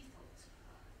the default.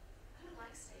 I don't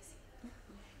like Stacey. Don't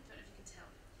know if you can tell.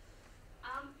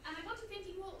 And I got to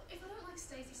thinking, well, if I don't like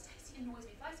Stacey, Stacey annoys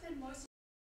me. If I spend most of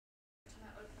the time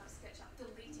I open up SketchUp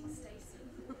deleting Stacey,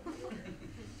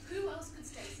 who else could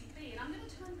Stacey be? And I'm going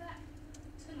to turn back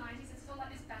to the 90s. It's sort of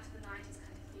like this back to the 90s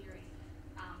kind of theory,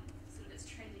 sort of that's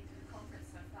trending through the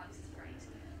conference so far. This is great.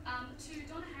 To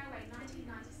Donna Haraway,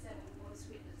 1997, Water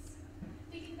Sweetness.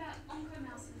 Thinking about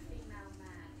Oncomouse and female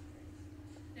man.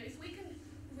 Now, if we can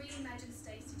reimagine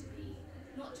Stacey to be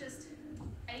not just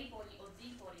a body or the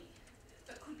body,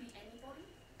 but could be anybody,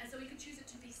 and so we could choose it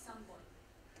to be somebody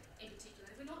in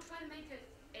particular. If we're not trying to make it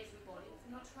everybody, if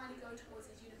we're not trying to go towards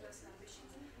these universal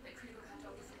ambitions that critical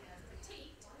cartography has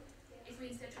critiqued, if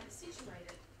we instead try to situate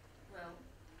it, well,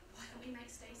 why don't we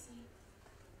make Stacey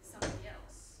somebody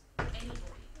else,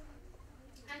 anybody?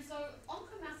 And so,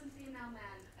 Oncomouse and female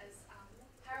man, as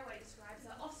Haraway describes,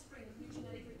 are offspring of new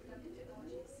genetic reproductive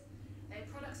technologies. They are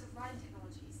products of writing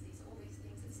technologies. These are all these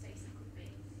things that Stacey could be.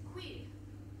 Queer,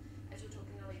 as you were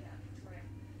talking earlier about, Victoria.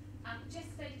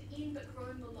 Gestated in but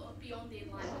grown beyond the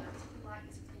Enlightenment. I particularly like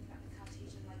this if you think about the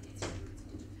Cartesian, like the experience of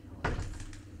digital technologies.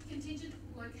 Contingent,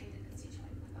 located, and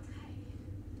situated. Okay.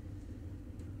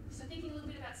 So thinking a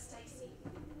little bit about Stacey.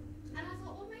 And I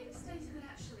thought, well, maybe Stacey could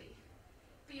actually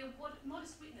be a what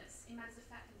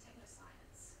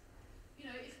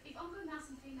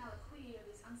female are queer,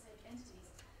 these unsafe entities,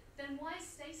 then why is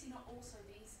Stacey not also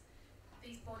these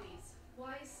bodies?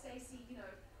 Why is Stacey, you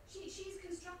know, she's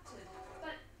constructed,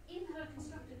 but in her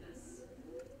constructedness,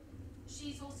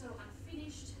 she's also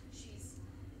unfinished, she's,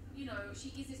 you know,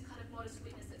 she is this kind of modest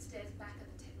witness that stares back at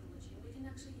the technology, and we can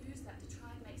actually use that to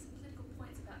try and make some political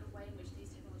points about the way in which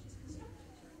these technologies are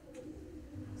constructed.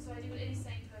 So I did what any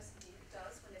sane person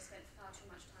does when they've spent far too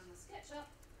much time on SketchUp.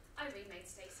 I remade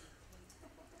Stacey.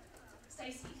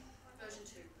 Stacey, version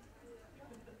 2.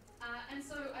 And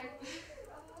so I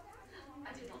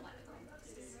did not like the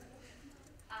context.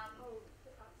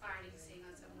 Irony seeing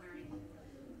as I'm wearing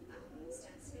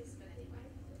Stan Smiths, but anyway.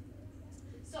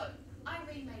 So I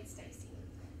remade Stacey.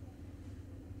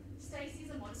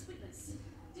 Stacey's a modest witness.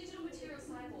 Digital material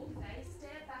cyborg, they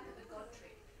stare back at the God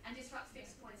tree and disrupt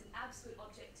fixed points and absolute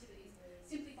objectivities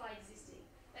simply by existing.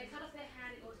 They cut off their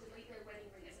hand in order to delete their wedding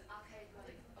ring as an archaic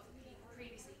relic of a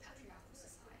previously patriarchal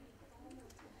society.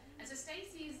 And so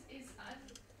Stacey is kind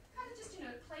of just, you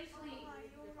know, playfully,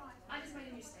 I just made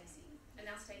a new Stacey. And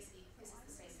now Stacey, this is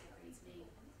the Stacey that reads me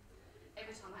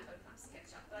every time I open up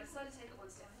SketchUp. But I decided to take it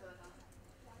one step further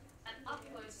and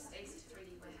upload Stacey to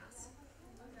 3D Warehouse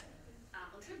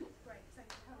on Trimble.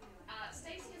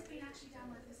 Stacey has been actually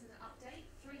downloaded this as an update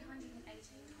 318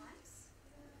 times,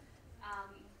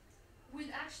 with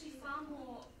actually far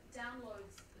more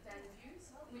downloads than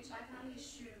views, which I can only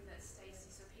assume that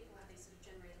Stacey, so people have these sort of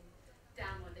generated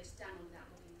download, they just download without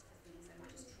looking for things, they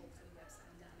might just trawl through the website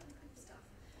and download kind of stuff,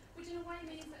 which in a way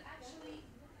means that actually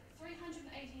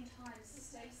 318 times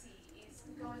Stacey is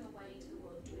going away into the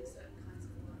world doing certain kinds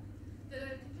of work that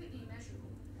are completely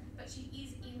immeasurable, but she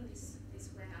is in this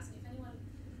warehouse, and if anyone,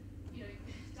 you know,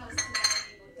 does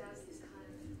collaborating or does this kind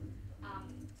of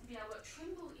VR work,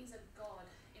 Trimble is a god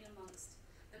in amongst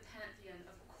the pantheon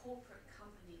of corporate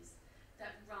companies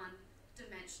that run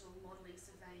dimensional modelling,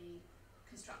 surveying,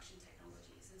 construction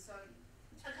technologies. And so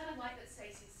I kind of like that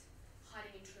Stacey's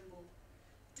hiding in Trimble,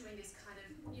 doing this kind of,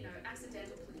 you know,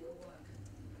 accidental political work.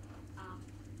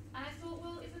 And I thought,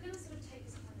 well, if we're going to sort of take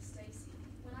this kind of Stacey,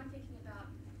 when I'm thinking about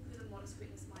who the modest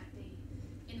witness might be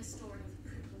in a story of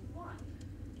Coupland 1,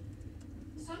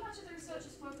 so much of the research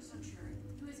is focused on Turing,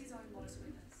 who is his own modest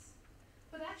witness.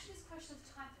 But actually this question of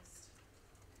typist,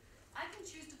 I can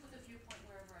choose to put the viewpoint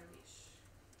wherever I wish.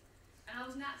 And I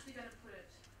was naturally going to put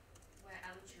it where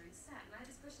Alan Turing sat. And I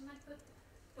had this question like,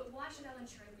 but why should Alan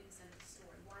Turing be the centre of the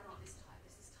story? Why not this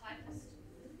typist? This typist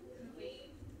who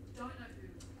we don't know who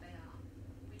they are.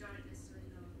 We don't necessarily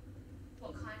know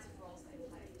what kinds of roles they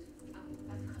played.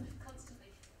 I've kind of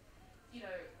constantly, you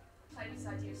know, played with this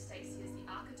idea of Stacey as the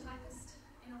archetypist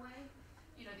in a way.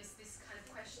 You know, this kind of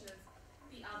question of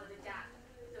the other, the gap,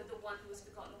 the one who was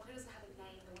forgotten, the one who doesn't have a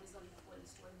name, the one who's not important in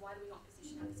the story. Why do we not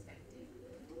position our perspective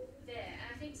there? And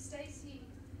I think Stacey,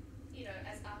 you know,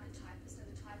 as archetypist and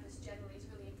the typist generally is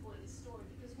really important in this story,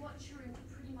 because what Turing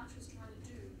pretty much was trying to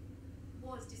do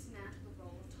was dismantle the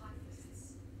role of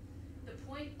typists. The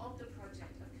point of the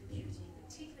project of computing,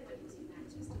 particularly when using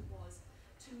Manchester, was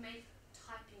to make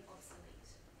typing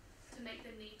obsolete, to make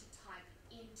the need to type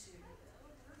into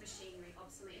machinery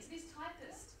obsolete. And so this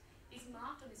typist is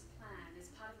marked on this plan as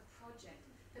part of a project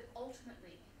that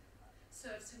ultimately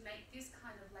serves to make this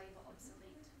kind of labour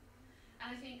obsolete.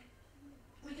 And I think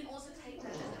we can also take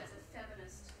that as a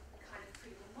feminist kind of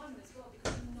critical moment as well,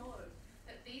 because we know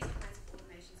that these kinds of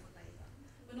automations of labour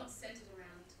were not centred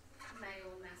around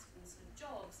male masculine sort of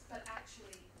jobs, but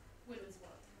actually women's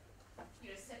work.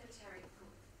 You know, secretary,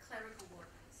 clerical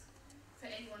workers. For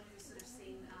anyone who's sort of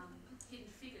seen Hidden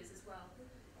Figures as well,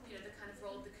 you know, the kind of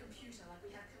role of the computer, like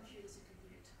we have computers who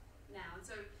compute now. And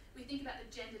so we think about the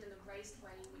gendered and the raced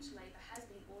way in which labour has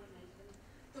been automated, and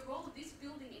the role of this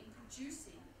building in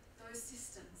producing those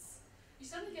systems. You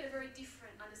suddenly get a very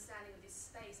different understanding of this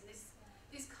space, and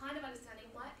this kind of understanding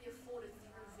might be afforded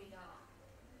through VR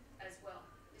as well,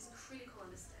 this critical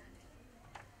understanding.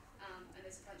 And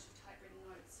there's a bunch of typewritten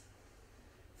notes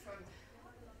from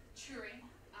Turing,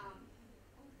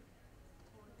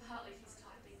 partly his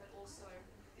typing, but also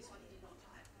this one he did not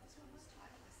type, this one was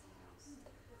typed by someone else.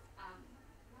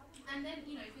 And then,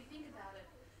 you know, if we think about it,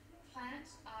 Plant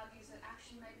argues that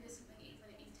actually maybe there's something even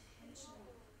intentional,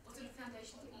 or sort of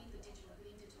foundational in the digital,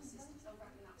 within digital systems. I'm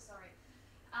wrapping up, sorry.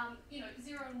 You know,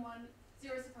 0 and 1,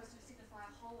 0 is supposed to signify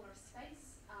a whole or a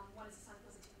space, 1 is a sign of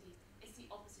positivity. It's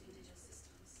the opposite in digital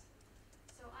systems.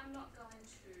 So I'm not going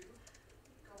to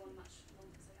go on much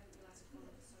longer because I haven't realised I've gone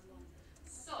on for so long.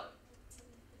 So,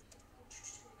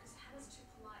 because Hannah's too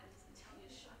polite and doesn't tell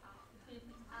me to shut up.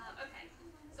 Okay,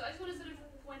 so I just want to sort of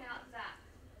point out that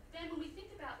then when we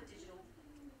think about the digital,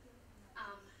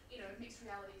 you know, mixed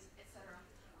realities, etc.,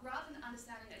 rather than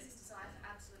understanding it as this desire for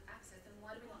absolute access, then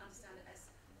why do we not understand it as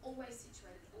always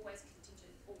situated, always contingent,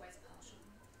 always partial?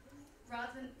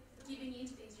 Rather than giving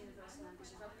into these universal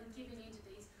ambitions, rather than giving into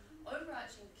these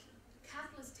overarching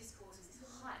capitalist discourses, this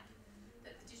hype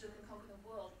that the digital can conquer the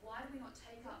world, why do we not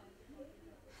take up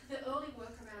the early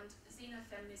work around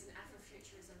xenofeminism,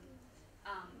 Afrofuturism,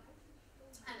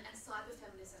 and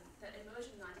cyberfeminism that emerged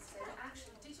in the 90s, say that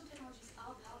actually digital technologies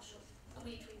are partial, and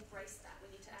we need to embrace that. We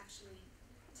need to actually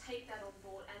take that on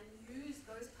board and use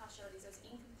those partialities, those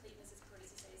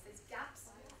incompletenesses, those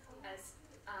gaps, as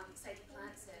Sadie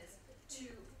Plant says,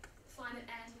 to find an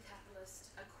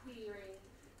anti-capitalist, a queering,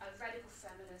 a radical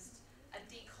feminist, a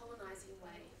decolonising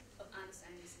way of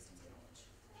understanding these systems of knowledge.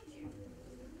 Thank you.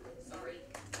 Sorry.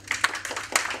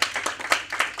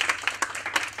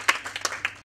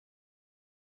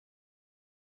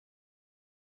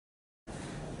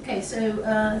 Okay, so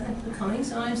thank you for coming.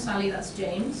 So I'm Sally, that's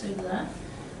James over there,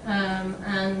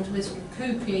 and we're sort of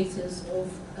co-creators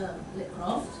of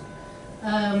LITCRAFT.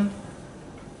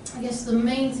 I guess the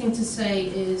main thing to say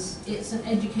is it's an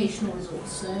educational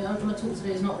resource. So my talk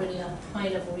today is not really a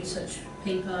high-level research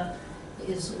paper. It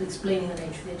is sort of explaining the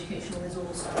nature of the educational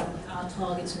resource, our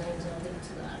targets and aims are linked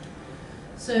to that.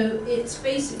 So it's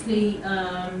basically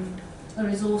a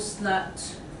resource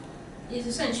that is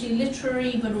essentially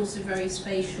literary, but also very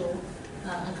spatial,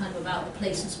 and kind of about the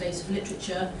place and space of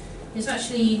literature. It's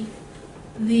actually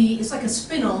it's like a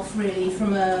spin-off really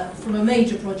from a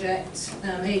major project,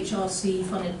 HRC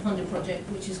funded project,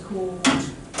 which is called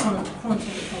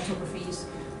Contradictories,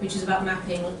 which is about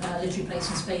mapping literary place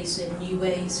and space in new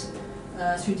ways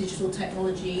through digital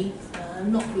technology,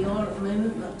 not VR at the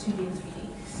moment, but 2D and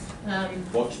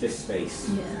 3D. Watch this space.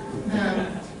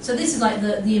 Yeah. So this is like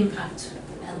the impact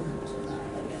element.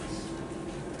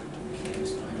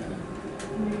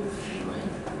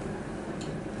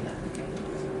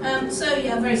 So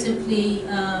yeah, very simply,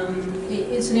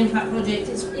 it's an impact project.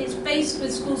 It's based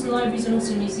with schools and libraries and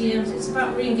also museums. It's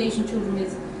about re-engaging children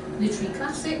with literary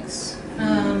classics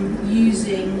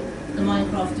using the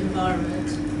Minecraft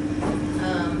environment,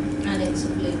 and it's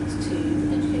linked to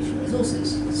educational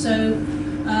resources. So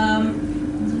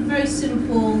very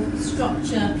simple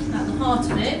structure at the heart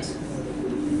of it,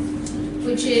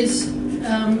 which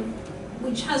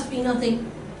has been, I think,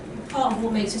 part of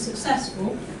what makes it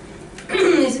successful.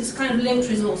 Is it's kind of linked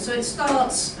resource. So it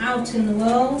starts out in the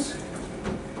world,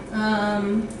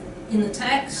 in the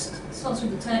text. It starts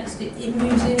with the text, it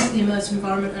moves into the immersive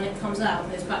environment, and it comes out,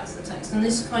 goes back to the text. And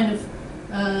this kind of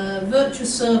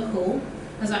virtuous circle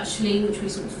has actually, which we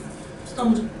sort of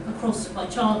stumbled across by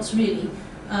chance really,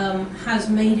 has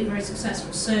made it very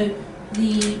successful. So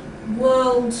the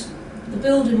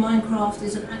build in Minecraft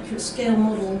is an accurate scale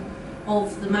model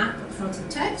of the map at the front of the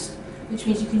text, which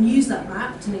means you can use that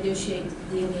map to negotiate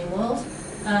the in-game world,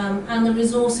 and the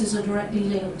resources are directly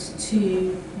linked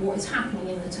to what is happening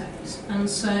in the text. And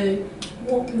so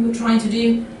what we were trying to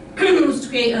do was to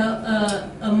create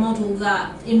a model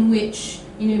in which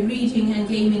reading and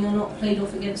gaming are not played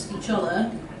off against each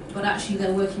other, but actually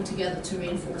they're working together to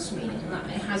reinforce meaning, and that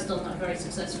it has done that very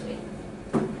successfully.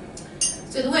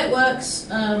 So the way it works,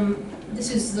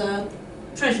 this is the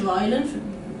Treasure Island from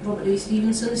Robert Louis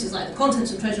Stevenson. This is like the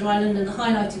contents of Treasure Island, and the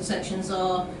highlighted sections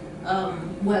are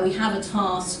where we have a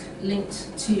task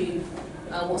linked to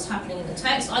what's happening in the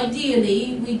text.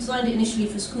 Ideally, we designed it initially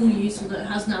for school use, although it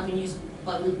has now been used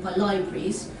by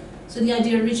libraries. So the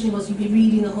idea originally was you'd be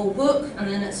reading the whole book, and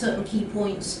then at certain key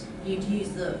points you'd use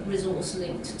the resource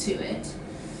linked to it.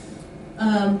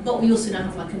 But we also now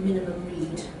have like a minimum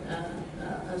read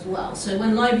as well. So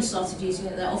when libraries started using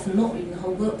it, they're often not reading the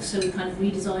whole book, so we kind of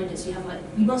redesigned it. So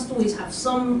you must always have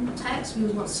some text. We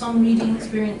always want some reading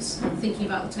experience and thinking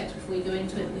about the text before you go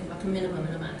into it. We have like a minimum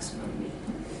and a maximum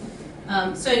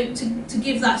reading. So to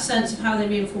give that sense of how they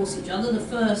reinforce each other, the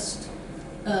first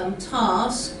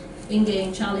task,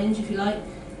 in-game challenge, if you like,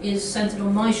 is centered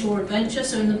on My Shore Adventure.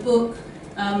 So in the book,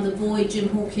 the boy, Jim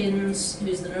Hawkins,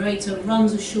 who's the narrator,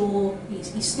 runs ashore,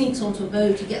 he sneaks onto a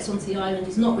boat, he gets onto the island,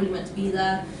 he's not really meant to be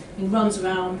there, he runs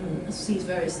around and sees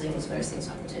various things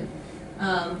happen to him.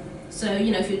 So,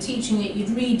 if you're teaching it, you'd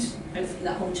read, hopefully,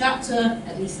 that whole chapter,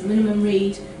 at least the minimum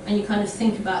read, and you kind of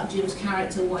think about Jim's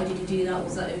character, why did he do that,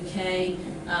 was that okay,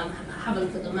 have a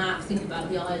look at the map, think about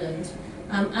the island,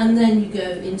 and then you go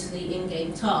into the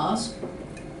in-game task,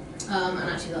 and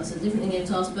actually that's a different in-game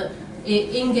task, but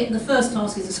the first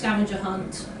task is a scavenger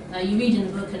hunt. You read in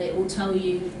the book and it will tell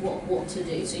you what to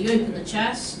do. So you open the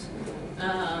chest,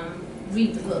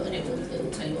 read the book, and it will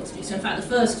tell you what to do. So in fact, the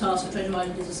first task of Treasure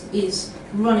Island is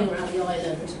running around the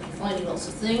island, finding lots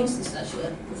of things. This is actually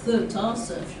the third task,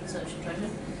 search for treasure.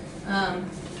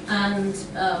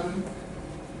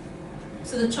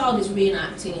 So the child is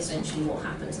reenacting essentially what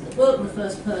happens in the book. The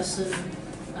first person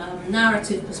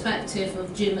narrative perspective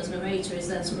of Jim as narrator is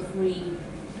then sort of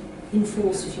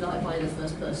reinforced, if you like, by the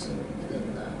first person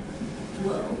within the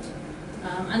world.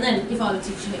 And then if I were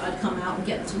teaching it, I'd come out and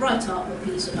get them to write up a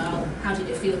piece about how did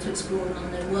it feel to explore an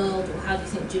unknown world, or how do you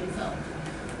think Jim felt.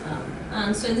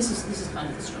 And so this is kind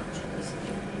of the structure,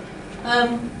 basically.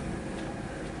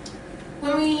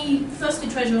 When we first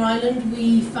did Treasure Island,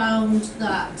 we found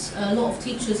that a lot of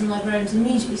teachers and librarians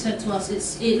immediately said to us,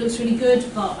 it looks really good,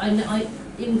 but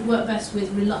it would work best with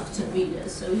reluctant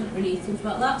readers. So we haven't really thought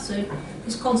about that. So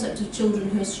this concept of children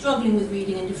who are struggling with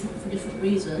reading for different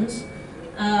reasons.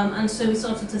 And so we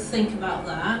started to think about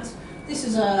that. This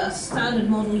is a standard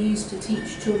model used to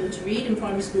teach children to read in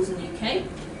primary schools in the UK.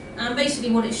 And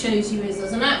basically what it shows you is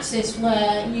there's an axis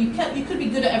where you could be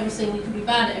good at everything, you could be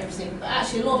bad at everything, but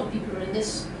actually a lot of people are in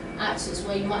this axis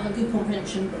where you might have good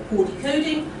comprehension but poor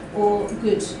decoding, or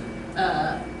good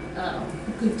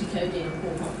decoding and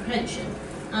poor comprehension.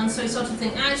 And so we started to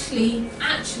think, actually,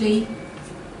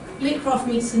 LITCRAFT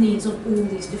meets the needs of all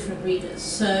these different readers.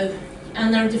 So,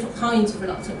 and there are different kinds of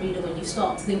reluctant reader when you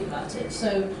start to think about it.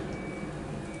 So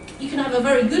you can have a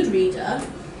very good reader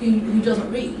who doesn't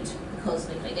read, because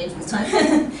they play games all the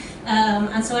time.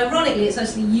 And so ironically, it's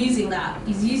actually using that.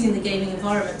 He's using the gaming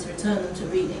environment to return them to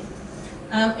reading.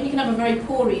 And you can have a very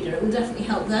poor reader. It will definitely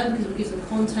help them because it will give them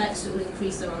context, it will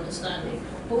increase their understanding.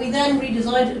 But we then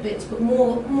redesigned it a bit to put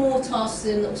more tasks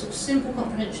in, that were sort of simple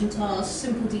comprehension tasks,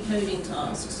 simple decoding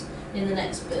tasks in the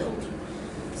next build.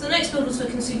 So the next build was for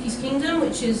Kensuke's Kingdom,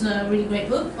 which is a really great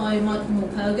book by Michael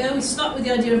Morpurgo. We stuck with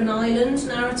the idea of an island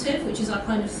narrative, which is our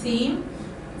kind of theme,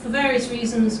 for various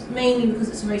reasons, mainly because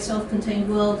it's a very self-contained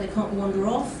world, they can't wander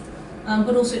off,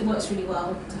 but also it works really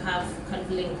well to have kind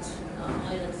of linked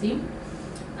island theme.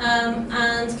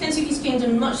 And Kensuke's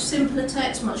Kingdom, much simpler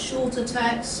text, much shorter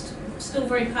text, still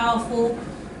very powerful,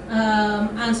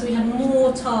 and so we had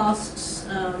more tasks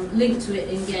linked to it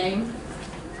in-game.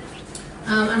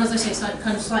 And as I say,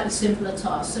 kind of slightly simpler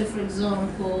tasks. So for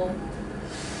example,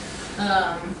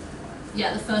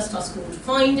 the first task called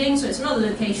Finding, so it's another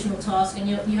locational task, and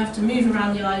you have to move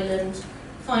around the island,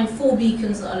 find 4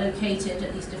 beacons that are located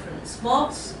at these different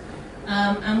spots,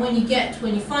 and when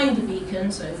you find the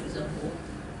beacon, so for example,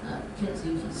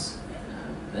 Kensuke's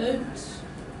boat,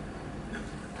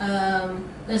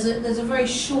 there's a very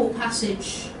short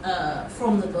passage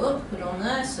from the book put on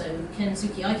there, so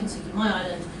Kensuke, I Kensuke, my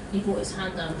island, he brought his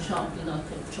hand down sharply like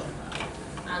a chopper.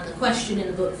 And the question in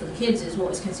the book for the kids is,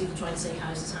 what is Kensuke trying to say,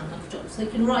 how is his hand like a chopper? So they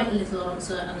can write a little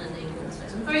answer and then they can say.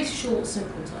 So a very short,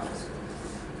 simple task.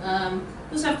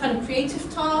 We also have kind of creative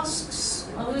tasks.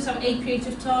 I always have a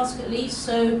creative task at least.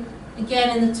 So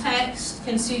again, in the text,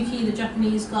 Kensuke, the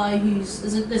Japanese guy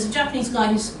there's a Japanese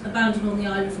guy who's abandoned on the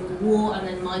island from the war, and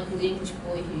then Michael, the English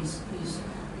boy, who's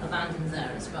abandoned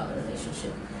there. It's about the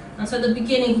relationship. And so at the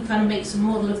beginning, he kind of makes a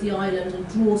model of the island and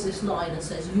draws this line and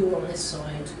says, you're on this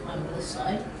side, I'm on this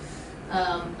side.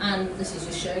 And this is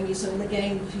just showing you, so in the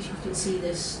game, you can see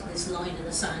this line in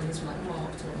the sand is like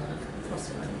marked across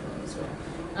the island as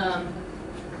well.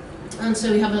 And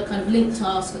so we have a kind of link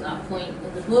task at that point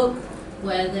in the book,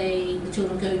 where the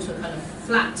children go to a kind of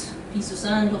flat piece of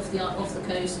sand off the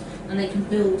coast, and they can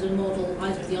build a model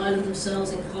either of the island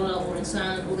themselves in colour or in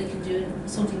sand, or they can do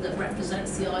something that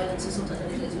represents the island, so something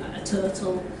like a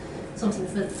turtle, something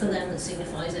for them that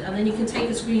signifies it. And then you can take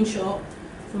a screenshot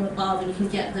from above and you can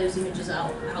get those images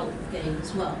out of the game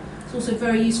as well. It's also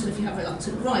very useful if you have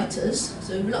reluctant writers,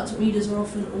 so reluctant readers are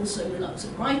often also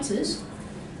reluctant writers,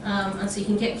 and so you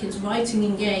can get kids writing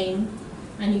in game,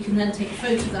 and you can then take a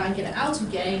photo of that and get it out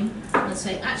of game and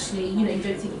say, actually, you don't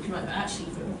think you can write, but actually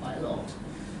you've written quite a lot.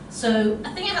 So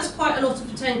I think it has quite a lot of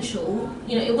potential.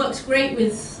 It works great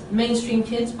with mainstream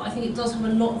kids, but I think it does have a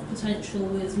lot of potential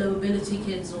with low ability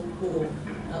kids or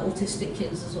autistic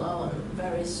kids as well, and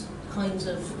various kinds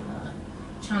of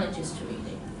challenges to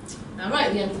reading. Now, right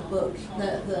at the end of the book,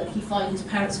 he finds his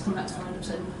parents come back to find him.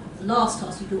 So the last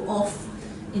task, you go off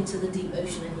into the deep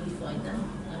ocean and you find them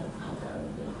out there on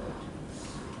the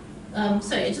boat.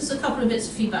 So yeah, just a couple of bits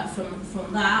of feedback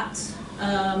from that.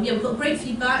 We've got great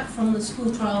feedback from the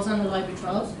school trials and the library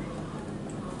trials.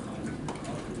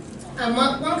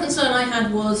 One concern I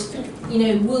had was,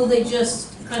 will they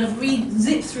just kind of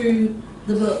zip through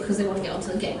the book because they want to get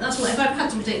onto the game? That's what, if I had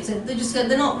to predict it,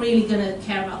 they're not really going to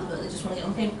care about the book, they just want to get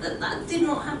on the game. That did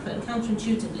not happen,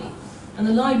 counterintuitively. And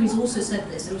the libraries also said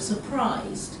this, they were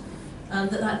surprised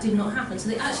that did not happen. So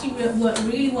they actually work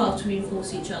really well to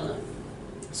reinforce each other.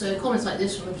 So comments like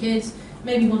this from the kids,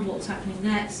 maybe wonder what's happening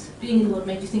next. Being in the world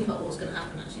made you think about what's going to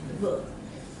happen actually in the book.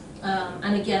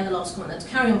 And again, the last comment, to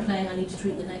carry on playing, I need to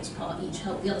treat the next part, each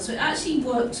help the other. So it actually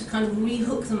worked to kind of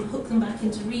hook them back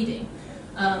into reading.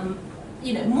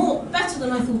 You know, better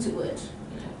than I thought it would.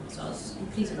 You know, so I was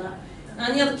pleased with that.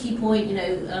 And the other key point, you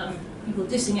know, people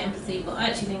dissing empathy, but I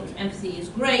actually think empathy is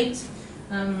great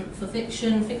for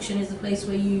fiction. Fiction is the place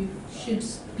where you should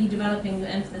be developing your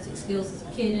empathetic skills as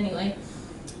a kid, anyway.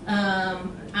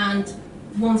 And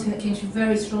one thing that came through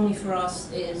very strongly for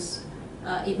us is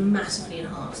it massively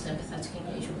enhanced empathetic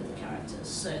engagement with the characters.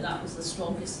 So that was the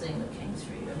strongest thing that came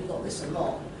through, and we got this a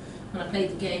lot. When I played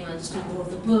the game, I understood more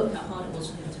of the book, how hard it was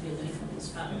for him to be away from his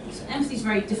family. So empathy is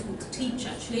very difficult to teach,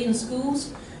 actually, in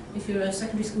schools. If you're a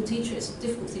secondary school teacher, it's a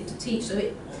difficult thing to teach. So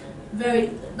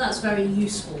that's very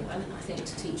useful, I think,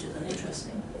 to teachers and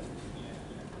interesting.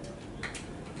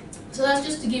 So that's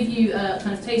just to give you a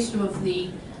kind of taster of the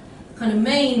kind of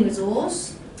main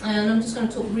resource. And I'm just going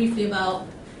to talk briefly about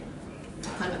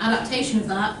kind of adaptation of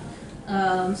that.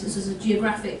 Since this is a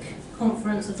geographic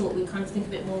conference, I thought we'd kind of think a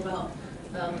bit more about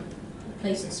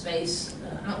place and space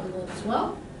out in the world as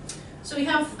well. So we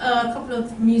have a couple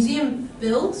of museum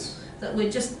builds that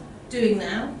we're just doing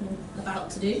now, about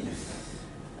to do,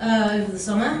 over the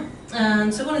summer.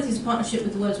 So one of these is a partnership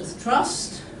with the Wordsworth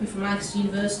Trust. We're from Lancaster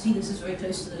University. This is very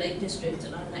close to the Lake District,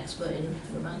 and I'm an expert in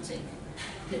romantic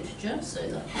literature, so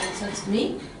that made sense to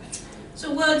me.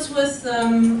 So Wordsworth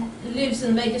lives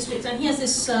in the Lake District, and he has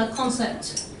this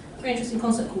concept, very interesting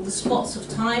concept called the spots of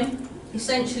time.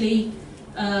 Essentially,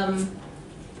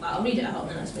 I'll read it out and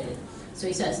then I'll explain it. So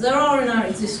he says, there are in our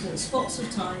existence spots of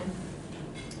time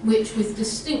which with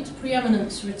distinct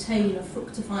preeminence retain a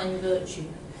fructifying virtue,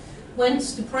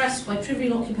 whence, depressed by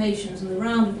trivial occupations and the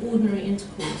round of ordinary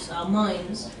intercourse, our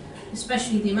minds,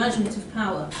 especially the imaginative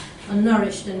power, are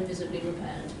nourished and visibly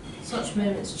repaired. Such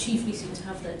moments chiefly seem to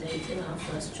have their date in our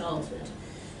first childhood.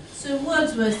 So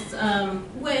Wordsworth,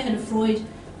 way ahead of Freud,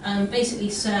 basically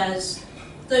says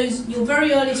your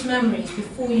very earliest memories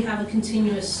before you have a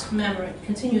continuous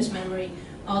memory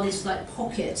are these like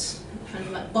pockets, kind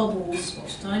of like bubbles,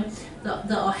 most of the time,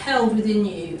 that are held within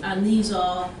you, and these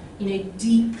are, you know,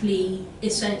 deeply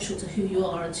essential to who you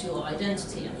are and to your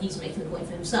identity. And he's making the point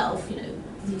for himself, you know,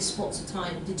 these spots of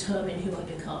time determine who I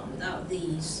become. Without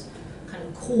these kind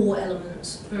of core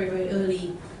elements, very, very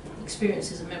early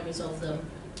experiences and memories of them,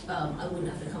 I wouldn't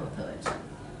have become a poet.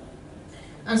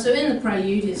 And so in the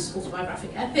Prelude, his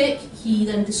autobiographic epic, he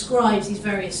then describes these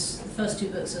various, the first two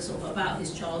books are sort of about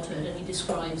his childhood, and he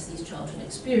describes these childhood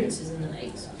experiences in the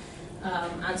lakes.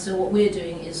 And so what we're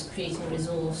doing is creating a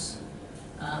resource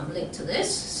linked to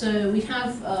this. So we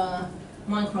have a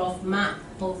Minecraft map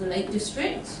of the Lake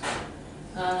District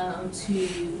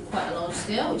to quite a large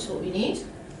scale, which is what we need.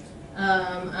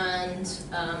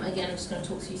 Again, I'm just going to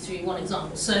talk you through one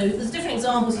example. So there's different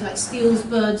examples. He like steals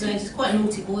birds' eggs. He's quite a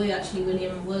naughty boy, actually,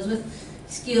 William Wordsworth.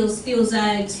 He steals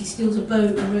eggs. He steals a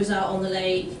boat and rows out on the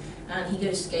lake, and he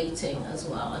goes skating as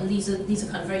well. And these are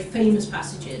kind of very famous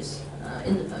passages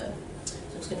in the poem. So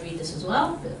I'm just going to read this as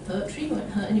well. A bit of poetry, won't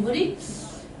hurt anybody.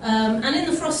 And in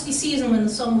the frosty season when the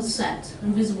sun was set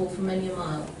and visible for many a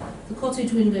mile, the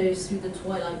cottage windows through the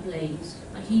twilight blazed.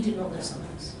 I heeded not their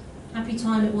summons. Happy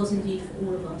time it was indeed for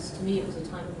all of us. To me it was a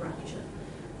time of rapture.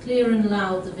 Clear and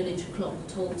loud the village clock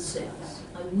tolled 6.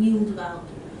 I wheeled about,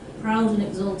 proud and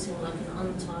exulting like an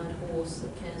untired horse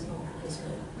that cares not for his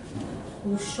home.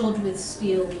 All shod with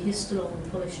steel, we hissed along the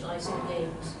polished ice and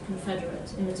games,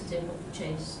 confederate, imitative of the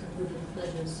chase and woodland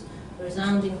pleasures, the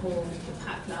resounding horn, the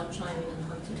pack loud chiming and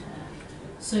hunted hare.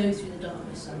 So through the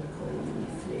darkness and the cold we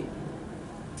flew.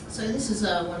 So this is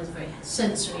one of the very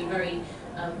sensory, very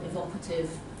evocative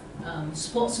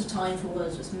spots of time for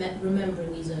Wordsworth,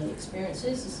 remembering these early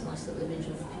experiences. This is a nice little image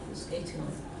of people skating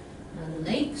on the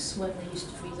lakes when they used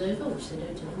to freeze over, which they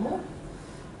don't anymore.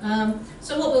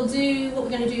 So what we're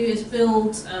going to do is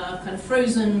build a kind of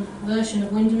frozen version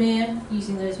of Windermere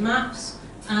using those maps,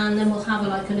 and then we'll have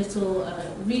a little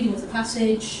reading of the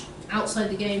passage outside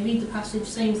the game, read the passage,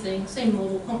 same thing, same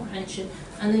model, comprehension,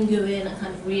 and then go in and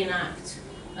kind of reenact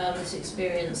this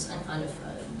experience and kind of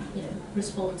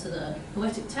respond to the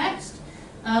poetic text.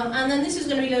 And then this is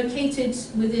going to be located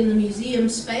within the museum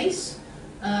space.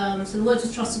 So the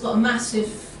Wordsworth Trust has got a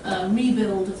massive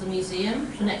rebuild of the museum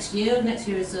for next year. Next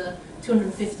year is the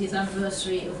 250th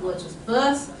anniversary of Wordsworth's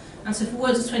birth. And so for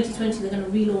Wordsworth 2020, they're going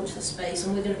to relaunch the space,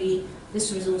 and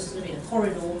this resource is going to be in a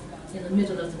corridor in the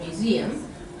middle of the museum.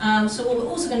 So what we're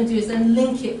also going to do is then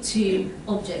link it to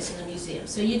objects in the museum.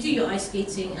 So you do your ice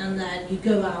skating, and then you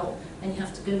go out and you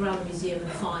have to go around the museum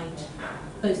and find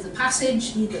both the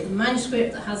passage, the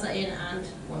manuscript that has that in, and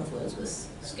one of Wordsworth's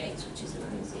skates, which is in the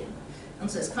museum. And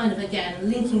so it's kind of, again,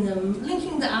 linking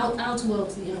the outer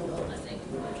world to the inner world, I think.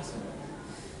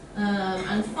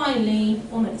 And finally,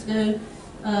 1 minute to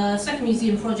go, second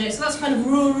museum project. So that's kind of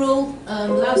rural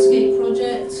landscape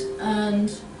project, and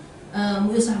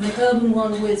we also have an urban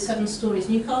one with 7 Stories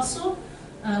Newcastle,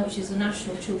 which is the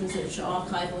National Children's Literature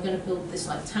Archive. We're going to build this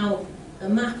like a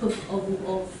map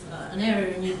of an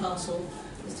area in Newcastle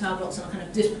with tower blocks and a kind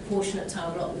of disproportionate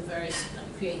tower block with various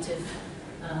creative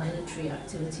literary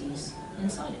activities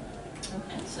inside it.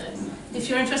 Okay, so if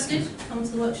you're interested, come to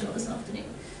the workshop this afternoon.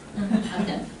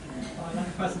 Okay. I'll have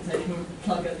a presentation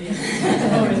plug at the end.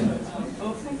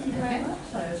 Well, thank you very much.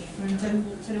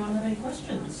 Does anyone have any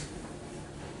questions?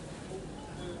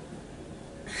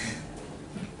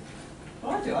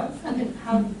 Well, I do. I was wondering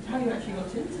how you actually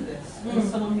got into this. As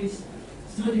someone who's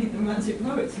studied the Romantic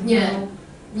poets and now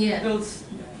builds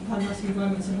fantastic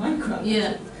environments in Minecraft.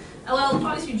 Yeah. Well,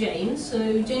 partly through James.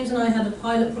 So James and I had a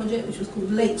pilot project which was called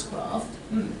LITCRAFT,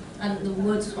 and the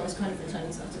words one is kind of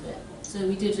returning to that a bit. So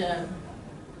we did,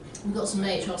 we got some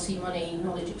HRC money,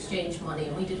 knowledge exchange money,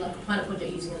 and we did like a pilot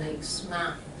project using a lakes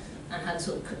map and had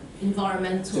sort of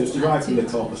environmental. So it's derived from the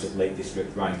corpus of Lake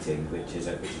District writing, which is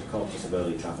a corpus of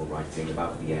early travel writing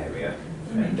about the area,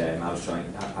 and I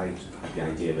had the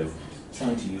idea of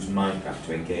trying to use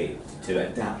Minecraft to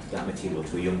adapt that material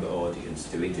to a younger audience,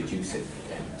 to introduce it,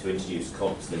 to introduce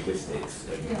corpus linguistics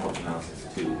and corpus analysis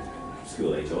to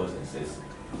school-age audiences,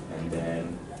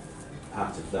 and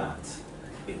part of that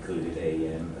included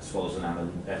a Swallows and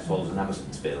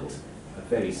Amazons build, a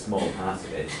very small part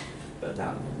of it, but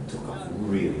that took off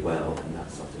really well, and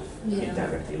that sort of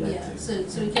indirectly led to. So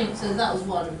that was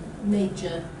one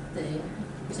major thing.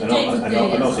 So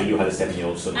and also you had a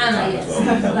 7-year-old son at the time as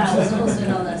well. That was also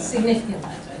another significant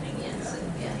factor, I think, yes.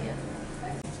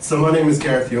 So my name is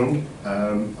Gareth Young,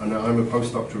 and I'm a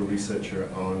postdoctoral researcher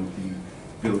on the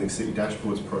Building City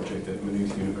Dashboards project at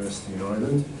Maynooth University in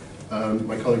Ireland.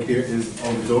 My colleague here is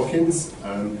Oliver Dawkins.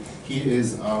 He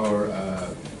is our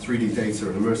 3D data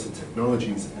and immersive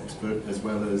technologies expert, as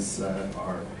well as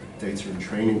our data and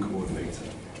training coordinator.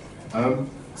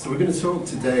 So we're going to talk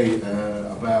today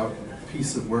about a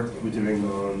piece of work that we're doing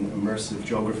on immersive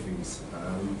geographies,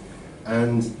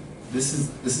 and this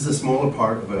is a smaller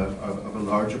part of a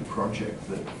larger project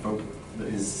that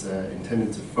is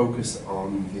intended to focus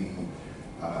on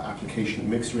the application of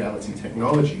mixed reality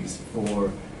technologies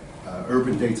for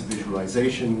urban data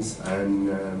visualizations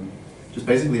and just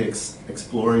basically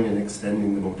exploring and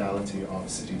extending the modality of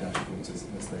city dashboards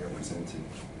as they are presented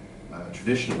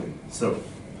traditionally. So,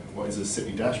 what is a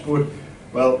city dashboard?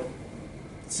 Well,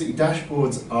 city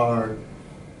dashboards are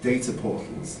data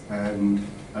portals, and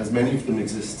as many of them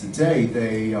exist today,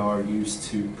 they are used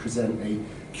to present a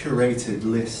curated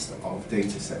list of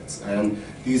data sets, and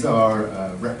these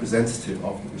are representative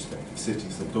of the respective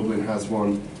cities. So Dublin has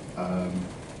one,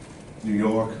 New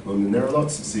York, London. There are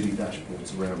lots of city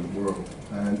dashboards around the world,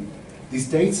 and these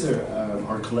data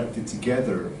are collected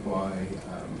together by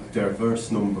a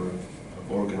diverse number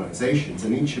of organizations,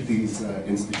 and each of these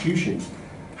institutions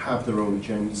have their own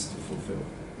agendas to fulfill.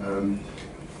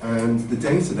 And the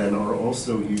data then are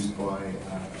also used by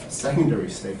secondary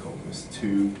stakeholders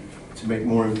to make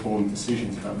more informed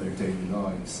decisions about their daily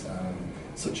lives,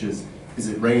 such as, is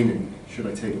it raining? Should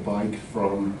I take a bike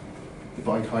from the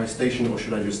bike hire station, or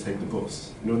should I just take the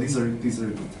bus? You know, these are the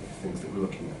things that we're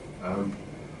looking at.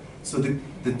 So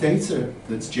the data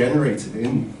that's generated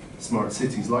in smart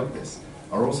cities like this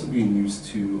are also being used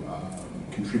to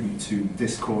contribute to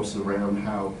discourse around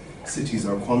how cities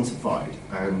are quantified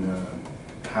and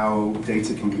how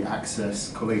data can be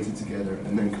accessed, collated together,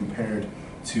 and then compared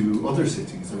to other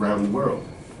cities around the world.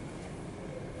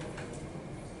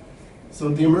 So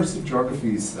the immersive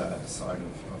geographies side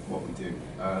of what we do.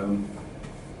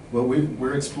 Well,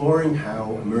 we're exploring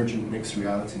how emergent mixed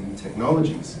reality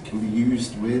technologies can be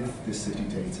used with this city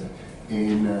data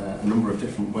in a number of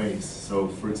different ways. So,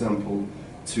 for example,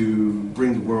 to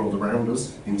bring the world around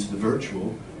us into the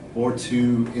virtual, or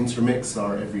to intermix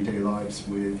our everyday lives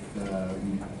with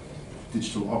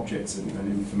digital objects and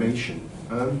information.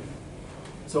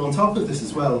 So on top of this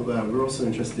as well, we're also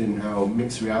interested in how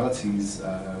mixed realities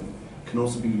can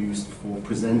also be used for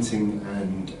presenting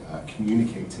and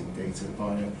communicating data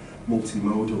via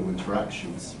multimodal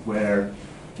interactions, where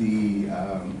the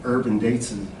urban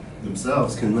data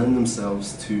themselves can lend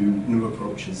themselves to new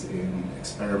approaches in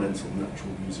experimental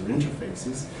natural user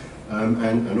interfaces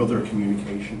and other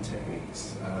communication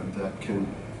techniques that can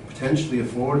potentially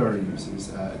afford our users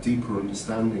a deeper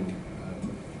understanding,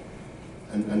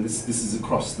 and this is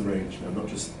across the range now, not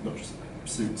just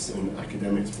students and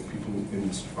academics, but people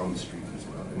on the street as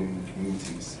well and in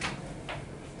communities.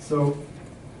 So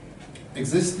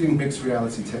existing mixed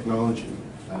reality technology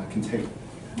can take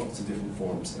lots of different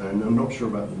forms, and I'm not sure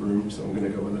about the room, so I'm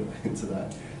going to go a little bit into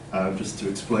that just to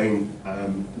explain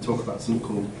and talk about something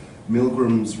called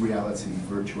Milgram's reality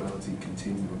virtuality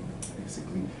continuum,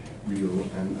 basically real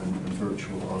and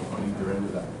virtual on either end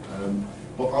of that.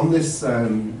 But on this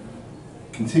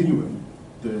continuum,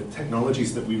 the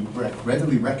technologies that we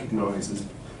readily recognize as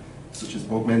such as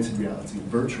augmented reality,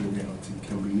 virtual reality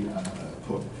can be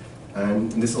put.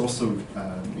 And this also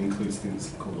includes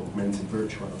things called augmented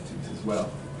virtualities as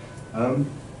well.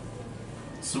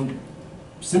 So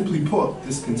simply put,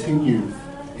 this continuum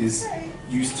is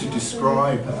used to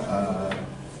describe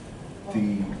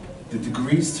the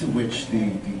degrees to which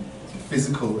the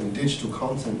physical and digital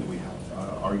content that we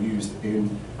have are used in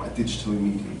a digitally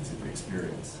mediated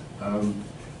experience.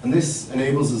 And this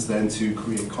enables us then to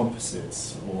create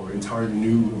composites or entirely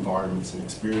new environments and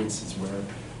experiences where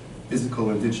physical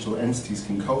and digital entities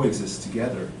can coexist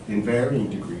together in varying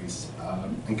degrees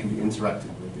and can be interacted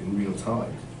with in real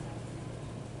time.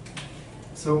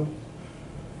 So,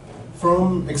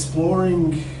 from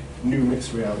exploring new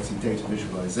mixed reality data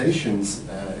visualizations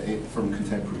from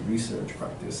contemporary research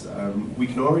practice, we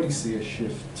can already see a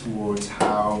shift towards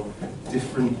how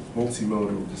different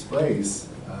multimodal displays,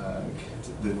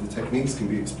 the techniques can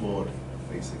be explored,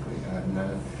 basically, and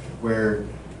where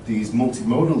these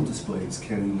multimodal displays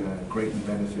can greatly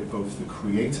benefit both the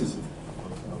creators of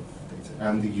data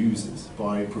and the users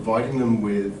by providing them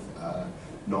with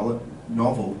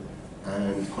novel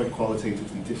and quite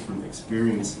qualitatively different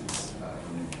experiences.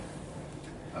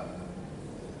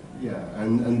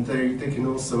 And they can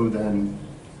also then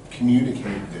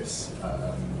communicate this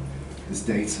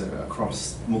data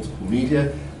across multiple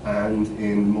media and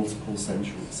in multiple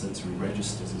sensory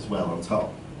registers as well on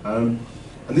top. And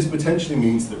this potentially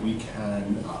means that we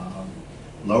can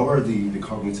lower the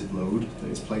cognitive load that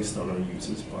is placed on our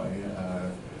users by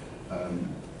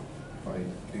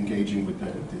engaging with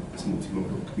this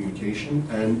multimodal communication.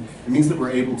 And it means that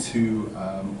we're able to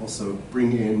also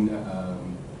bring in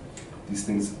these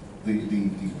things, the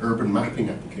urban mapping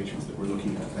applications that we're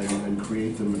looking at, and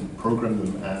create them and program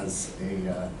them as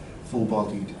a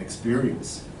full-bodied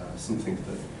experience, something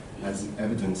that, as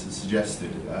evidence has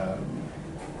suggested,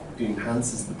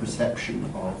 enhances the perception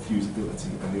of usability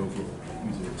and the overall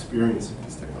user experience of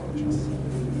these technologies.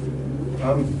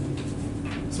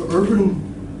 So urban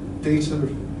data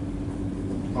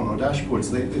on our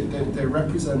dashboards, they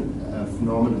represent a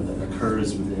phenomenon that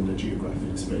occurs within a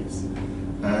geographic space.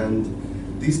 And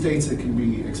these data can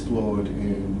be explored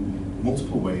in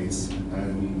multiple ways,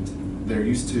 and they're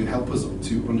used to help us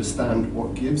to understand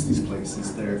what gives these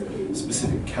places their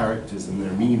specific characters and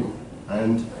their meaning.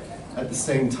 And at the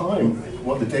same time,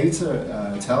 what the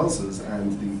data tells us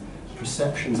and the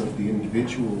perceptions of the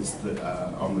individuals that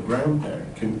are on the ground there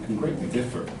can greatly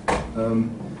differ.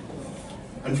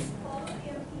 And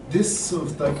this sort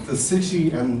of like the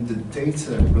city and the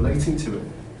data relating to it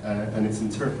and its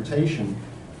interpretation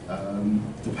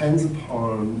depends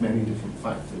upon many different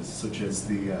factors, such as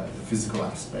the physical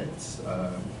aspects,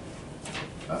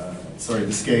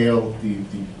 the scale, the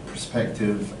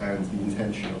perspective, and the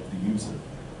intention of the user.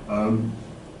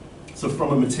 So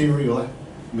from a material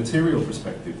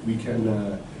perspective, we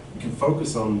can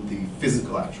focus on the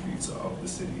physical attributes of the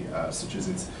city, such as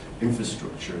its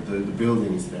infrastructure, the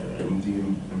buildings there, and the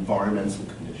environmental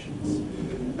conditions.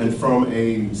 And from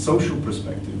a social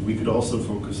perspective, we could also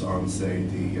focus on, say,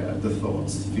 the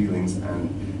thoughts, feelings, and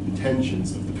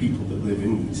intentions of the people that live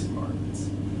in these environments.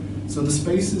 So the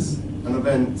spaces and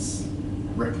events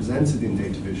represented in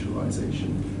data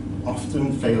visualization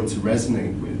often fail to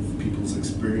resonate with people's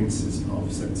experiences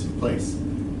of sense of place.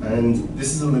 And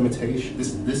this is a limitation.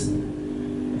 This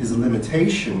is a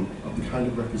limitation of the kind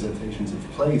of representations of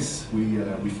place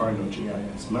we find on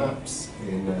GIS maps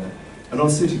and on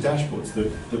city dashboards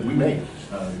that we make.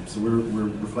 So we're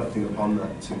reflecting upon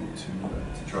that to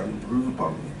try and improve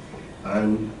upon them.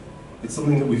 And it's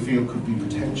something that we feel could be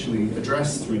potentially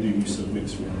addressed through the use of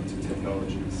mixed reality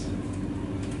technologies.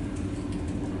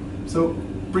 So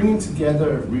bringing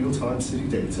together real-time city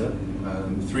data,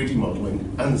 3D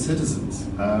modeling, and the citizens,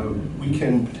 we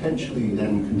can potentially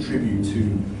then contribute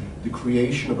to the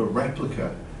creation of a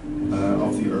replica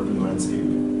of the urban landscape.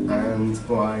 And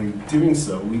by doing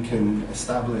so, we can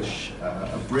establish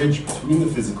a bridge between the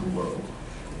physical world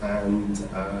and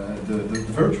the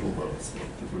virtual worlds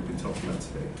that we've been talking about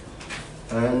today.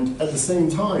 And at the same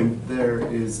time, there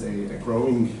is a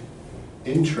growing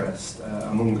interest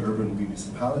among urban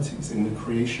municipalities in the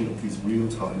creation of these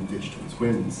real-time digital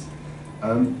twins.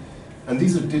 And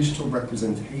these are digital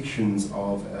representations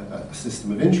of a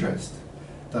system of interest.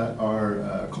 that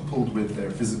are coupled with their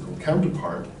physical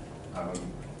counterpart.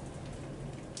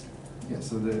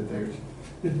 So they're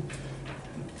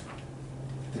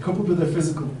coupled with their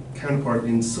physical counterpart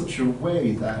in such a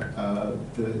way that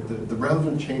the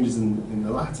relevant changes in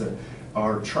the latter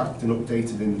are tracked and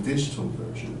updated in the digital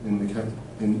version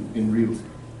in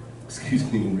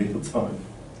real time.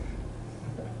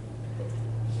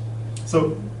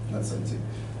 So that's empty.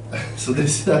 So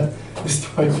this time,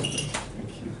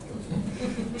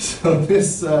 so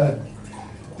this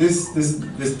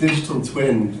digital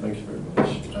twin, thank you very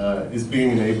much, is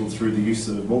being enabled through the use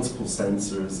of multiple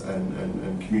sensors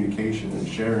and communication and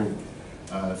sharing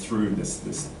through this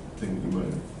thing that you might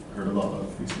have heard a lot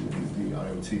of recently, the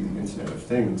IoT, the Internet of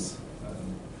Things.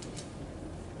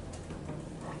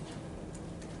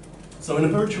 So in a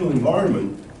virtual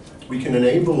environment, we can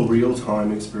enable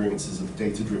real-time experiences of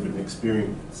data-driven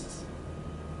experiences,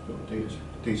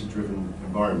 data-driven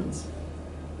environments.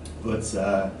 But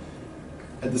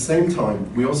at the same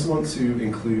time, we also want to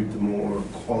include the more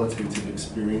qualitative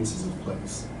experiences of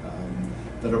place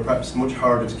that are perhaps much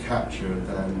harder to capture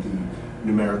than the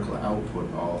numerical output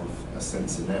of a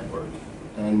sensor network.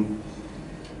 And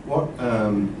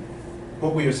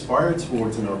what we aspire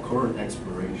towards in our current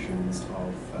explorations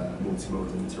of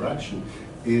multimodal interaction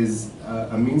is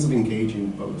a means of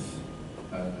engaging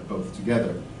both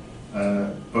together,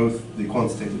 both the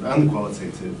quantitative and the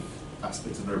qualitative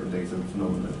aspects of urban data and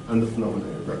the phenomena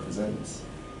it represents.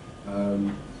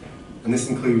 And this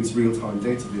includes real-time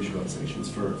data visualizations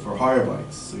for hire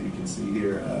bikes. So you can see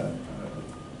here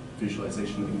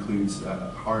visualization that includes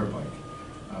hire bike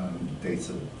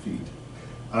data feed.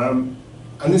 And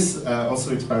this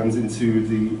also expands into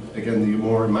the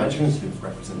more imaginative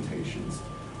representations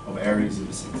of areas of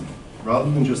the city, rather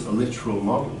than just a literal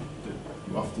model that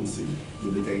you often see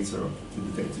with the data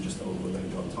just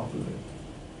overlaid on top of it.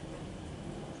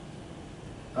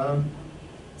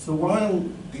 So while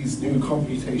these new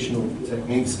computational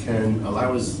techniques can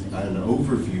allow us an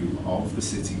overview of the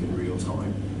city in real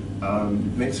time,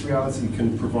 mixed reality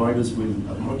can provide us with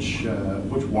much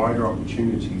wider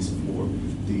opportunities for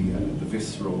the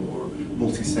visceral or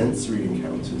multisensory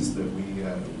encounters that we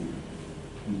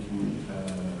can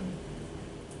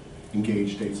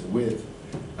engage data with.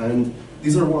 And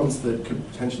these are ones that could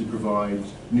potentially provide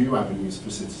new avenues for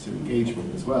citizen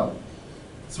engagement as well.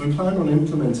 So we plan on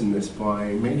implementing this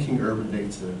by making urban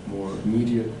data more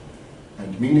immediate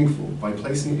and meaningful by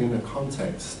placing it in a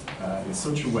context in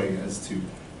such a way as to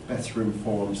better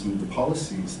inform some of the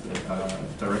policies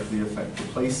that directly affect the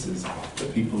places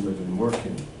that people live and work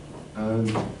in.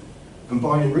 And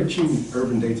by enriching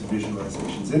urban data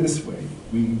visualizations in this way,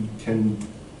 we can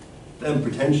then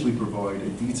potentially provide a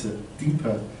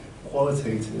deeper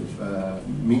qualitative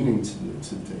meaning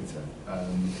to data,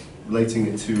 relating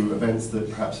it to events that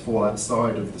perhaps fall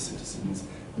outside of the citizens'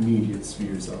 immediate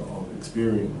spheres of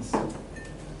experience.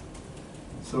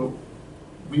 So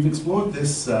we've explored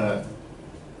this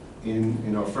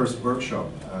in our first workshop.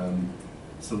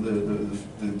 So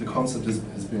the concept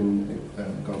has been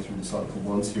gone through the cycle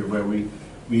once here, where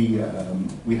we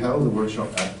held a workshop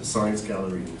at the Science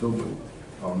Gallery in Dublin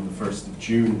on the 1st of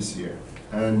June this year.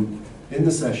 And in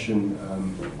the session,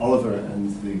 Oliver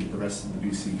and the rest of the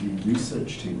BCD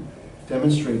research team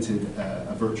demonstrated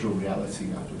a virtual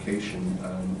reality application,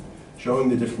 showing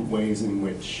the different ways in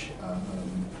which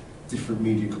different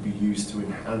media could be used to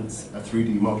enhance a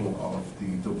 3D model of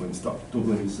the Dublin's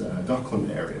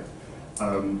Dockland area.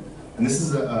 And this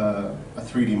is a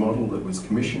 3D model that was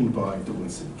commissioned by Dublin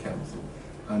City Council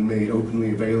and made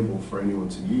openly available for anyone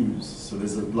to use. So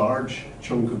there's a large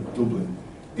chunk of Dublin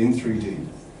in 3D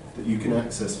that you can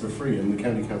access for free, and the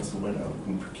County Council went out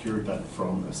and procured that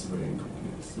from a surveying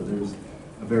company. So there's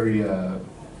a very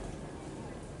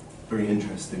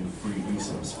interesting free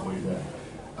resource for you there.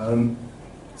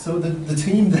 So the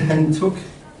team then took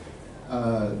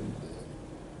the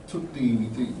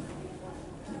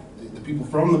people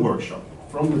from the workshop,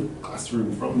 from the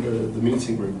classroom, from the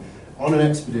meeting room, on an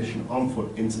expedition on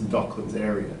foot into the Docklands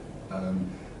area.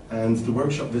 And the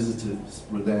workshop visitors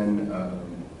were then,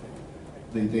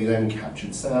 they then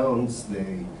captured sounds,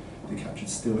 they captured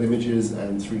still images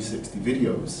and 360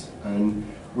 videos, and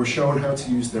were shown how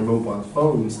to use their mobile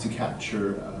phones to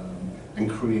capture and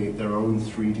create their own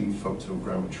 3D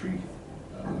photogrammetry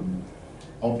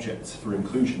objects for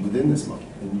inclusion within this model.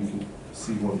 And you can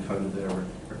see one kind of there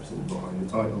represented behind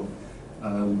the title.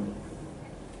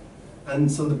 And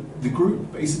so the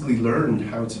group basically learned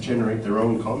how to generate their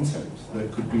own content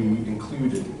that could be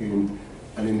included in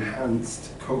an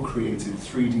enhanced, co-created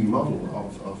 3D model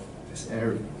of this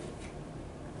area.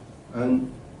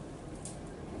 And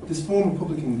this form of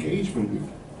public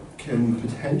engagement can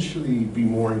potentially be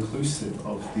more inclusive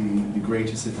of the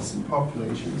greater citizen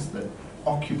populations that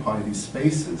occupy these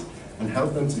spaces and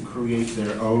help them to create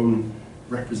their own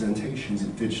representations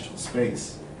of digital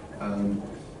space,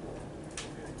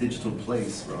 digital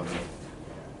place rather,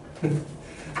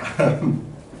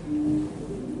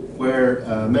 where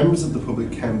members of the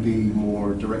public can be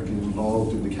more directly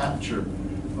involved in the capture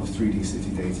of 3D city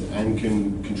data and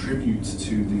can contribute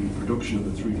to the production of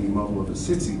a 3D model of a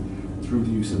city through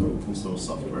the use of open source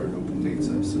software and open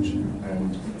data,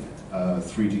 and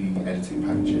 3D editing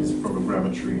packages,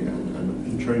 programmetry,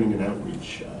 and training and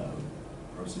outreach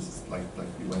processes like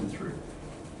we went through.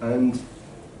 And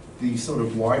the sort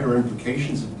of wider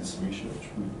implications of this research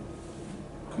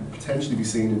could potentially be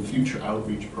seen in future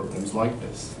outreach programs like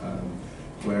this,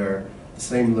 where the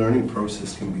same learning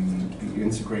process can be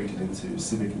integrated into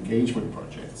civic engagement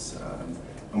projects,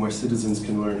 and where citizens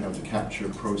can learn how to capture,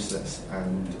 process,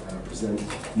 and present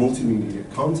multimedia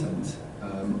content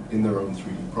in their own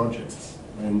 3D projects.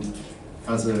 And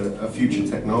as a future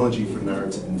technology for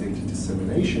narrative and data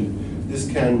dissemination, this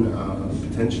can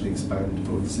potentially expand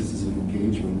both citizen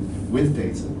engagement with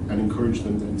data and encourage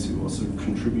them then to also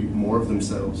contribute more of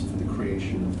themselves for the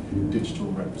creation of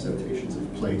digital representations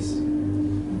of place.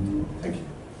 Thank you.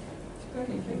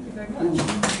 Okay, thank you very much.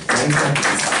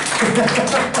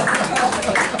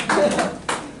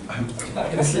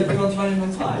 Everyone's running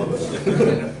on time.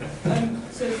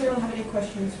 So does anyone have any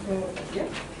questions for, yeah?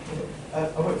 I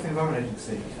work for the Environment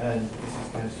Agency, and this is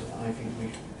kind of stuff that I think we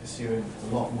should be pursuing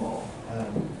a lot more.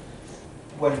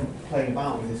 When playing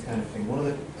about with this kind of thing, one of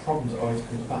the problems that always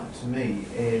comes back to me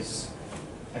is,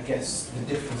 I guess, the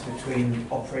difference between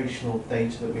operational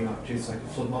data that we might produce, like a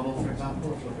flood model, for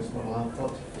example, a flood risk model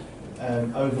output,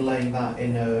 overlaying that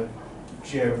in a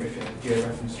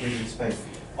georeference 3D space,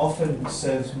 often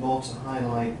serves more to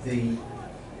highlight the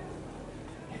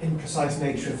imprecise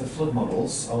nature of the flood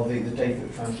models or the data that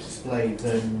we're trying to display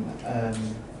than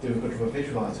do a good job of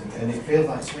visualising. And it feels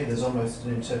like to me there's almost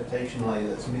an interpretation layer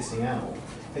that's missing out.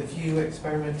 Have you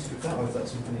experimented with that, or is that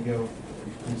something that you've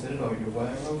considered or you're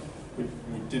aware of? We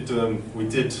did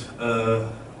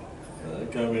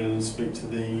go in and speak to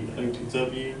the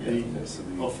OPW, the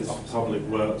Office of Public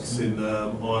Works in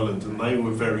Ireland, and they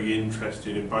were very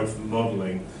interested in both the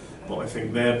modelling, but I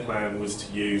think their plan was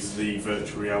to use the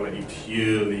virtual reality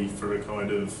purely for a kind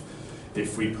of,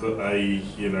 if we put a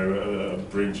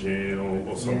bridge in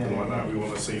or something like that, we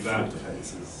want to see that.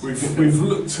 We've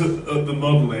looked at the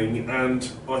modelling, and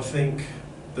I think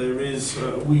there is,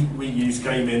 we use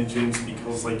game engines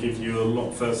because they give you a lot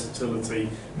of versatility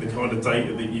in the kind of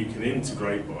data that you can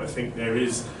integrate, but I think there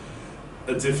is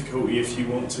a difficulty if you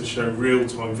want to show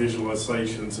real-time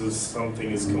visualizations as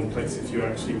something as complex. If you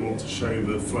actually want to show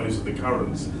the flows of the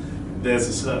currents, there's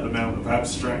a certain amount of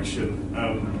abstraction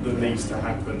that needs to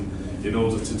happen in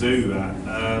order to do that.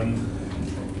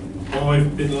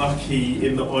 I've been lucky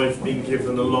in that I've been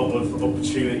given a lot of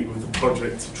opportunity with the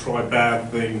project to try bad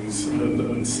things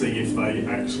and see if they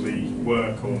actually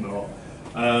work or not.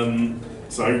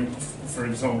 So, for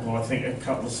example, I think a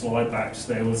couple of slide backs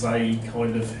there was a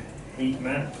kind of heat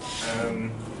map,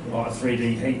 like a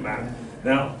 3D heat map.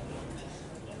 Now,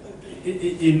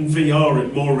 in VR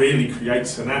it more really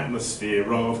creates an atmosphere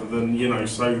rather than,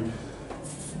 so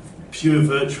pure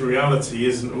virtual reality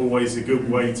isn't always a good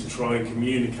way to try and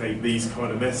communicate these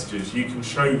kind of messages. You can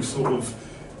show sort of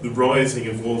the rising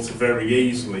of water very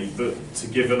easily, but to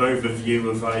give an overview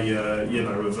of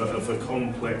a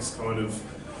complex kind of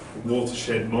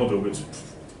watershed model, it's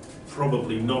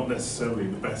probably not necessarily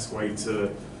the best way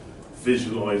to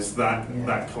visualise that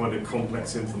kind of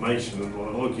complex information, and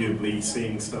arguably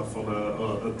seeing stuff on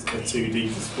a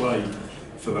 2D display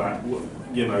for that,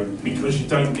 because you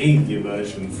don't need the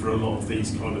immersion for a lot of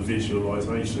these kind of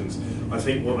visualisations. I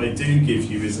think what they do give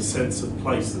you is a sense of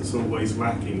place that's always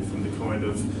lacking from the kind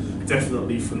of,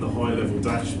 definitely from the high level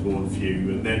dashboard view,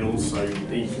 and then also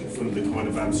even from the kind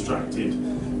of abstracted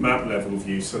map level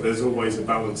view. So there's always a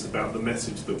balance about the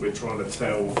message that we're trying to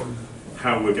tell,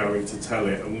 how we're going to tell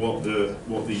it, and what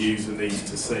the user needs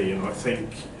to see. And I think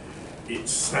it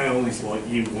sounds like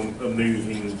you want a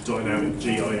moving dynamic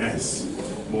GIS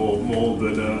more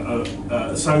than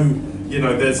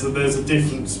so there's a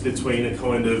difference between a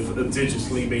kind of a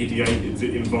digitally mediated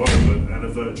environment and a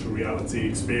virtual reality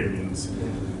experience,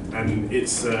 and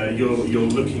it's you're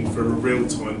looking for a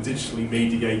real-time digitally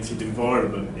mediated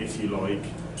environment, if you like,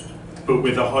 but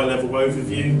with a high-level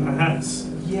overview perhaps.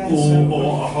 Yeah,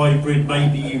 or a hybrid.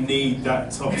 Maybe you need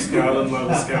that top scale and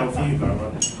lower scale view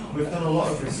though. We've done a lot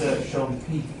of research on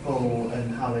people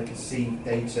and how they perceive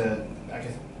data, I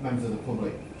guess members of the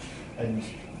public, and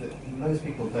that most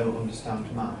people don't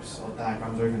understand maps or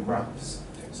diagrams or even graphs.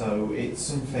 So it's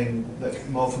something that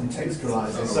more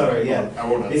contextualizes. Sorry, yeah.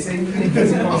 It's in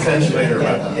conversation later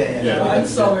about that. Yeah. I'm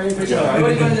sorry, but I'm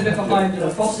already going a bit behind you.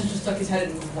 Foss has just stuck his head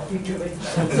in what you do it.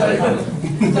 So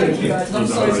thank you guys. I'm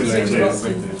sorry for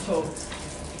interrupting the talk.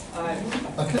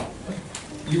 Okay.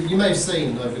 You may have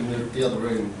seen over in the other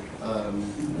room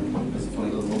there's a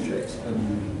funny little object,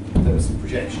 and there were some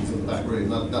projections in the back room.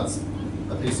 That's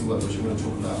a piece of work which I'm going to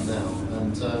talk about now.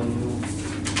 And I'm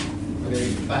going to give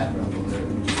you the background on it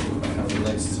and just talk about how it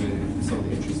relates to some of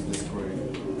the interests of this group.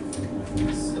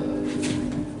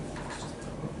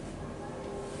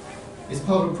 It's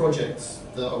part of a project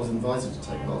that I was invited to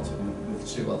take part in with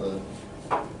two other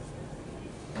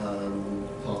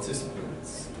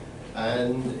participants.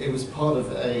 And it was part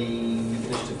of an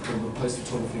initiative called the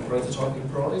Post-Photography Prototyping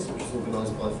Prize, which was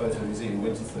organised by Photo Museum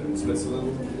Winterthur in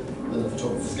Switzerland and the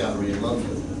Photographers Gallery in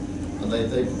London. And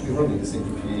they've been running this thing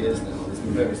for a few years now. There's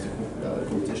been various different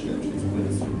competition entries and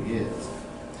winners through the years.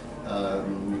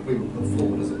 We were put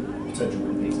forward as a potential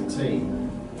competing team.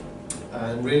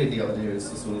 And really the idea is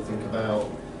to sort of think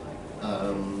about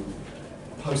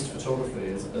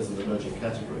post-photography as an emerging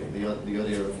category, the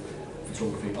idea of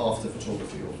photography after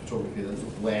photography, or photography that's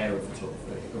aware of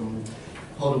photography.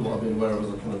 Part of what I've been aware of as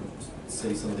I kind of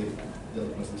see some of the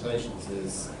other presentations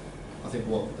is, I think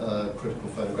what critical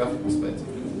photographic perspective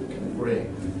can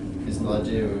bring is an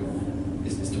idea of,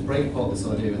 is to break apart this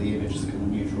idea of the image as a kind of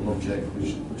neutral object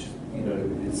which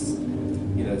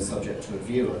is subject to a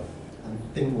viewer, and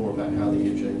think more about how the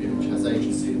image has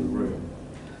agency in the room.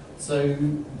 So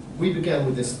we began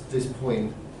with this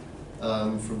point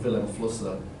from Wilhelm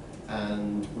Flusser,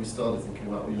 and we started thinking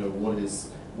about what does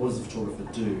a photographer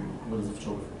do? What does a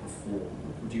photographer perform?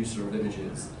 The producer of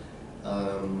images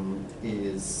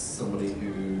is somebody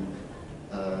who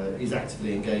is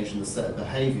actively engaged in a set of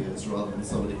behaviours rather than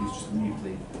somebody who's just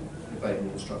mutely obeying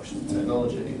the instructions of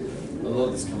technology. A lot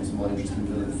of this comes from my interest in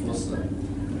Wilhelm Flusser,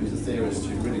 who's a theorist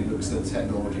who really looks at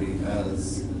technology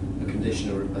as a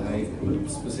conditioner of behaviour,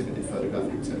 but specifically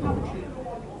photographic technology,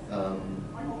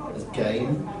 as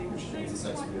game, which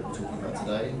intersects with what we're talking about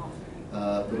today,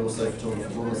 but also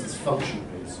photographers almost as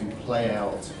functionaries who play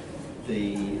out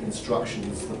the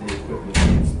instructions that the equipment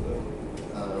gives them.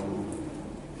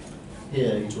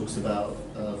 Here he talks about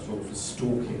photographers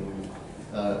stalking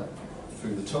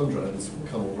through the tundra, and this will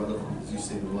become more relevant as you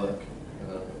see the work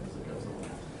as it goes on.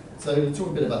 So to talk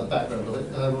a bit about the background of it.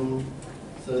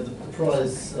 So the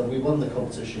prize, we won the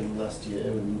competition last year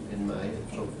in May at the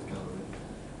Photographer's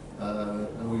Gallery,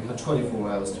 and we had 24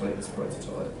 hours to make this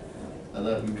prototype. And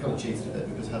we kind of cheated a bit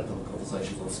because we had done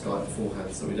conversations on Skype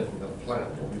beforehand, so we definitely had a plan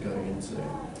of what we're going into.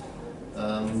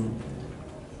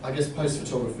 I guess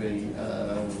post-photography,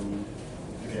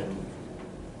 again,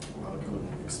 I'll kind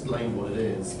of explain what it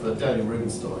is, but Daniel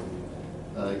Rubinstein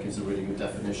gives a really good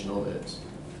definition of it.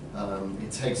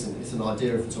 It's an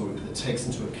idea of photography that takes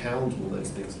into account all those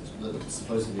things that are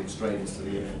supposedly extraneous to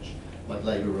the image, like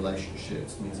labour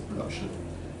relationships, means of production,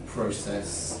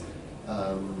 process,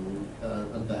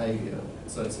 and behaviour.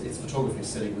 So it's photography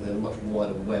sitting within a much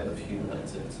wider web of human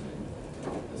activity.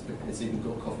 It's even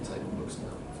got coffee table books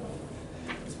now. So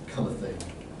it's become a thing.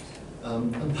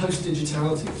 And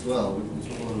post-digitality as well. We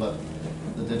talk a lot about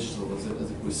the digital as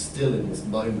if we're still in this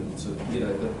moment of,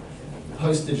 the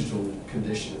post-digital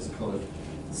condition is a kind of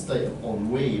state of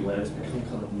ennui where it's become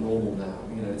kind of normal now.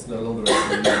 It's no longer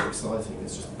really exciting.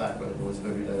 It's just background noise of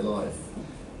everyday life.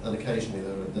 And occasionally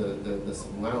there's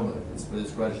some wow moments, but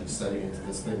it's gradually setting into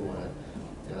this thing where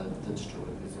digital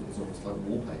is almost like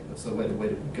wallpaper. So where do we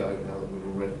go now that we've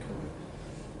already kind of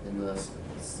immersed in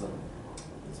this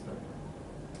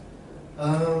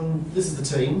background? This is the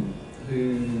team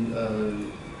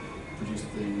who produced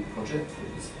the project that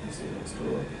you see next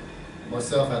door.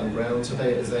 Myself, Adam Brown,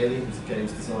 Tabea Azali, who's a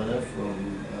games designer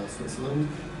from Switzerland,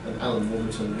 and Alan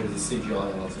Warburton, who is a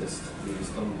CGI artist who's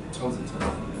done tons and tons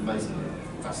of amazingly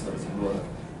fascinating work,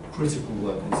 critical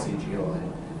work on CGI.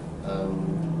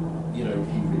 He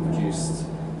reproduced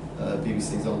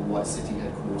BBC's old White City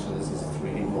headquarters as a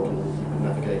 3D model. He could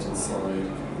navigate inside.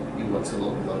 He works a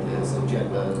lot with ideas on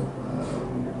gender,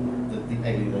 the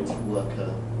alienated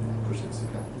worker, critics of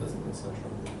capitalism, etc.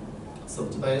 Some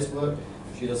of Tabea's work.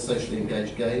 She does socially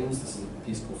engaged games. This is a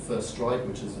piece called First Strike,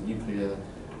 which is a nuclear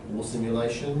war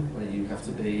simulation where you have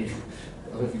to be, I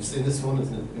don't know if you've seen this one,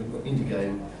 it's an indie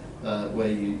game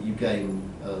where you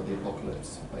game the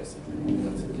apocalypse, basically. You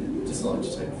have to decide to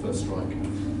take the first strike.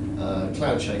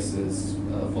 Cloud Chasers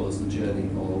follows the journey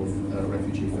of a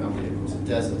refugee family across a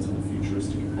desert in a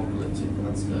futuristic apocalyptic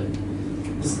landscape.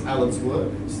 This is Alan's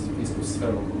work. This is a piece called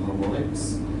Spherical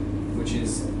Harmonics, which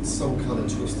is some kind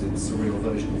of twisted, surreal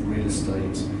version of real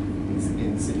estate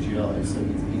in CGI. So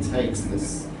he takes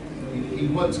this, he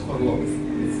works quite a lot with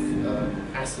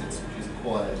assets which he's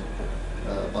acquired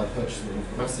by purchasing them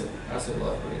from asset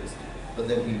libraries, but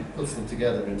then he puts them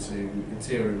together into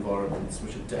interior environments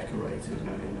which are decorated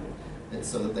and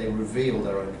so that they reveal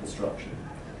their own construction.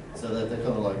 So they're kind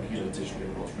of like, digitally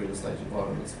enhanced real estate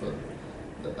environments, but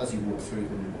as you walk through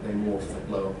them, they morph, they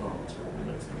blow apart.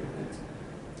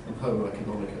 And Homo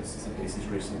economicus is a piece he's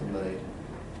recently made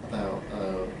about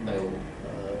male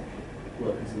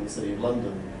workers in the City of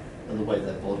London and the way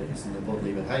their bodies and their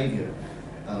bodily behaviour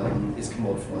is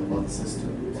commodified by the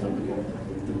system. So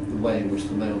the way in which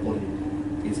the male body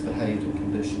is behaved and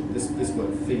conditioned. This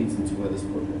work feeds into where this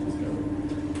project is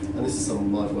going. And this is some of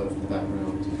my work from the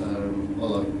background. I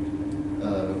like,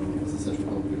 as I said,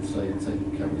 for taking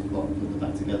cameras apart and putting them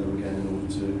back together again in order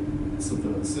to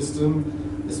subvert the system.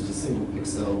 This was a single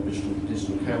pixel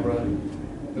digital camera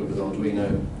built with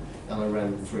Arduino, and I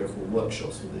ran 3 or 4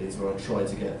 workshops with these where I tried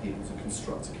to get people to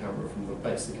construct a camera from the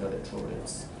basic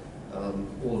electronics,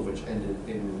 all of which ended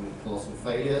in colossal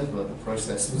failure, but the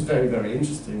process was very, very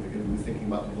interesting because we were thinking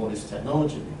about what is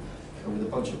technology, and with a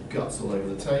bunch of guts all over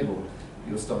the table,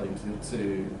 you're starting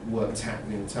to work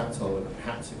in a tactile and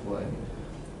haptic way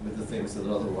with the things that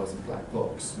are otherwise a black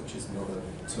box, which is another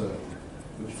term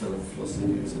which Phil and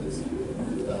Flossie uses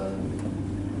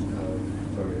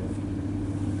very often.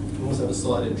 I also have a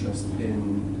side interest in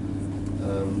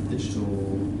digital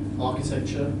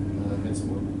architecture, hence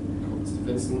my comments to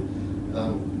Vincent,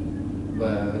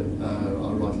 where I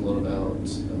write a lot about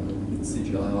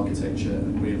CGI architecture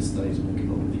and real estate and the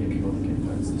economic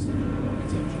impacts of CGI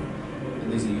architecture. And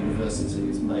these are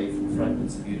universities made from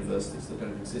fragments of universities that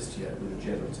don't exist yet with a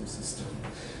generative system.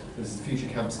 There's the future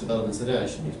campus developments that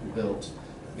actually need to be built.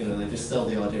 They just sell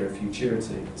the idea of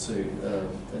futurity to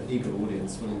an eager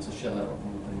audience willing to shell out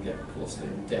and get costly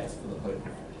in debt for the hope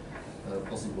of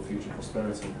possible future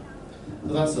prosperity.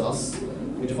 So that's us.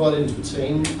 We divided into a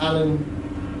team. Alan,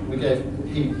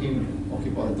 he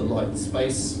occupied the light and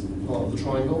space part of the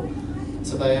triangle.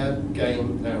 Surveyor,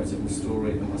 game, narrative and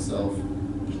story, and myself,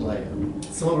 player.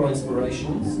 Some of our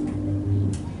inspirations.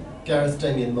 Gareth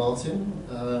W. Martin.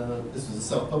 This was a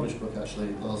self-published book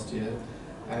actually last year.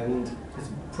 And it's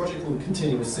a project called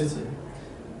Continuous City,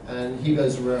 and he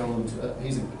goes around,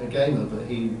 he's a gamer, but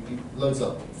he loads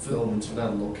up film into an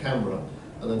analog camera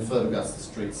and then photographs the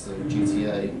streets of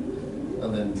GTA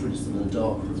and then produces them in the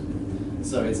dark.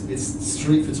 So it's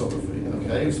street photography,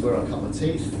 okay? It's where I cut my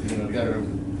teeth, go around,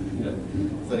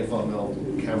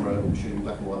 35mm camera shooting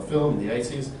black and white film in the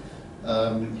 80s.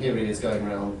 Here he is going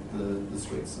around the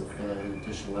streets of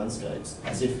digital landscapes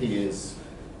as if he is,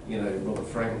 Robert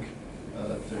Frank.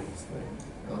 Doing this thing.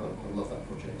 I love that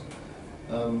project.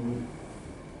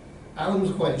 Alan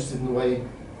was quite interested in the way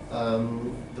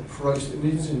the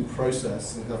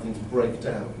process and how things break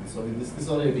down. So this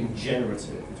idea of being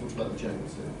generative, we talked about the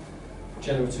generative.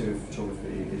 Generative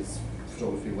photography is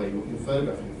photography where you're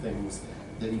photographing things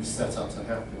that you've set up to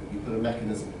happen. You put a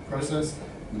mechanism in process,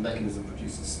 the mechanism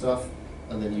produces stuff,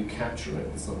 and then you capture it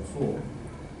in some form.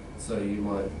 So you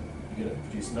might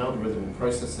produce an algorithm in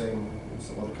processing,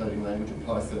 some other coding language in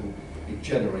Python, it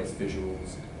generates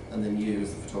visuals, and then you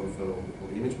as the photographer or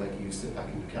the image maker, you sit back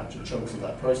and you capture chunks of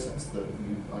that process that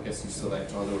I guess you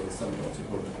select either on a semiotic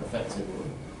or an affective or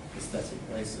an aesthetic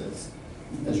basis.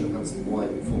 Ezra Hansen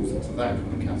White falls into that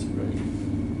kind of category.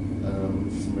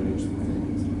 Some really interesting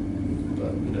things.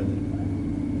 But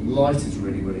light is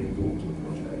really, really important to the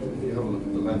project. If you have a look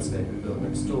at the landscape we built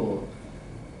next door,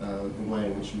 the way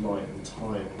in which light and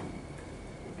time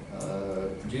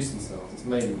produce themselves. It's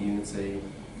made in Unity,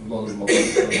 a lot of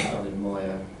models done in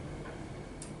Maya.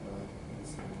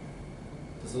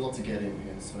 There's a lot to get in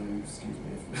here, so excuse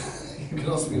me if you can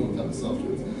ask me all about this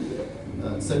afterwards.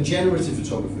 So generative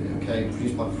photography, okay,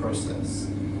 produced by process.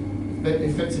 But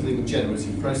effectively with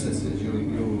generative processes,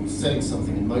 you're setting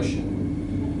something in motion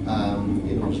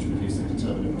in order to produce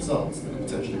indeterminate results that could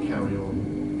potentially carry on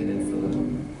in infinite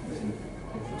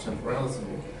temporality.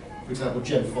 For example,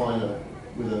 Jen Finer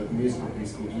with a musical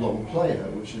piece called Long Player,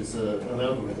 which is an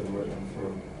algorithm written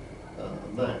for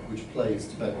Mac, which plays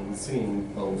Tibetan singing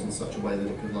bowls in such a way that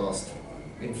it could last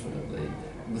infinitely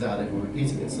without ever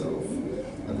repeating itself.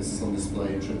 And this is on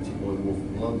display in Trinity Royal Wharf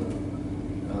in London.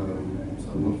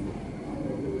 So I'm going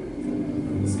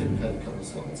to skip ahead a couple of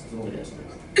slides because I want to get to the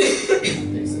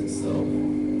piece itself.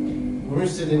 We're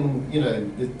interested in,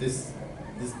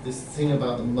 this thing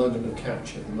about the moment of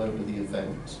capture, the moment of the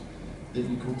event, that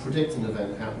you can predict an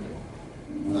event happening,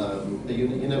 but you're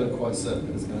never quite certain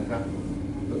that it's going to happen.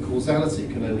 But causality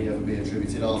can only ever be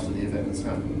attributed after the event has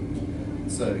happened.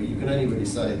 So you can only really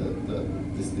say that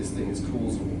this thing is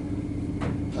causal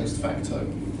post facto.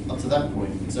 Up to that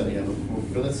point, it's only ever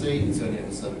probability, it's only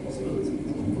ever certain possibility.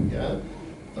 Yeah?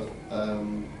 But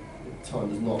time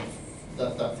does not,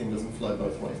 that thing doesn't flow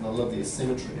both ways. And I love the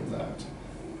asymmetry of that.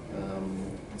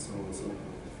 And so on and so on.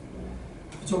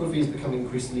 Photography is becoming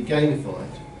increasingly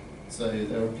gamified. So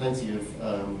there are plenty of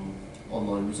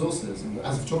online resources. And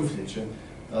as a photography teacher,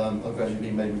 I've gradually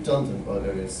been made redundant by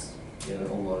various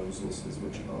online resources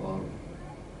which are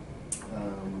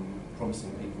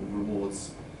promising people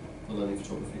rewards for learning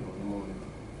photography online.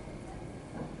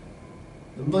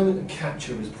 The moment of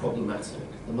capture is problematic.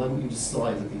 The moment you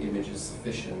decide that the image is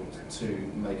sufficient to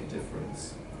make a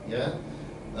difference. Yeah?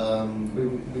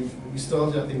 We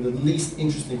started, I think, the least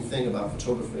interesting thing about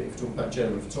photography, if we talk about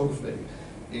generative photography,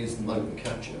 is the moment of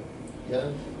capture.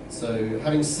 Yeah? So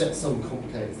having set some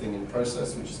complicated thing in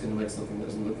process, which is going to make something that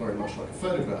doesn't look very much like a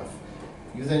photograph,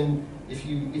 you then, if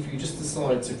you just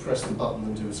decide to press the button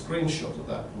and do a screenshot at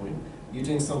that point, you're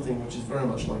doing something which is very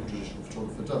much like a traditional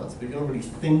photographer does, but you're not really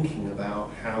thinking about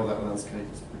how that landscape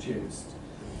is produced.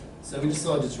 So we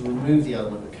decided to remove the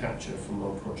element of capture from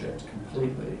our project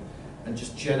completely and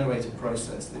just generate a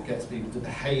process that gets people to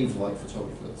behave like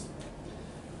photographers.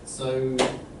 So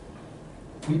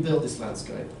we built this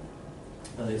landscape,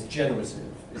 and it's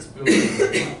generative. It's built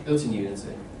in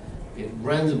Unity. It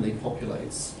randomly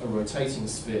populates a rotating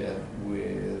sphere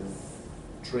with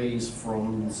trees,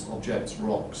 fronds, objects,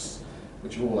 rocks,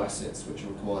 which are all assets which are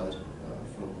required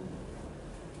from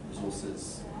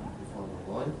resources you find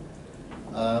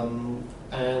online.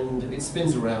 And it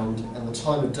spins around, and the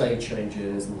time of day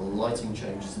changes, and the lighting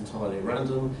changes entirely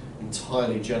random,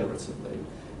 entirely generatively.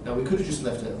 Now, we could have just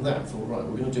left it at that, thought, right,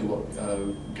 we're going to do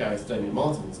what Gareth Damian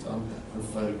Martin's done, and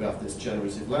photograph this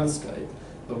generative landscape.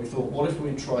 But we thought, what if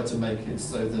we tried to make it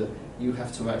so that you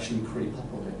have to actually creep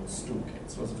up on it and stalk it?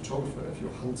 So as a photographer, if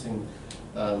you're hunting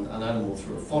an animal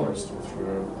through a forest or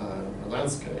through a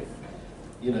landscape,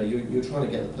 you're trying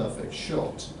to get the perfect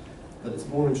shot. But it's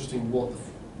more interesting what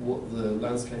the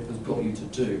landscape has got you to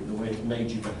do, the way it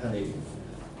made you behave.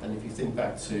 And if you think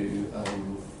back to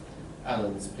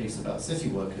Alan's piece about city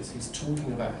workers, he's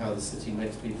talking about how the city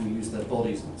makes people use their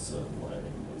bodies in a certain way.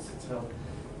 It's how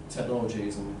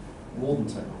technologies and modern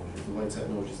technology, the way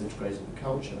technology is integrated in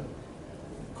culture,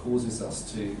 causes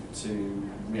us to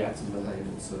react and behave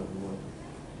in a certain way.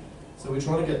 So we're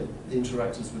trying to get the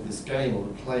interactors with this game, or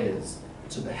the players,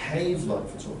 to behave like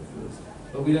photographers,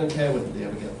 but we don't care whether they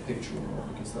ever get a picture or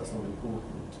not, because that's not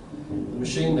important. The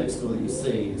machine next door that you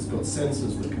see has got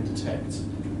sensors that can detect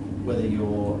whether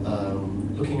you're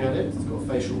looking at it. It's got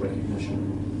facial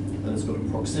recognition, and it's got a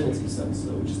proximity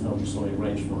sensor, which is an ultrasonic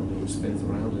rangefinder, which spins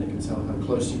around, and it can tell how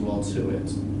close you are to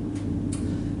it.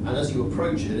 And as you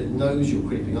approach it, it knows you're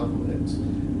creeping up on it,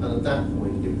 and at that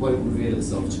point, it won't reveal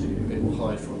itself to you. It will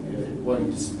hide from you. It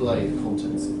won't display the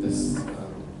contents of this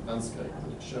landscape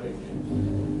that it's showing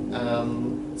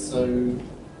you. So,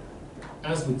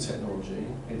 as with technology,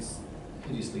 it's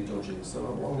hideously dodgy. So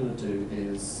what I'm going to do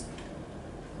is,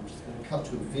 I'm just going to cut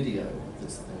to a video of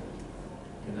this thing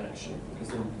in action, because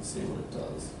then you can see what it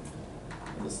does.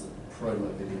 And this is a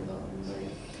promo video that I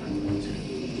made.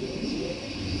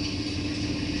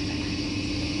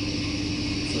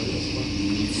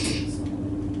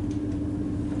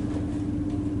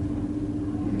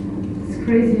 It's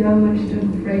crazy how much the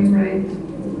frame rate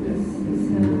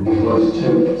Close to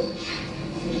it.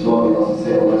 Which is why we want to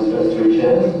see almost first three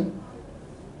chairs.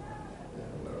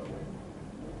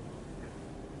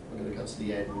 I'm going to cut to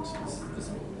the end.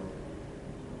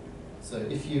 So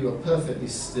if you are perfectly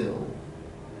still,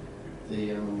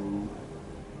 the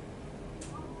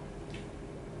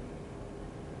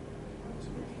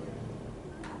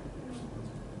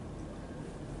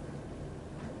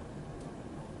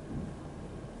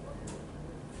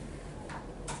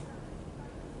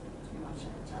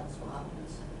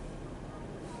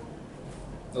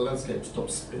landscape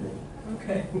stops spinning.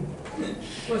 Okay.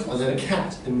 And then a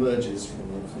cat emerges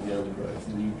from the undergrowth,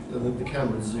 and then the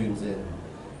camera zooms in,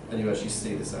 and you actually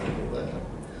see this animal there.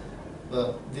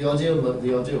 But the ideal, we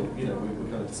were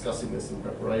kind of discussing this in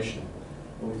preparation,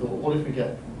 and we thought, what if we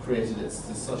created it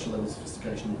to such a level of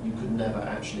sophistication that you could never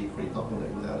actually creep up on it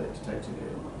without it detecting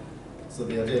you? So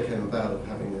the idea came about of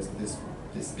having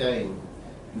this game,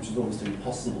 which is almost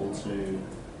impossible to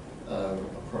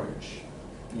approach.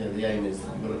 The aim is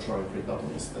that you've got to try and creep up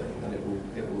on this thing, and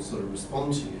it will sort of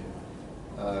respond to you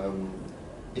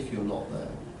if you're not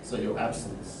there. So your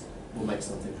absence will make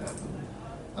something happen.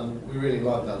 And we really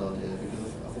like that idea,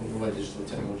 because I think the way digital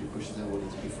technology pushes everybody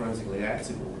to be frantically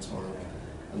active all the time,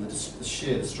 and the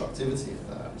sheer destructivity of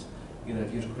that.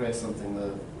 If you were to create something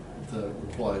that that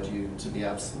required you to be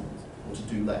absent, or to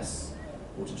do less,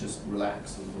 or to just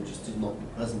relax, or just to not be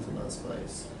present in that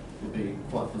space, would be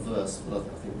quite perverse, but I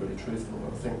think really truthful.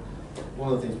 And I think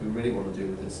one of the things we really want to do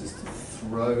with this is to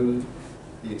throw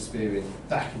the experience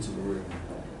back into the room.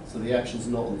 So the action's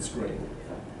not on the screen.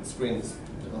 The screen is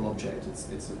an object.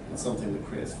 It's something that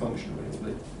creates function rings,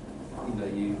 but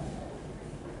you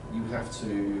have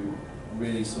to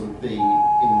really sort of be in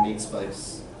the meat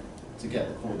space to get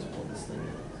the point of what this thing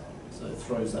is. So it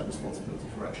throws that responsibility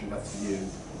for action back to you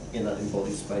in that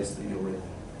embodied space that you're in.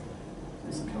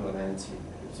 It's a kind of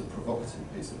it's a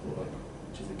provocative piece of work,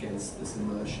 which is against this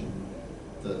immersion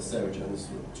that Sarah Jones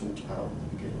talked about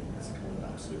at the beginning. It's a kind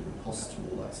of absolute riposte to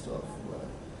all that stuff, where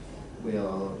we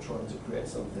are trying to create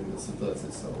something that subverts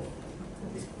itself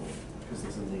at this point, because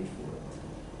there's a need for it.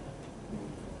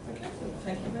 Thank you.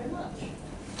 Thank you very much.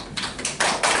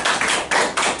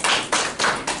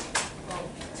 Well,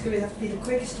 it's going to have to be the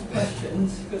quickest of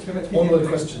questions. One word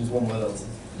questions, one word answers.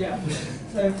 Yeah.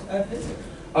 So, Vincent.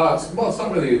 Well, it's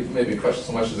not really maybe a question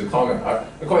so much as a comment. I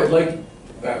quite like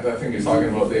that thing you're talking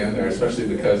about at the end there, especially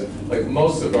because like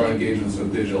most of our engagements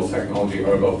with digital technology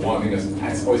are about wanting us,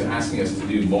 always asking us to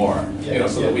do more,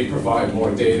 so that we provide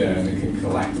more data and it can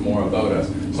collect more about us.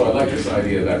 So I like this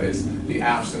idea that it's the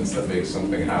absence that makes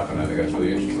something happen. I think that's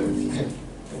really interesting.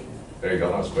 There you go,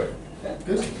 that was quick. Yeah,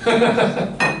 good.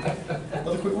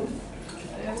 Another quick one?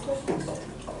 Any other questions?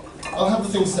 I'll have the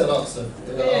thing set up, so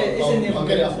I'll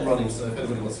get it up and running, so if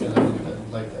anybody wants to have a look at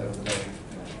it later over the day,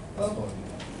 that's fine.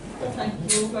 Well, thank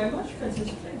you all very much for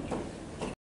participating.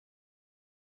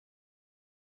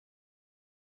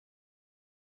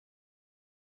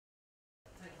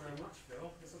 Thank you very much,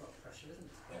 Phil. There's a lot of pressure, isn't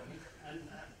it? And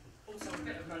also a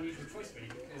bit of an unusual choice,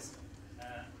 really, because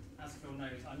as Phil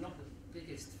knows, I'm not the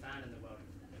biggest fan in the world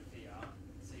of VR,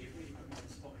 so you've really put me on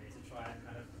the spot here to try and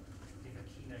kind of give a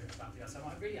keynote about VR. So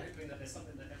I'm really hoping that there's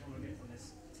something that everyone will get from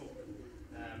this talk.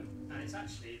 And it's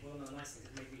actually, one of the nice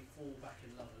things that made me fall back in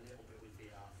love a little bit with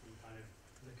VR from kind of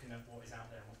looking at what is out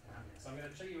there and what's happening. So I'm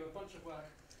going to show you a bunch of work.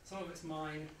 Some of it's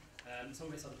mine, some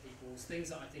of it's other people's,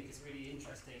 things that I think is really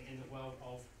interesting in the world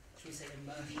of, should we say,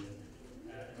 immersion,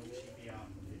 and obviously VR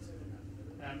fits within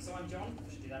that. So I'm John, I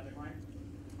should do that bit right.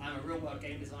 I'm a real-world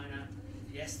game designer.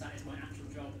 Yes, that is my actual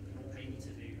job that people pay me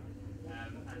to do.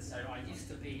 And so I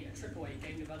used to be a AAA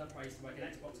game developer. I used to work in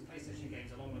Xbox and PlayStation games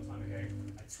a long, long time ago.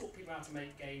 I taught people how to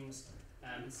make games.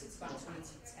 And since about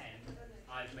 2010,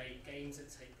 I've made games that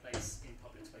take place in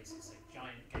public spaces, so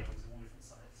giant games of all different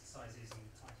sizes and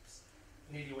types.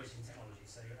 Nearly always using technology.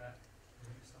 So I'm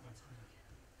going to start my timer again.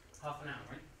 Half an hour,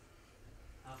 right?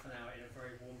 Half an hour in a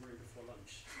very warm room before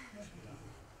lunch.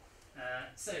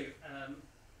 So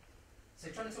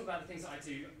trying to talk about the things that I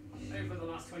do. Over the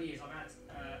last 20 years, I've had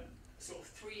sort of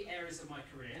 3 areas of my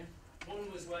career. One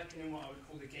was working in what I would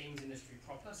call the games industry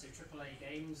proper, so AAA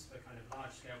games for kind of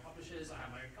large-scale publishers. I had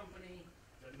my own company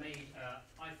that made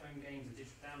iPhone games and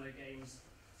digital download games.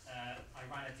 I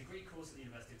ran a degree course at the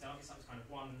University of Birmingham, so that was kind of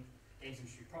one games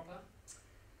industry proper.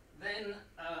 Then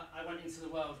I went into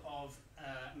the world of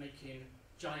making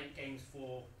giant games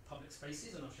for public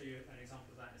spaces, and I'll show you an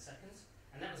example of that in a second.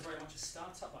 And that was very much a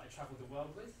startup that I travelled the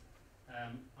world with.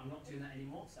 I'm not doing that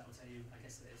anymore, so that will tell you, I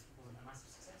guess, that it wasn't a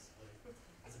massive success.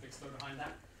 There's a big story behind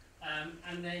that.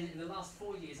 And then in the last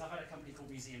 4 years, I've had a company called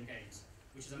Museum Games,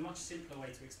 which is a much simpler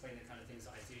way to explain the kind of things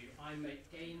that I do. I make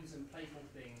games and playful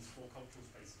things for cultural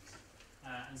spaces.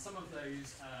 And some of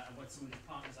those are with some of the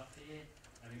partners up here,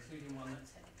 including one that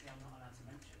technically I'm not allowed to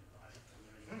mention, but I left them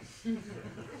anyway.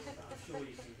 But I'm sure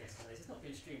you can guess what it is. It's not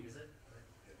being streamed, is it?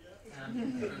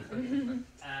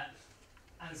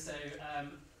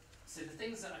 So the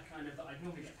things that I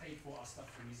normally get paid for are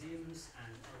stuff for museums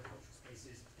and other cultural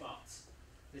spaces, but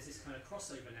there's this kind of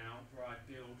crossover now where I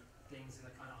build things in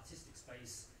the kind of artistic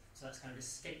space. So that's kind of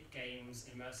escape games,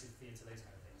 immersive theatre, those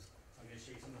kind of things. So I'm going to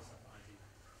show you some of the stuff that I do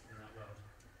in that world.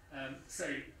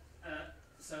 So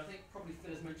I think probably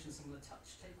Phil has mentioned some of the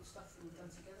touch table stuff that we've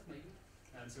done together, maybe.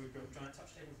 So we've built giant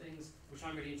touch table things, which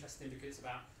I'm really interested in because it's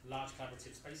about large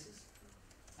collaborative spaces.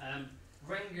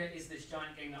 Renga is this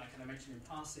giant game that I kind of mentioned in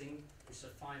passing, which is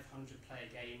a 500-player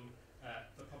game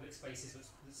for public spaces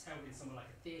that's held in somewhere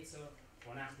like a theatre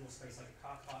or an outdoor space like a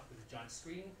car park with a giant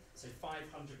screen. So 500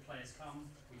 players come,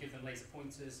 we give them laser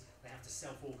pointers, they have to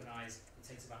self-organise, it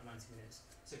takes about 90 minutes.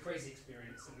 It's a crazy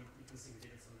experience, and you can see we did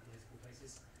it in some political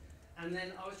places. And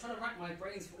then I was trying to rack my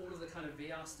brains for all of the kind of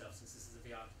VR stuff, since this is a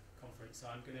VR conference, so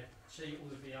I'm going to show you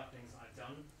all the VR things that I've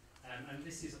done. And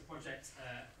this is a project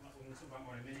we're going to talk about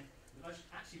more in a minute. I've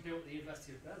actually built the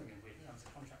University of Birmingham with. I was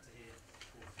a contractor here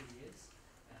for 3 years.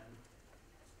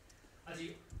 I I do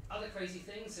other crazy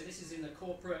things. So this is in the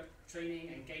corporate training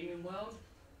and gaming world.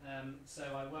 So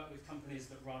I work with companies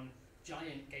that run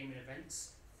giant gaming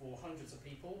events for hundreds of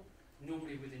people,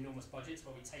 normally with enormous budgets,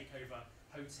 where we take over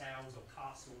hotels or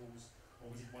castles, or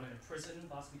we did one in a prison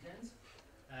last weekend.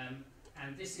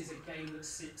 And this is a game that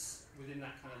sits within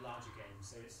that kind of larger game.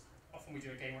 So it's often we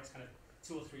do a game where it's kind of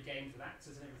 2 or 3 games with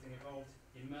actors and everything involved,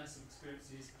 immersive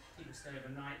experiences, people stay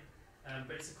overnight.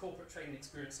 But it's a corporate training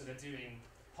experience, so they're doing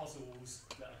puzzles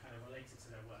that are kind of related to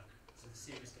their work. So the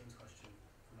serious games question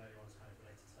from earlier on is kind of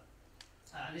related to that.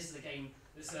 And this is a game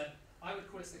that's I would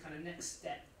call this the kind of next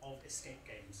step of escape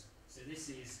games. So this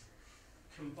is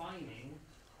combining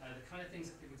the kind of things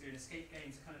that people do in escape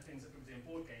games, the kind of things that people do in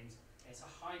board games. It's a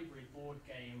hybrid board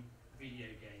game, video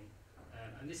game.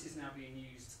 And this is now being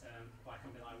used by a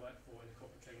company that I work for in the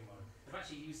corporate training world. They've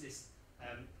actually used this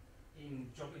in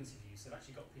job interviews. They've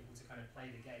actually got people to kind of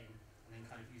play the game and then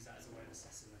kind of use that as a way of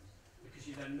assessing them. Because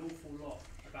you learn an awful lot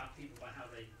about people by how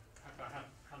they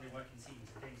work in teams.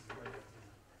 The games is a great way of doing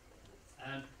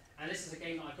that. And this is a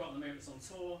game that I've got at the moment. It's on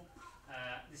tour.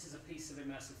 This is a piece of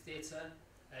immersive theatre.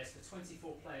 It's for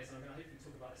 24 players, and I'm going to hopefully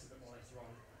talk about this a bit more later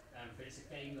on. But it's a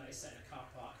game that is set in a car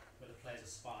park where the players are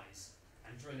spies.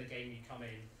 And during the game, you come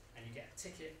in and you get a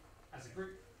ticket as a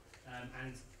group,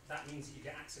 and that means that you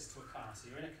get access to a car.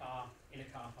 So you're in a car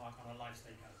park on a live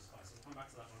stakeout as a spy. So we'll come back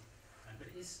to that one.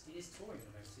 But it is touring at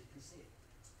the moment, so you can see it.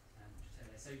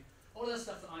 So all of the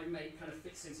stuff that I make kind of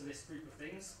fits into this group of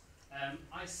things.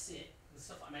 The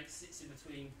stuff that I make sits in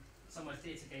between somewhere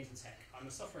theatre, games and tech. I'm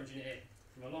a software engineer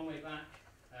from a long way back.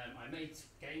 I made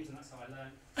games and that's how I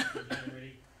learned,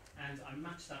 really. And I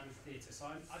matched that with theatre. So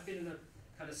I've been in a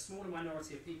kind of smaller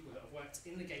minority of people that have worked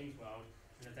in the games world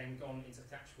and have then gone into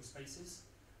theatrical spaces.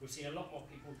 We've seen a lot more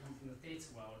people come from the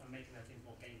theatre world and making their things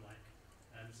more game-like.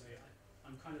 So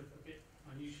I'm kind of a bit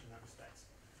unusual in that respect.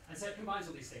 And so it combines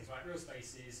all these things, right? Real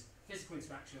spaces, physical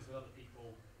interactions with other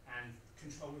people, and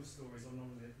control of stories or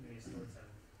non-linear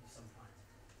storytelling of some kind.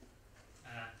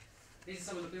 These are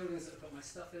some of the buildings that I've got my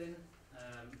stuff in,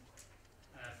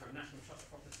 from national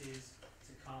trust properties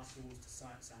to castles to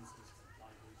science centres to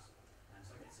libraries.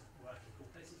 So I get to work in cool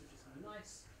places, which is kind of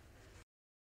nice.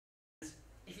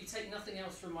 If you take nothing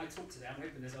else from my talk today, I'm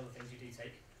hoping there's other things you do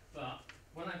take, but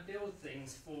when I build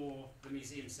things for the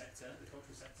museum sector, the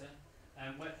cultural sector,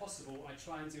 where possible, I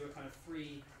try and do a kind of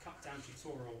free cut-down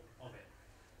tutorial of it.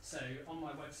 So on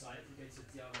my website, if you go to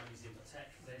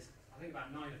DIYmuseum.tech, there's I think about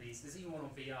 9 of these. There's even one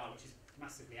on VR, which is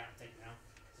massively out of date now,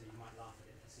 so you might laugh at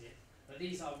it if you see it. But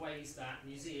these are ways that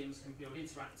museums can build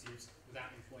interactives without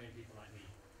employing people like me.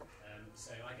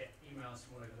 So I get emails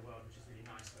from all over the world, which is really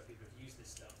nice, where people have used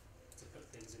this stuff to put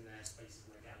things in their spaces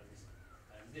and their galleries.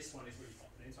 This one is really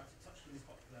popular. Interactive touchscreen is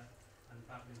popular, and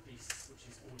Babbling Beasts, which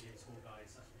is audio tour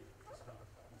guides, that's really popular.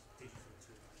 Digital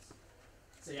tour guides.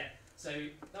 So yeah, so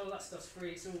all that stuff's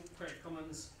free. It's all Creative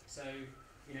Commons. So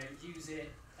use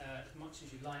it as much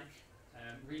as you like,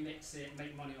 remix it,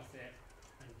 make money off it,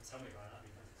 and tell me about it. That'd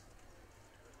be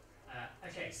fantastic.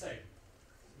 Okay, so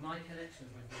my connections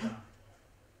with VR.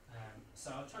 So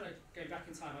I'm trying to go back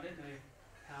in time. I don't know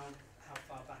how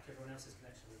far back everyone else's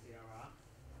connection with VR are.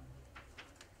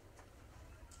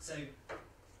 So,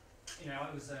 I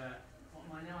was, what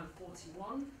am I now? I'm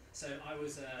 41. So I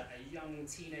was a young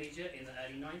teenager in the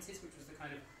early 90s, which was the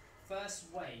kind of first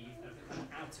wave of the kind of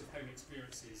out-of-home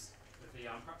experiences with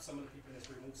VR. Perhaps some of the people in this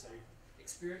room also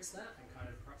experienced that and kind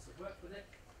of perhaps have worked with it.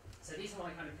 So these are my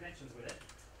kind of connections with it.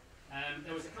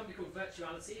 There was a company called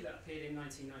Virtuality that appeared in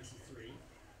 1993,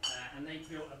 and they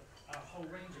built a whole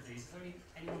range of these. Is there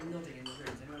anyone nodding in the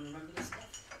room? Does anyone remember this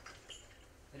stuff?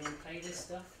 Anyone play this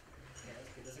stuff? Yeah,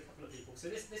 that's good. There's a couple of people. So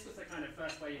this was the kind of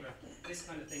first wave of this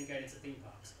kind of thing going into theme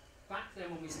parks. Back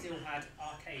then, when we still had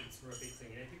arcades were a big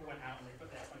thing. People went out and they put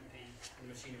their 20p in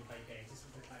the machine and played games. This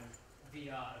was the kind of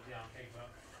VR of the arcade world.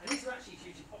 And these are actually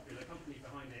hugely popular. The company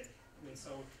behind it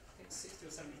sold, I think, 60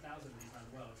 or 70,000 of these around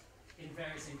the world in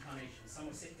various incarnations.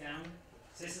 Some would sit down.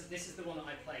 So this is the one that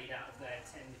I played out of their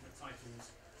 10 different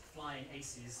titles, Flying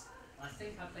Aces. And I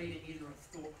think I played it either at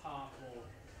Thorpe Park or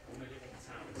maybe at the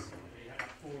Towers. We had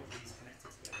like 4 of these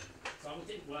connected together. So I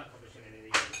didn't work obviously on any of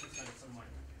these. This was kind of some of my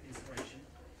inspiration.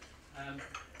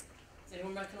 Does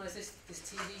anyone recognise this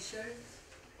TV show?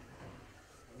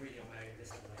 I'm really on my own this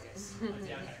one, I guess.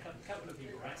 Yeah, okay, a couple of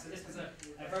people, right? So this was a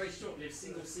very short-lived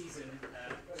single-season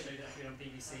show that appeared on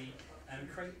BBC,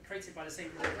 created by the same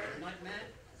people that created Nightmare,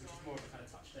 which is more of a kind of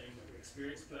touchstone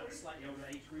experience, but a slightly older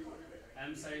age group.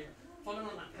 So following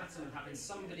on that pattern of having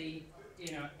somebody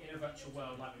in a virtual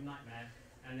world like with Nightmare,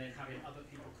 and then having other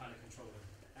people kind of control them.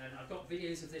 And I've got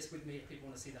videos of this with me if people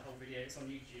want to see the whole video. It's on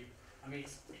YouTube. I mean,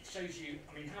 it shows you,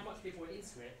 I mean, how much people were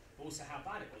into it, but also how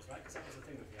bad it was, right? Because that was the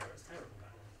thing with VR, it was terrible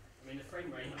back then. I mean, the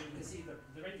frame rate, I mean, you can see the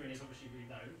rendering is obviously really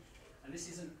low, and this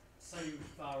isn't so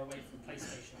far away from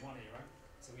PlayStation 1 era,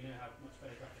 so we know how much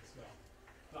better graphics got.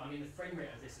 But I mean, the frame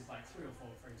rate of this is like 3 or 4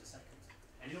 frames a second.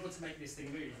 And in order to make this thing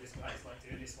move, this guy's like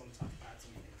doing this on touchpad to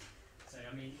me. So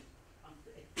I mean,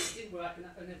 it didn't work, and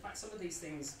in fact, some of these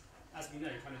things, as we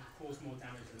know, kind of cause more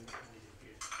damage than they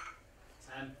did good.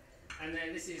 And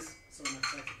then this is sort of my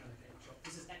favorite kind of game shop.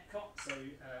 This is Epcot, so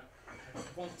I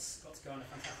once got to go on a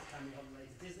fantastic family holiday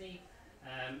to Disney,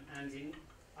 and I didn't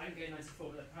go in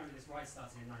 '94, but apparently this ride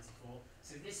started in '94.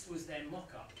 So this was their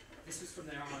mock-up. This was from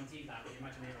their R&D lab, the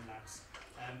Imagineering Labs,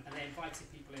 and they invited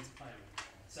people in to play on it.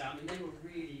 So I mean, they were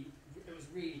really, it was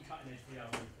really cutting edge VR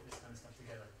when we put this kind of stuff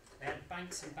together. They had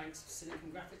banks and banks of silicon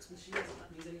graphics machines, if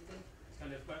that means anything.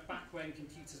 Kind of back when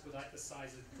computers were like the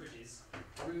size of fridges,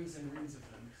 rooms and rooms of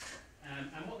them.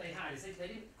 And what they had is they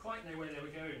didn't quite know where they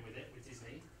were going with it, with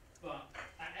Disney, but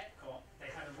at Epcot, they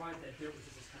had a ride they built, which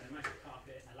was this kind of magic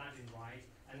carpet, Aladdin ride,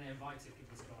 and they invited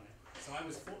people to go on it. So I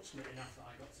was fortunate enough that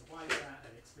I got to ride that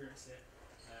and experience it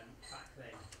back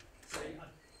then.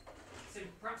 So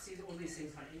perhaps all these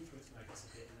things kind of influence me, I guess, a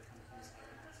bit in the kind of things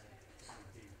I want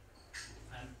to do.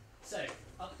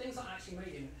 Things that I actually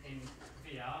made in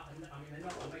VR, and I mean, they're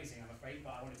not amazing, I'm afraid,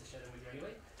 but I wanted to share them with you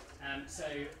anyway.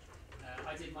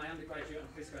 I did my undergraduate and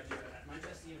postgraduate at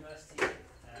Manchester University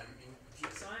in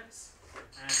computer science,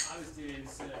 and I was doing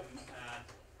some,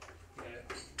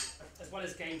 as well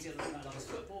as games, the other thing I love is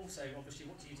football. So obviously,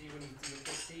 what do you do when you do a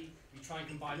PhD? You try and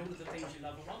combine all of the things you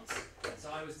love at once. So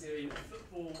I was doing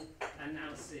football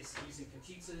analysis using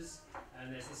computers, and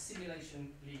there's this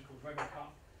simulation league called RoboCup.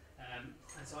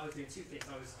 And so I was doing two things.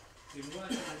 I was doing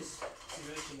work in this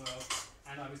simulation world,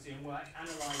 and I was doing work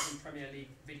analysing Premier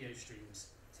League video streams.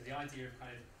 So the idea of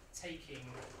kind of taking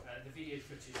the video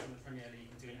footage from the Premier League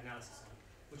and doing analysis on it,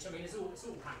 which I mean, it's all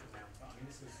happened now. But I mean,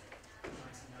 this was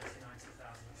 1999,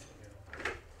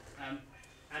 2000.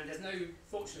 And there's no,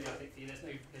 fortunately, I think for you, there's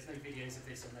no videos of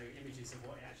this or no images of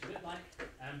what it actually looked like.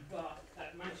 But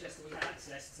at Manchester, we had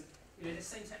access to the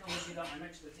same technology that I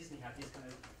mentioned that Disney had, these kind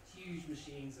of huge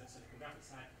machines that silicon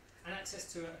graphics had, and access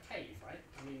to a cave, right?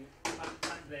 I mean,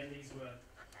 back then these were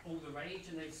all the rage,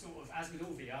 and they've sort of, as with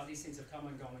all VR, these things have come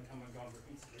and gone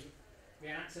repeatedly. We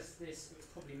had access to this, it was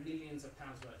probably millions of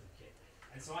pounds worth of kit.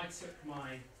 And so I took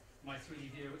my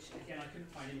 3D viewer, which again I couldn't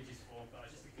find images for, but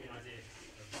just to give you an idea of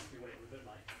roughly what it would look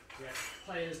like. We had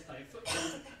players playing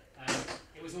football.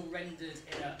 It was all rendered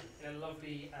in a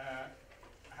lovely,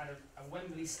 had a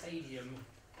Wembley Stadium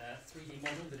 3D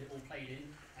model that it all played in.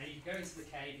 And you could go into the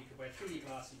cave, you could wear 3D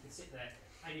glass, you could sit there,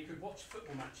 and you could watch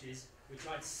football matches, which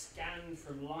I'd scanned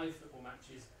from live football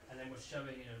matches and then was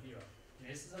showing in a viewer.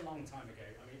 This is a long time ago.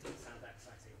 I mean, it didn't sound that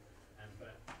exciting,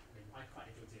 but I mean, I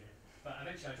quite enjoyed doing it. But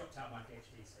eventually I dropped out of my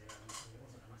PhD, so it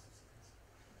wasn't a massive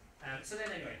success. So then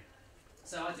anyway,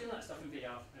 so I was doing that stuff in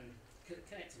VR and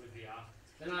connected with VR.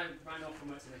 Then I ran off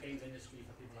and worked in the games industry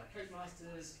for people like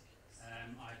Codemasters.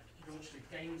 I launched a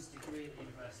games degree at the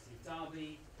University of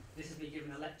Derby. This has been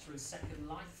given a lecture in Second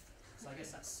Life, so I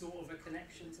guess that's sort of a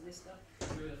connection to this stuff.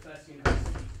 We were the first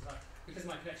university, because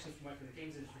of my connections from working in the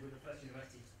games industry, we were the first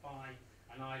university to buy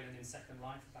an island in Second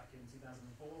Life back in 2004,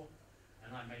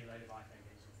 and I made a load of iPhone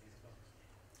games with these as well.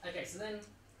 Okay, so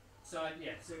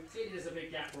clearly there's a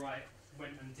big gap where I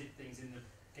went and did things in the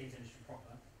games industry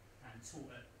proper and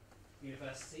taught at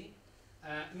university.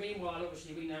 Meanwhile,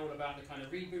 obviously, we know all about the kind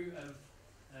of reboot of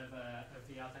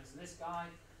VR thanks to this guy,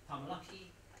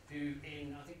 Lucky, who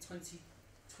in, I think, 2012,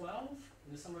 in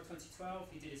the summer of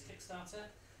 2012, he did his Kickstarter,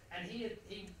 and he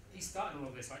started all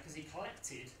of this, right, because he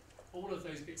collected all of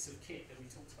those bits of kit that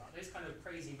we talked about, those kind of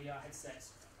crazy VR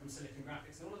headsets from Silicon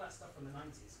Graphics, and all of that stuff from the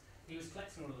 90s. He was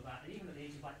collecting all of that, and even at the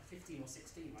age of like 15 or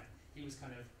 16, right, he was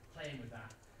kind of playing with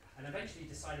that, and eventually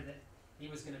decided that he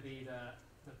was going to be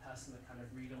the person that kind of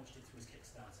relaunched it through his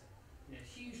Kickstarter.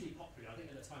 Hugely popular. I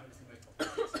think at the time it was the most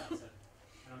popular Kickstarter.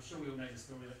 And I'm sure we all know the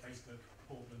story that Facebook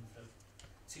bought them for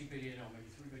 $2 billion or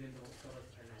maybe $3 billion,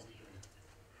 depending on what you believe.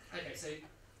 Okay, so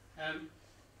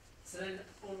then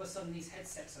all of a sudden these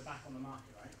headsets are back on the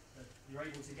market, right? That you're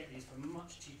able to get these for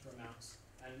much cheaper amounts.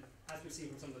 And as we've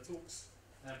seen from some of the talks,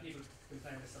 people have been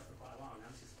playing this stuff for quite a while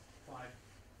now. This is five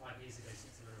years ago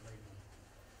since they were available.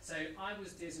 So I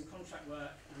was doing some contract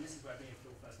work, and this is where me and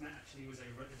Phil first met, actually, was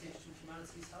over at the Digital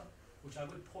Humanities Hub, which I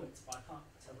would point, but I can't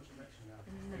tell which direction now,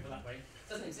 over that way. It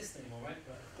doesn't exist anymore, right?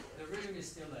 But the room is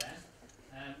still there.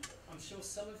 I'm sure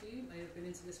some of you may have been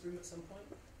into this room at some point.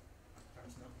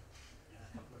 Perhaps not. Yeah, a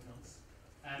couple of nods.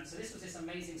 So this was this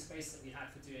amazing space that we had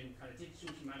for doing kind of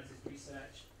digital humanities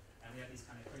research. and we had these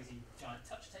kind of crazy giant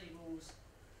touch tables.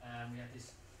 We had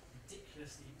this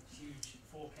ridiculously huge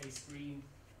 4K screen,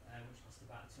 which cost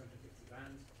about 250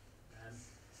 grand.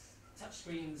 Touch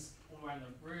screens all around the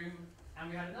room, and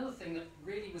we had another thing that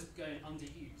really was going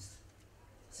underused.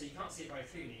 So you can't see it very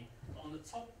clearly, but on the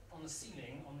top, on the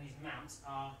ceiling, on these mounts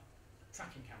are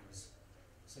tracking cameras.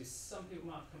 So some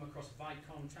people might have come across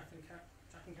Vicon tracking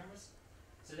cameras.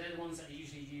 So they're the ones that are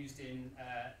usually used in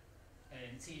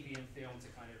TV and film to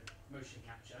kind of motion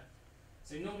capture.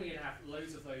 So normally you'd have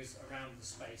loads of those around the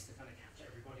space to kind of capture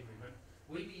every body movement.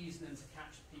 We'd be using them to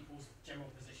catch people's general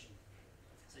position.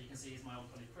 So you can see here's my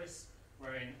old colleague Chris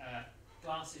wearing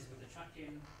glasses with the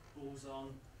tracking balls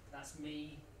on. That's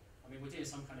me. I mean, we're doing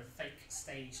some kind of fake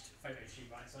staged photo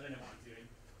shoot, right? So I don't know what I'm doing.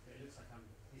 It looks like I'm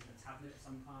using a tablet of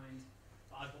some kind.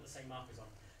 But I've got the same markers on.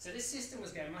 So this system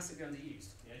was getting massively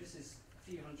underused. You know, this is a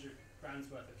few hundred grand's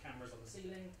worth of cameras on the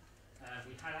ceiling.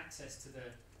 We had access to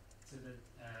the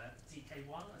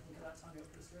DK1, I think at that time, the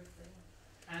Oculus Rift thing.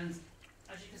 And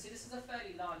as you can see, this is a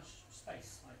fairly large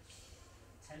space, like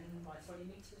 10 by 20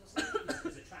 meters or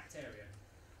something. It's a tracked area.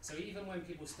 So even when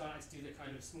people started to do the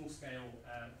kind of small scale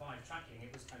vibe tracking,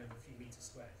 it was kind of a few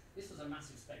meters square. This was a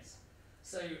massive space.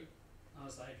 So I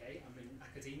was like, okay, I'm in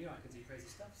academia, I can do crazy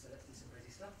stuff, so let's do some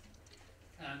crazy stuff.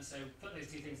 So put those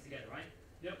two things together, right?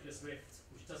 The Oculus Rift,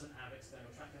 which doesn't have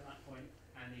external tracking at that point,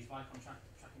 and these Vicon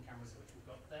tracking cameras, which we've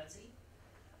got 30.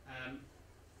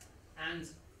 And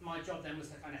my job then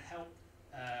was to kind of help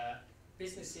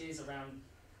businesses around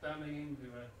Birmingham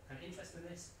who were kind of interested in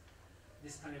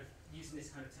this kind of using this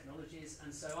kind of technologies.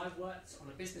 And so I worked on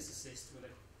a business assist with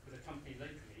a company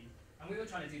locally, and we were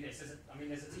trying to do this. There's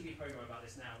a TV program about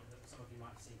this now that some of you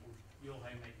might have seen called Your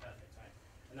Home Made Perfect, right?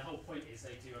 And the whole point is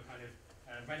they do a kind of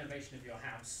renovation of your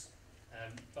house,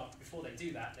 but before they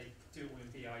do that, they do it all in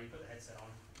VR. You put the headset on,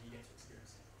 and you get to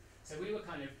experience it. So we were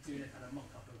kind of doing a kind of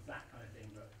mock-up of that kind of thing,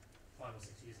 but 5 or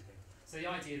 6 years ago. So the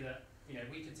idea that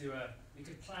we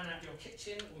could plan out your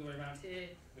kitchen all the way around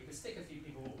here. We could stick a few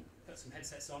people, put some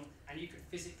headsets on, and you could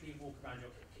physically walk around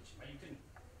your kitchen. Right? You couldn't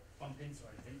bump into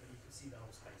anything, but you could see the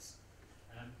whole space.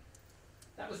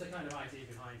 That was the kind of idea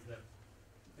behind the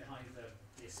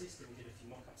assist, and we did a few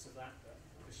mock-ups of that. But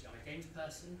obviously, I'm a games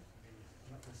person. I'm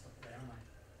not going to stop it there, am I?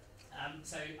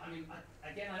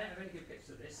 Again, I don't have any good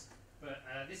pictures of this, but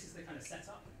this is the kind of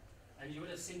setup, and you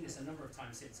would have seen this a number of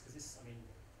times since, because it's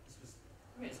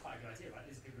quite a good idea, right?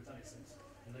 Loads of people have done it since,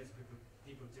 and loads of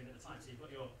people are doing it at the time. So you've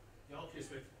got your Oculus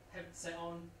with headset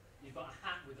on, you've got a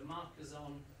hat with the markers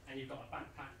on, and you've got a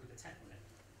backpack with the tech on it.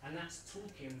 And that's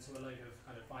talking to a load of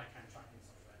kind of Vicon tracking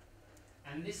software.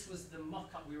 And this was the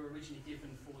mock-up we were originally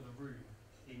given for the room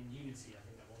in Unity, I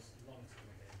think that was, a long time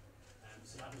ago.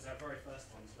 So that was our very first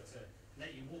ones, were to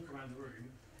let you walk around the room,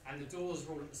 and the doors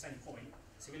were all at the same point.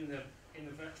 So in the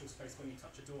virtual space, when you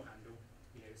touch a door handle,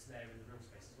 it's there in the real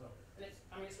space as well.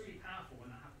 And it's really powerful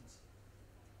when that happens.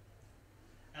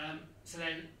 So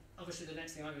then, obviously, the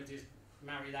next thing I'm going to do is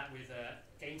marry that with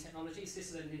game technologies. This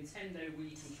is a Nintendo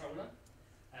Wii controller,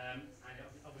 and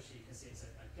obviously you can see it's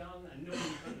a gun. And normally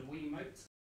you put the Wiimote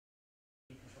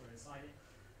controller inside it.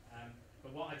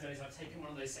 But what I've done is I've taken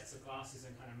one of those sets of glasses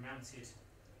and kind of mounted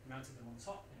them on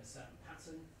top in a certain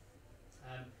pattern.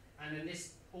 And then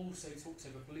this also talks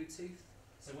over Bluetooth.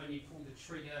 So when you pull the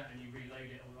trigger and you reload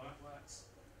it, all that works.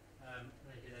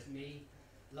 There's me,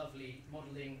 lovely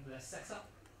modelling the setup.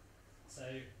 So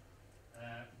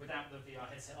without the VR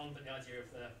headset on, but the idea of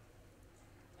the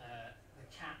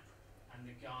cap and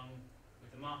the gun with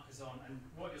the markers on, and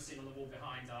what you'll see on the wall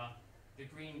behind are the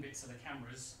green bits of the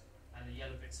cameras and the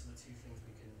yellow bits of the two things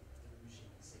the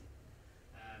machine can see.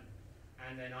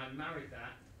 And then I married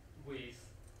that with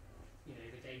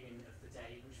the gaming of the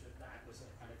day, which was a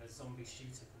kind of a zombie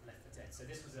shooter called Left 4 Dead. So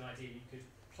this was an idea you could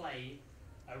play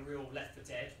a real Left 4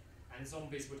 Dead, and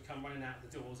zombies would come running out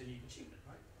of the doors, and you could shoot them,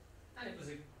 right? And it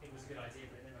was a good idea,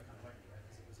 but it never kind of went anywhere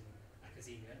because it was in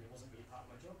academia and it wasn't really part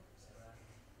of my job.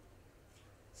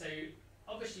 So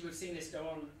obviously we've seen this go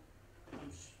on.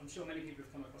 I'm sure many people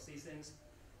have come across these things.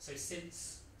 So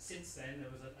since then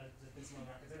there's been some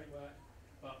other academic work,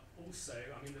 but also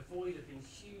the Void have been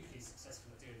hugely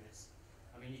successful at doing this.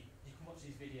 You can watch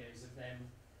these videos of them.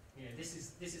 This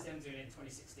is them doing it in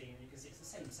 2016, and you can see it's the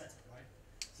same setup, right?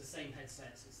 It's the same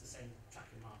headsets, it's the same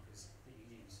tracking markers that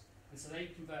you use. And so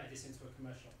they've converted this into a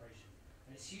commercial operation,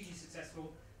 and it's hugely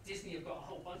successful. Disney have got a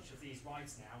whole bunch of these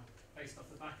rides now, based off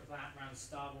the back of that, around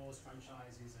Star Wars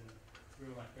franchises and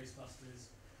real life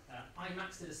Ghostbusters.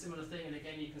 IMAX did a similar thing, and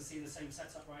again you can see the same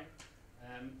setup, right?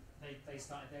 They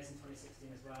started theirs in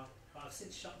 2016 as well, but I've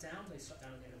since shut down. They shut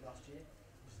down at the end of last year,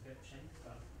 which is a bit of a shame,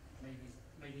 but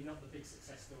maybe not the big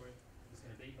success story was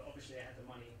going to be, but obviously I had the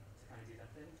money to kind of do that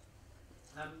thing.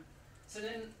 So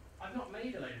then, I've not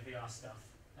made a load of VR stuff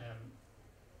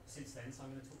since then, so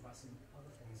I'm going to talk about some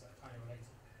other things that are kind of related.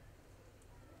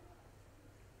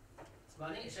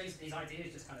 But I think it shows these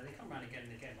ideas just kind of, they come around again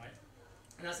and again, right?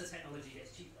 And as the technology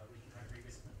gets cheaper, we can kind of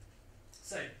revisit them.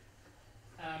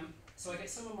 So I get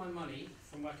some of my money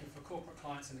from working for corporate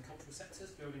clients in the cultural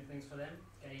sectors, building things for them,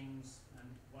 games and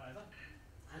whatever.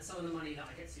 And some of the money that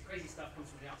I get to do crazy stuff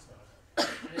comes from the arts world.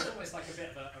 And it's almost like a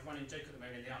bit of a running joke at the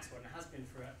moment in the arts world, and it has been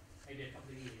for maybe a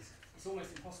couple of years. It's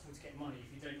almost impossible to get money if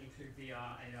you don't include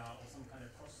VR, AR, or some kind of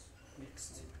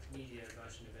cross-mixed media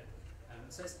version of it.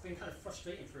 So it's been kind of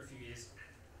frustrating for a few years,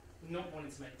 not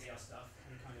wanting to make VR stuff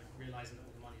and kind of realising that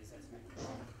all the money is there to make it.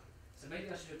 So maybe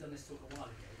I should have done this talk a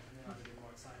while ago, and then I'd have been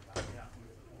more excited about the outcome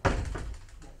with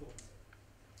more thoughts.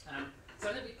 So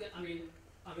let me get, I'm going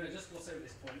to just gloss over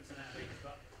this point to now,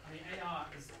 but AR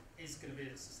is going to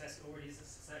be a success, already is a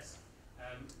success.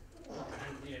 And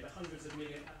the hundreds of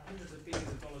billions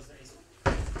of dollars that is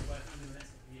worth in the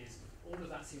next couple of years, all of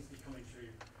that seems to be coming true.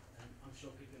 I'm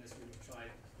sure people in this room have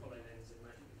tried HoloLens and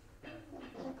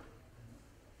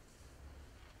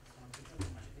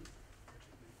Magic Leap.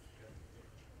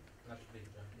 Magic Leap,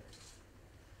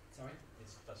 Sorry?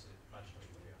 That's it, Magic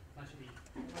Leap, yeah. Magic Leap.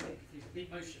 I get confused. Leap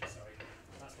Motion, sorry.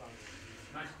 That's what I'm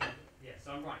confused. Magic Leap. Yeah,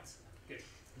 so I'm right. Good.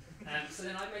 So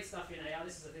then I made stuff in AR.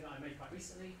 This is a thing that I made quite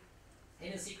recently.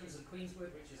 In a sequence of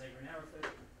Queenswood, which is over in Hereford,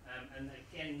 and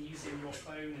again using your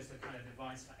phone as the kind of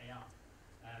device for AR.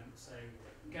 So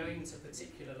going to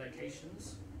particular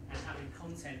locations and having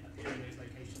content appear in those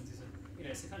locations is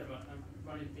it's a kind of a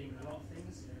running theme in a lot of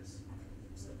things. It's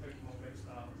the Pokemon Go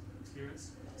style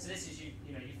experience. So this is you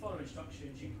follow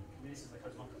instructions. This is the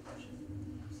kind of mock-up version.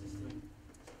 So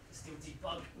still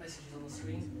debug messages on the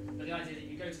screen, but the idea that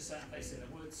you go to a certain place in the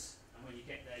woods, and when you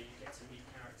get there, you get to meet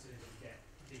characters, you get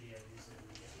videos, and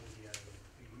you get audio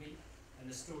who you meet, and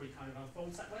the story kind of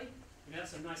unfolds that way.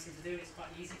 That's a nice thing to do. It's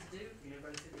quite easy to do,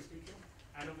 relatively speaking.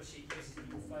 And obviously, it uses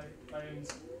people's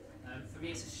phones. For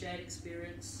me, it's a shared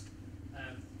experience,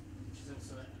 which is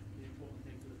also an important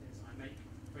thing for the things that I make.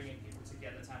 Bringing people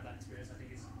together to have that experience, I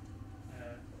think, is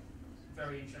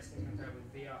very interesting compared with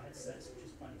VR headsets,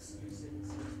 which is quite exclusive in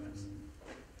some respects.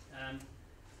 And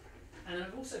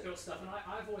I've also built stuff, and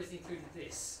I've always included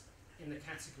this in the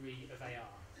category of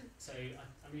AR. So,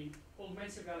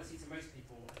 augmented reality to most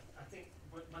people, I think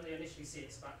when they initially see it,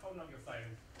 it's about holding up your phone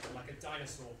and like a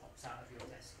dinosaur pops out of your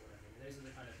desk or whatever. Those are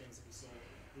the kind of things that we saw,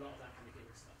 a lot of that kind of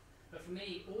gimmick stuff. But for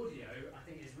me, audio, I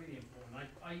think, is really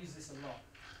important. I use this a lot.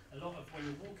 A lot of when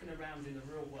you're walking around in the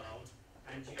real world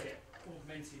and you get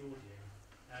augmented audio.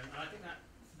 And I think that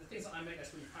the things that I make,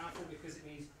 that's really powerful because it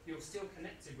means you're still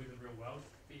connected with the real world,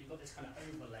 but you've got this kind of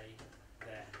overlay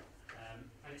there.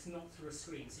 And it's not through a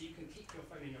screen. So you can keep your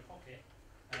phone in your pocket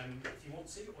if you want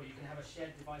to, or you can have a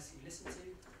shared device that you listen to,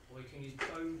 or you can use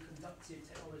bone conductive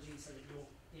technology so that your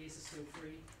ears are still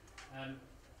free.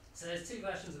 So there's two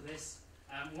versions of this.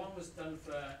 One was done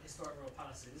for historic royal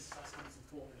palaces, that's kind of some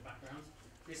thought in the background.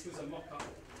 This was a mock-up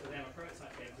for them, a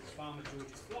prototype game called Farmer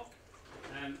George's Flock.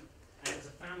 And it was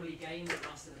a family game that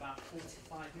lasted about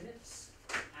 45 minutes,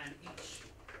 and each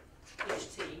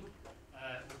team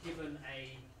were given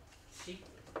a sheep.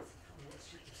 What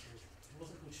sheep was it? It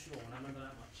wasn't called Sean, I remember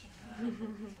that much.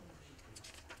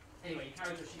 Anyway, you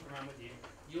carried your sheep around with you.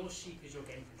 Your sheep is your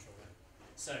game controller.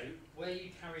 So, where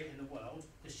you carry it in the world,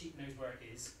 the sheep knows where it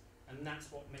is, and that's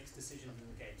what makes decisions in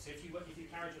the game. So if you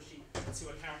carried your sheep to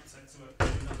a character, to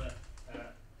another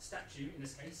statue, in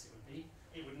this case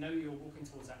it would know you're walking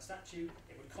towards that statue,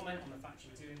 it would comment on the fact you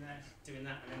were doing that,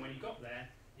 and then when you got there,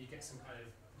 you get some kind of,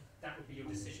 that would be your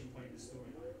decision point in the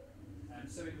storyline.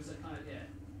 So it was a kind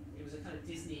of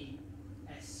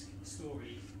Disney-esque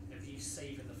story of you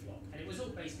saving the flock, and it was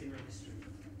all based in real history.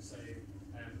 So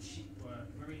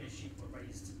merino sheep were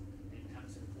raised in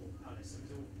Hampton Court Palace, so it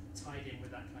was all tied in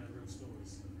with that kind of real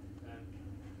stories.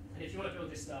 And if you want to build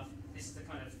this stuff, this is the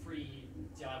kind of free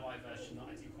DIY version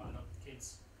that I do quite a lot with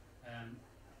kids.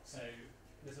 So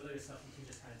there's a load of stuff you can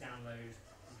just kind of download.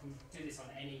 You can do this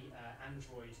on any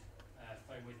Android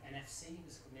phone with NFC,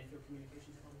 this is called near-field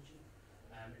communication technology,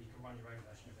 and you can run your own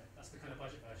version of it. That's the kind of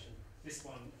budget version. This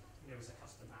one, was a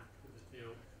custom app that was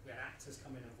built. We had actors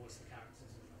come in and voice the characters.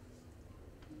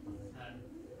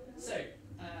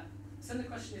 So the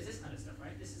question is this kind of stuff,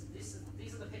 right?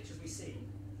 These are the pictures we see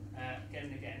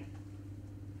again and again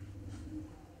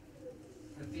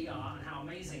of VR and how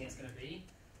amazing it's going to be.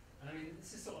 And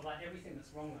this is sort of like everything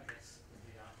that's wrong, I guess, with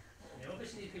VR.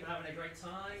 Obviously people are having a great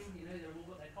time. They've all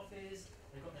got their coffees.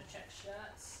 They've got their check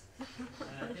shirts.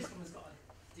 This one's got a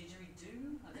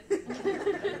didgeridoo, I think.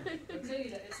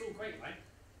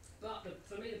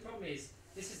 problem is,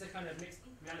 this is the kind of mixed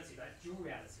reality, like dual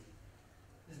reality.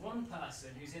 There's one person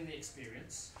who's in the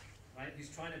experience, right, who's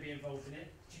trying to be involved in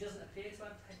it. She doesn't appear to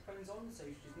have headphones on, so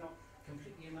she's not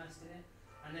completely immersed in it.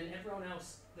 And then everyone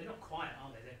else, they're not quiet,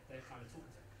 are they? They're kind of talking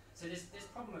to it. So there's this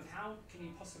problem of how can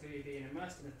you possibly be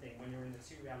immersed in a thing when you're in the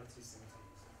two realities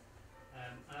simultaneously.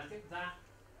 And I think that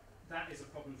is a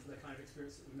problem for the kind of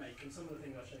experience that we make. And some of the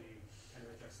things I'll show you kind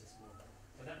of address this more.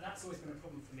 But that's always been a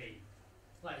problem for me.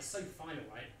 Like, it's so final,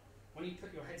 right? When you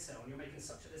put your headset on, you're making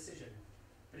such a decision.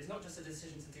 But it's not just a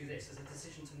decision to do this, it's a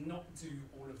decision to not do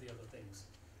all of the other things.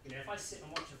 You know, if I sit and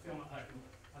watch a film at home,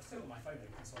 I've still got my phone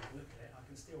open so I can look at it, I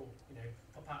can still, you know,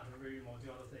 pop out of the room or do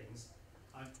other things.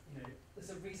 You know,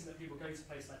 there's a reason that people go to a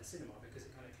place like the cinema, because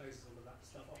it kind of closes all of that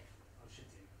stuff off, I should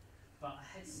do. But a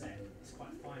headset is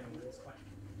quite final and it's quite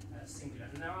singular.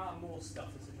 And there are more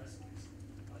stuff that's addressing this.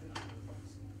 I think that's one of the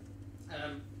problems.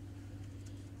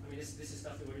 I mean, this is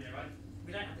stuff that we're doing, right?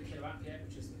 We don't have the killer app yet,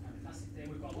 which is the kind of classic thing.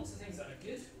 We've got lots of things that are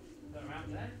good, that are out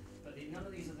there, but none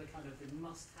of these are the kind of the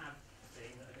must-have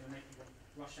thing that are going to make you want to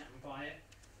rush out and buy it.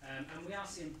 And we are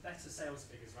seeing better sales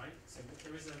figures, right? So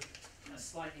there is a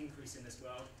slight increase in this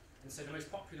world. And so the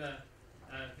most popular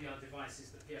VR device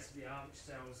is the PSVR, which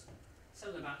sells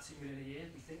about 2 million a year,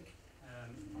 we think. I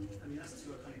mean, that's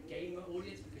to a kind of gamer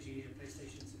audience because you need a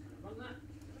PlayStation to kind of run that.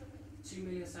 2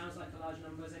 million sounds like a large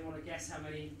number. Does anyone want to guess how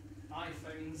many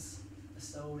iPhones are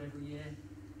sold every year?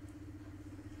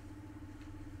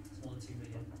 It's more than 2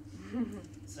 million.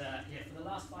 So yeah, for the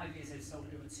last 5 years they've sold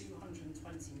over 220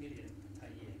 million per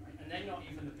year, right? And they're not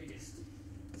even the biggest.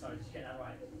 Sorry, did you get that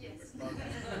right? Yes. Well done.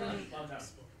 Well done.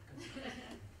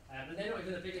 And they're not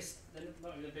even the biggest. They're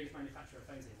not even the biggest manufacturer of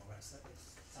phones anymore, right? So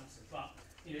it's Samsung. But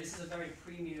you know, this is a very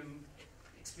premium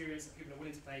experience that people are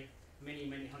willing to pay many,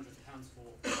 many hundreds of pounds for.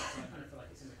 So I kind of feel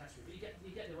like it's in the category. But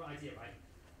you get the right idea, right?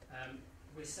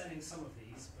 We're selling some of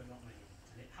these, but not many,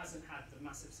 and it hasn't had the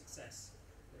massive success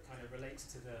that kind of relates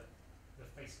to the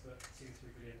Facebook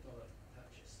 $2-3 billion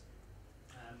purchase.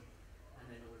 And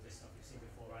then all of this stuff you've seen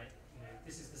before, right? You know,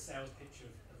 this is the sales pitch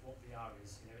of what VR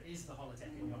is. You know, it is the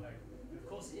holodeck in your home. And of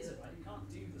course it isn't, right? You can't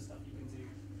do the stuff you can do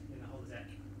in the holodeck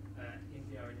in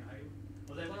VR in your home.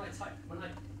 Although when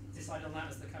I decided on that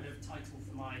as the kind of title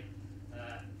for my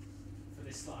for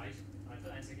this slide, I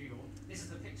put that into Google. This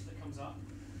is the picture that comes up,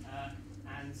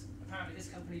 and apparently this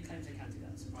company claims they can do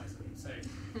that, surprisingly. So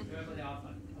whoever they are,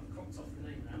 I've cropped off the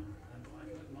name now, but I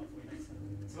can look them up for you later.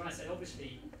 So when I said,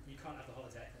 obviously, you can't have the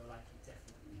holodeck, they were like, you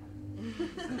definitely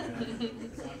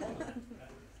can. So I'm wrong on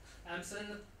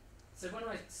that. So when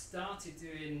I started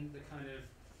doing the kind of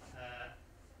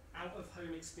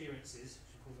out-of-home experiences,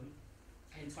 as you call them,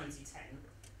 in 2010,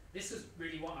 this was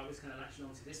really what I was kind of latching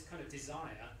onto, this kind of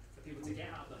desire for people to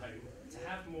get out of the home, to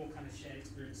have more kind of shared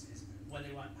experiences when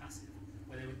they weren't passive,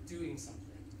 when they were doing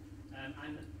something.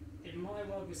 And in my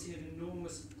world, we're seeing an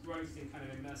enormous growth in kind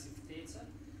of immersive theatre,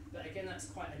 but again, that's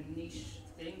quite a niche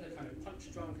thing, the kind of Punch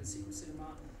Drunk and Secret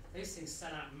Cinema. Those things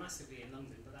sell out massively in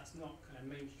London, but that's not kind of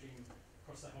mainstream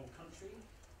across the whole country.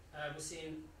 We're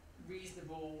seeing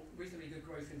reasonably good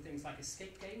growth in things like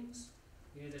escape games.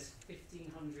 You know, there's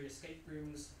 1,500 escape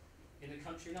rooms in the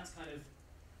country, and that's kind of,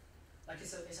 like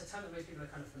it's a term that most people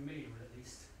are kind of familiar with at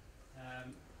least.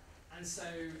 And so,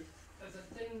 the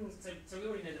things, so we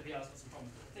already know that VR's got some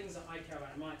problems, but the things that I care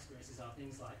about in my experiences are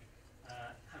things like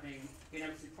being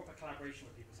able to do proper collaboration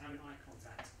with people, so having eye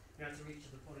contact, being able to reach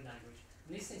the body language.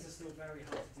 And these things are still very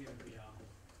hard to do in VR.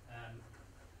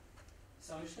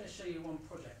 So I'm just going to show you one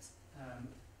project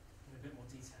in a bit more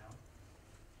detail.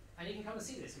 And you can come and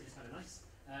see this, which is kind of nice.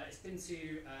 It's been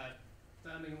to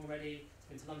Birmingham already,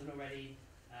 it's been to London already,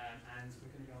 and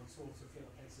we're going to go on tour to a few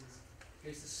other places. It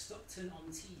goes to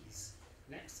Stockton-on-Tees,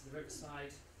 next to the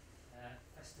Riverside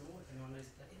Festival, if anyone knows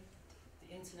the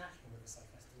International Riverside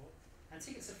Festival. And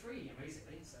tickets are free,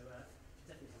 amazingly, so you should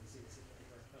definitely come and see this if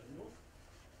you're further north.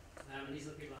 And these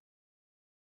are the people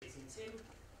like Tim,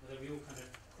 although we all kind of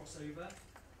cross over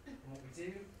in what we do.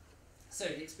 So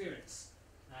the experience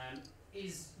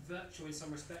is virtual in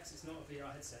some respects. It's not a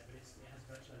VR headset, but it has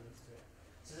virtual elements to it.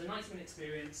 So it's a 90-minute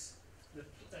experience.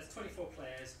 There's 24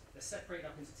 players. They're separated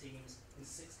up into teams in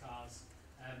 6 cars.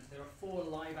 There are 4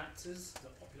 live actors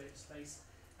that populate the space,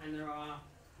 and there are,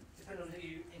 depending on who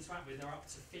you interact with, there are up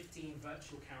to 15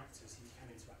 virtual characters who you can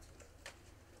interact with.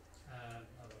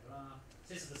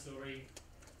 So this is the story.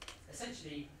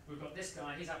 Essentially, we've got this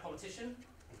guy. He's our politician.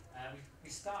 We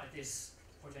started this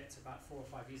project about 4 or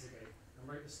 5 years ago and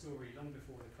wrote the story long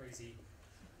before the crazy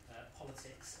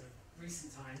politics of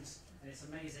recent times, and it's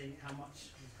amazing how much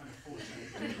we've kind of fallen.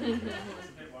 It's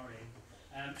a bit worrying.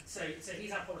 So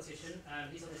he's our politician.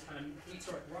 He's on this kind of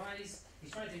meteoric rise.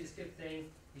 He's trying to do this good thing.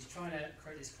 He's trying to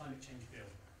create this climate change bill.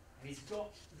 And he's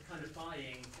got the kind of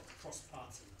buying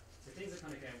cross-party. So things are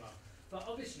kind of going well. But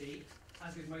obviously,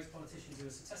 as with most politicians who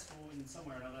are successful in some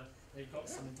way or another, they've got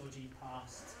some dodgy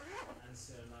past and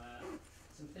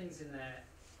some things in there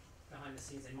behind the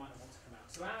scenes they might not want to come out.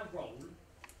 So our role,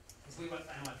 as we work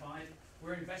for MI5,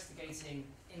 we're investigating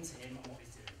into him and what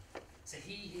he's doing. So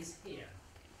he is here.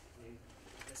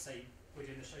 Let's say we're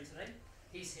doing the show today.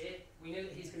 He's here. We know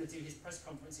that he's going to do his press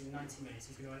conference in 90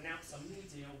 minutes. He's going to announce some new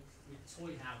deal with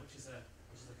Toy How, which is a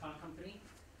car company.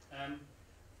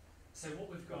 So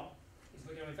what we've got is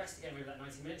we're going to investigate over that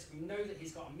 90 minutes. We know that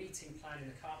he's got a meeting planned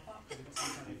in the car park because we've got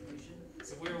some kind of information.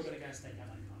 So we're all going to go and stake out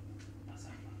that car park. That's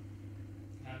our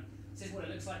plan. This is what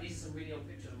it looks like. These are some really old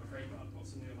pictures, I'm afraid, but I've got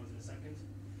some new ones in a second.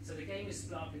 So the game is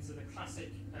split up into the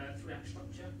classic 3-act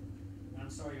structure. I'm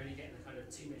sorry you're only getting the kind of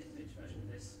 2-minute pitch version of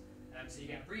this. So you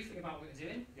get a briefing about what you're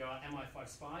doing. You're our MI5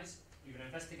 spies. You're going to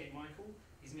investigate Michael.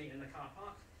 He's meeting in the car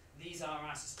park. These are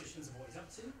our suspicions of what he's up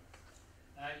to.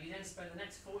 You then spend the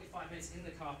next 45 minutes in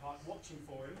the car park watching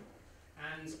for him,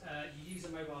 and you use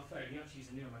a mobile phone. You actually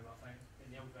use a newer mobile phone. In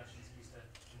the old versions, you used a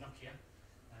Nokia,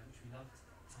 which we loved.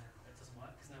 It doesn't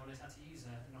work because no one knows how to use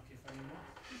a Nokia phone anymore,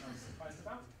 which I was surprised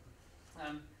about.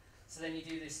 So then you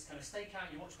do this kind of stakeout,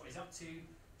 you watch what he's up to.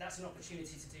 That's an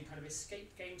opportunity to do kind of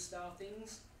escape game style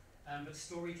things, but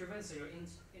story driven, so you're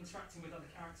interacting with other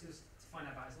characters to find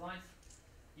out about his life.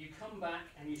 You come back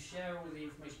and you share all the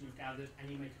information you've gathered and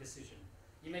you make a decision.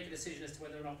 You make a decision as to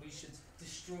whether or not we should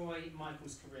destroy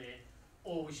Michael's career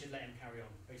or we should let him carry on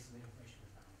based on the information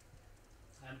we've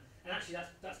found. And actually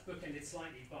that's bookended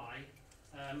slightly by,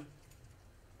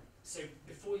 so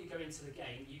before you go into the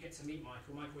game, you get to meet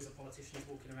Michael. Michael is a politician, he's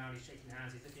walking around, he's shaking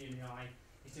hands, he's looking you in the eye,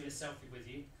 he's doing a selfie with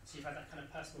you. So you've had that kind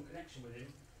of personal connection with him,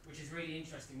 which is really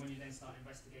interesting when you then start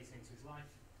investigating into his life.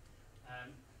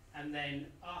 And then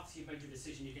after you've made your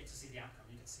decision, you get to see the outcome,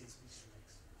 you get to see the speech he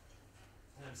makes.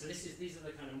 So these are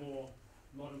the kind of more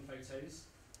modern photos.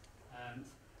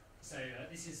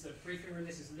 This is the briefing room.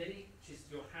 This is Lily. She's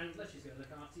your handler. She's going to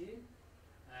look after you.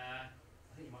 I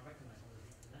think you might recognise one of the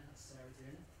people in there. That's Sarah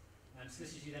doing it. So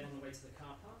this is you then on the way to the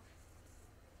car park.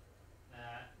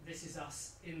 This is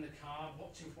us in the car,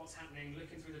 watching for what's happening,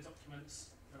 looking through the documents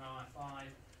from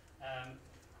MI5,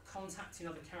 contacting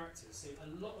other characters. So a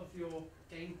lot of your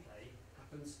gameplay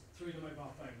happens through the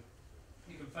mobile phone.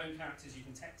 You can phone characters, you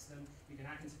can text them, you can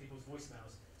hack into people's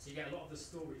voicemails. So you get a lot of the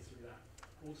story through that,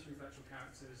 all through virtual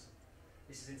characters.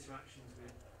 This is interactions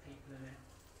with people in it.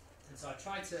 And so I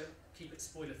try to keep it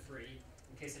spoiler free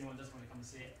in case anyone does want to come and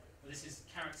see it. But this is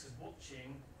characters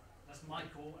watching. That's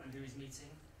Michael and who he's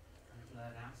meeting. Kind of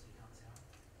blurred out so you can't tell.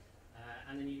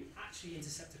 And then you actually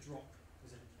intercept a drop.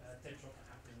 There's a dead drop that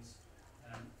happens.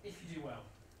 If you do well,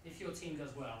 if your team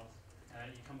does well,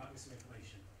 you come back with some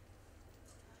information.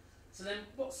 So then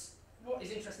what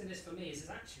is interesting in this for me is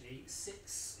there's actually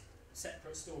 6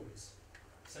 separate stories.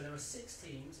 So there are 6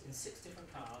 teams in 6 different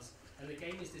cars, and the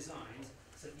game is designed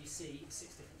so that you see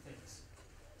 6 different things.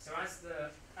 So as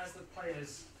the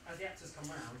actors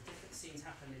come around, different scenes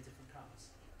happen in different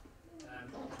cars.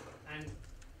 And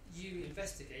you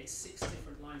investigate 6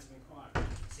 different lines of inquiry.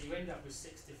 So you end up with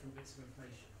 6 different bits of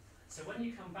information. So when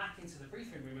you come back into the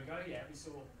briefing room and go, yeah, we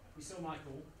saw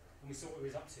Michael and we saw what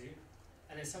he was up to,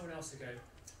 and then someone else will go,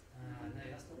 no,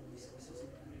 that's not what we saw something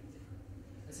completely different.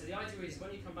 And so the idea is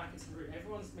when you come back into the room,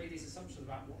 everyone's made these assumptions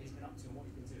about what he's been up to and what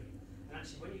he's been doing. And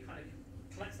actually when you kind of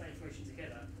collect that information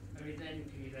together, only then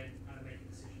can you then kind of make a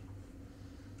decision.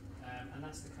 And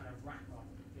that's the kind of wrap-up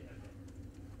bit of it.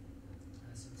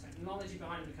 Some technology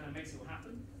behind it that kind of makes it all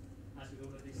happen, as with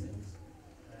all of these things.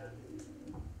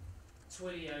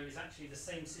 Twilio is actually the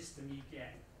same system you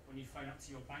get when you phone up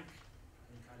to your bank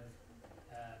and you kind of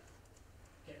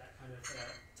get that kind of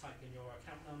type in your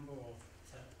account number or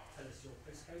tell us your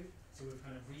postcode. So we've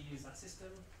kind of reused that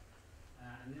system.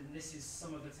 And then this is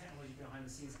some of the technology behind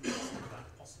the scenes that make that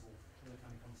possible in the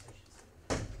kind of conversations.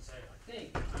 So I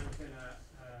think I'm going to,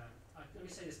 let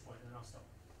me say this point and then I'll stop.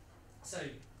 So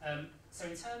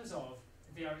in terms of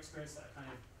VR experience that are kind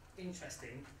of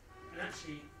interesting, and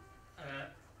actually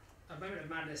A Moment of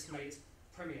Madness made its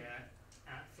premiere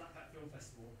at Flatback Film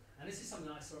Festival, and this is something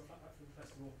that I saw at Flatback Film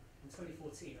Festival in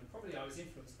 2014, and probably I was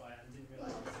influenced by it and didn't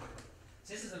realise it.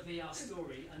 So this is a VR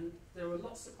story, and there were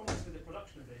lots of problems with the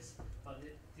production of this, but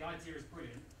the idea is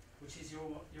brilliant, which is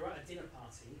you're at a dinner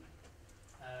party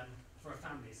for a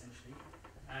family essentially,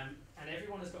 and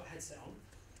everyone has got a headset on,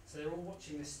 so they're all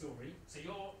watching this story. So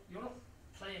you're not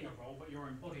playing a role, but you're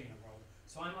embodying a role.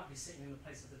 So I might be sitting in the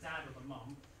place of the dad or the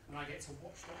mum, and I get to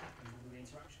watch what happens with the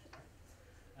interaction.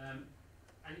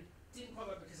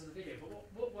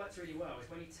 works really well is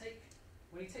when you take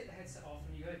the headset off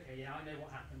and you go, okay, yeah, I know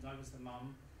what happened. I was the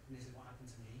mum, and this is what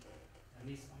happened to me. And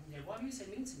these, you know, why were you so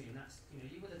mean to me? And that's, you know,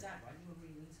 you were the dad, right? You were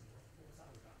really mean to me. What was that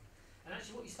all about? And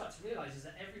actually, what you start to realise is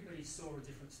that everybody saw a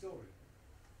different story.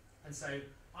 And so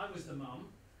I was the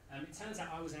mum. It turns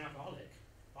out I was an alcoholic.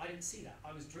 But I didn't see that.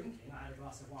 I was drinking. I had a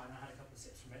glass of wine. I had a couple of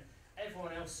sips from it.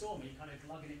 Everyone else saw me kind of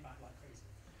lugging it back like crazy.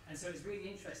 And so it's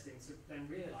really interesting to then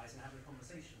realise and have a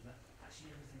conversation that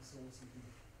actually everything saw something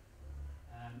different.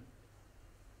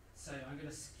 So I'm going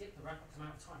to skip the wrap-up because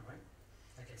I'm out of time, right?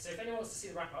 Okay, so if anyone wants to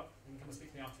see the wrap-up, you can come and speak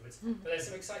to me afterwards. But there's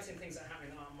some exciting things that are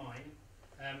happening that aren't mine.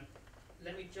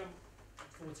 Let me jump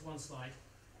forward to one slide,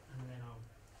 and then I'll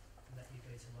let you go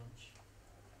to lunch.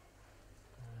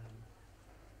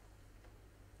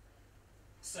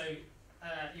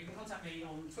 You can contact me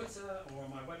on Twitter or on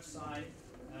my website.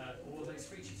 All those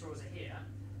free tutorials are here.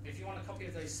 If you want a copy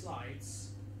of those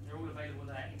slides, they're all available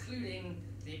there, including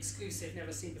the exclusive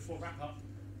Never Seen Before wrap-up,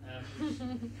 which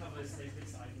covers those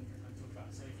bits that I can talk about.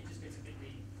 So if you just go to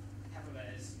bit.ly,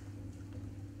 Cabaret's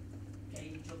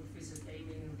Geographies of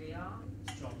Gaming and VR,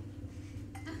 it's John.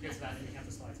 Go to that and you have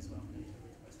the slides as well.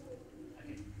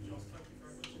 Okay, Josh, thank you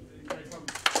very much indeed. No problem.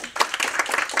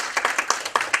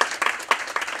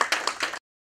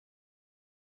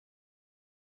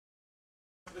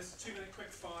 This 2-minute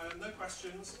quick fire, no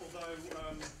questions, although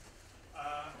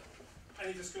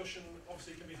any discussion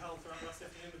obviously can be held throughout the rest of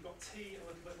the afternoon. We've got tea a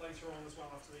little bit later on as well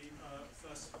after the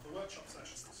first of the workshop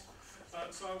sessions.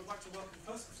 So I would like to welcome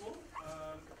first of all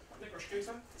Nick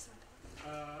Rzeszewski.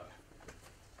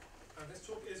 And this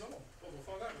talk is on. Well, we'll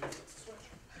find out when it's the switch.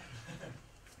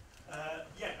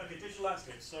 Yeah, okay, digital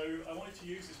landscape. So I wanted to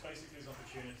use this basically as an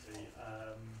opportunity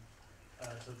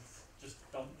to just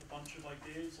dump a bunch of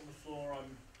ideas on the floor.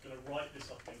 I'm going to write this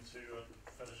up into a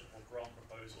fellowship or grant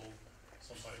proposal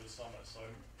sometime in the summer. So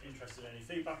I'm interested in any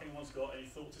feedback anyone's got, any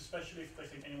thoughts, especially if they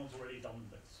think anyone's already done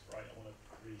this, right? I want to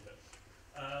read it.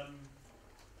 I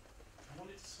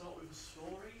wanted to start with a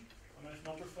story. I'm an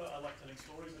ethnographer. I like telling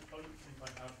stories. I don't think I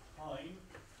have time.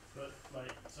 But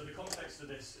so the context of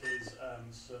this is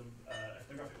some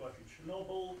ethnographic work in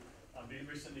Chernobyl. I've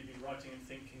recently been writing and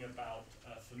thinking about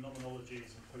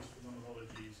phenomenologies and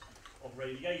post-phenomenologies of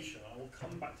radiation. I will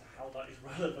come back to how that is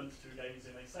relevant to games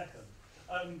in a second.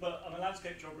 But I'm a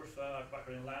landscape geographer, I have a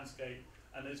background in landscape,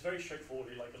 and it's very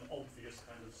straightforwardly like an obvious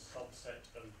kind of subset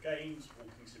of games,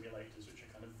 walking simulators, which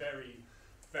are kind of very,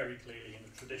 very clearly in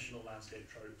the traditional landscape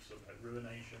tropes of like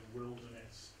ruination,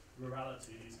 wilderness,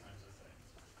 rurality, these kinds of things.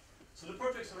 So the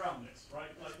project's around this, right?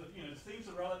 Like the themes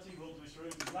of rurality, wilderness,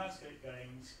 ruins, landscape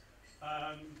games.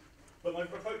 But my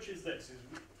approach is this: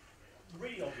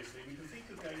 really obviously, we can think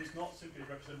of games not simply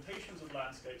representations of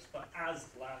landscapes, but as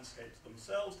landscapes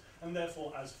themselves, and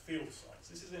therefore as field sites.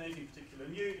 This isn't anything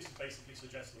particularly new. This is basically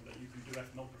suggesting that you can do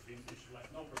ethnography and digital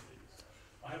ethnographies.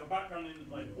 I have a background in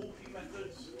walking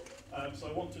methods, so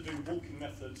I want to do walking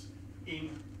methods in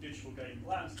digital game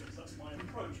landscapes. That's my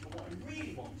approach. But what I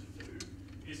really want to do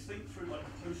is think through the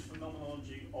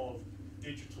post-phenomenology of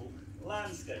digital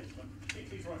landscapes. And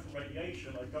particularly for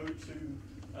radiation, I go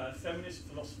to feminist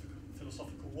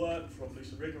philosophical work from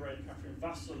Lucy Rigore and Catherine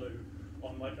Vassalou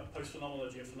on a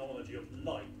post-phenomenology and phenomenology of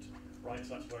light, right?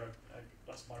 So that's where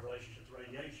that's my relationship to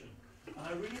radiation. And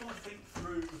I really want to think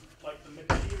through the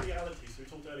materiality. So we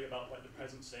talked earlier about the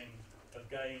presencing of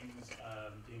games,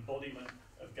 the embodiment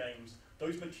of games.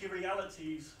 Those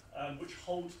materialities which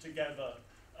hold together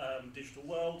digital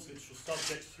worlds, digital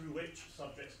subjects through which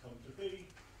subjects come to be.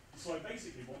 So I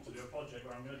basically want to do a project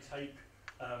where I'm going to take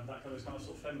those kind of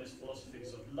feminist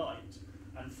philosophies of light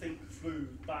and think through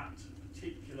that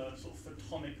particular sort of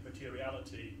photonic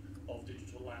materiality of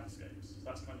digital landscapes. So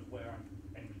that's kind of where I'm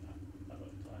aiming at the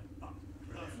time.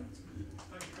 Perfect.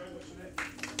 Thank you very much, Nick.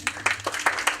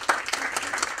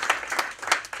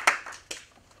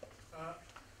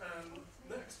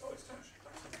 Next, it's Tash.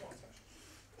 Come on, Tash.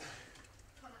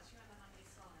 Can't actually remember how many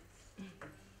slides.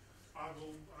 I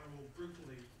will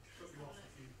brutally cut you off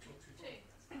if you talk too far.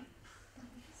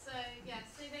 So yeah,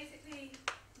 so basically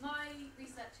my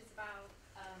research is about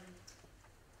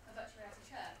a virtual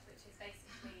reality church, which is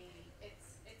basically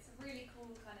it's a really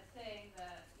cool kind of thing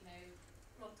that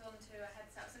logged onto a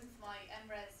headset. Some of my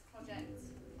MRes project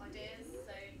ideas.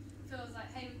 So it feels like,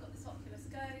 hey, we've got this Oculus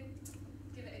Go,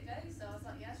 give it a go. So I was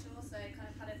like, yeah, sure. So kind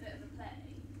of had a bit of a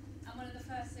play. And one of the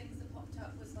first things that popped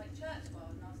up was church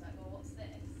world, and I was like, well, what's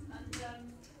this? And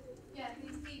yeah,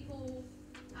 these people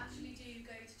actually do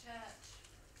go to church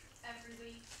every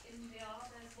week in VR.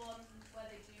 There's one where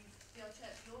they do VR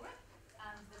Church Europe,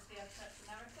 and there's VR Church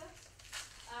America.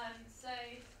 So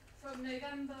for from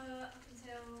November up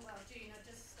until, well, June, I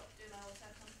just stopped doing my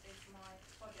alternative for my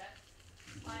project.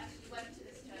 I actually went to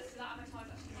this church, so that avatar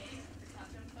is actually me,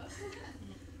 that jumper.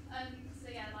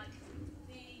 So yeah, like,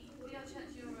 the VR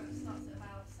Church Europe starts at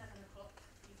about 7 o'clock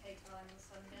UK time on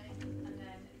Sunday, and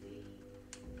then the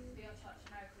VR Church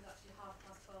America was actually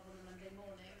 12:30 on the Monday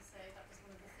morning, so that was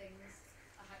one of the things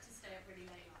I had to stay up really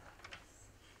late on that.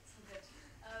 That's so good.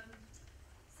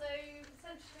 So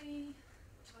essentially,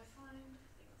 what do I find?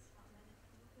 I think that's about a minute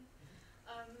probably.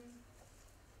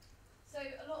 So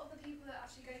a lot of the people that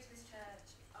actually go to this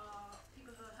church are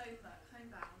people who are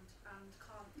homebound and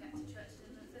can't get to church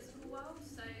in the physical world.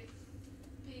 So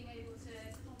being able to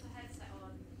pop a headset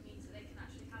on means that they can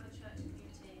actually have a church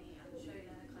community and show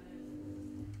their kind of,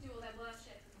 do all their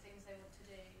worship and things they want to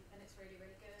do, and it's really,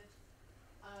 really good.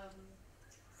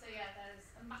 So yeah, there's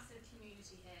a massive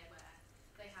community here where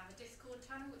they have a Discord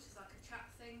channel, which is like a chat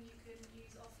thing you can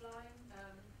use offline,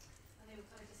 and they will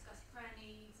kind of discuss prayer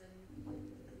needs and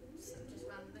just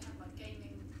random, they have like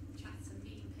gaming chats and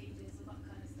meeting pages, all that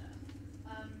kind of stuff.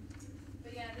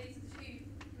 But yeah, these are the two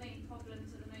main problems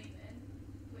at the moment,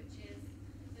 which is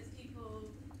there's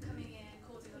people coming in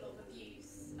causing a lot of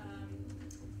abuse,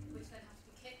 which then have to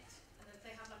be kicked, and then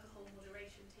they have like a whole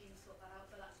moderation team to sort that out,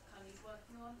 but that's kind of he's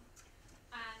working on.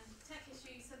 And tech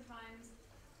issues, sometimes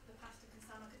the pastor can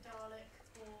sound like a Dalek,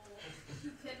 or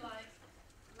you could like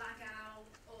lag out,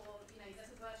 or you know,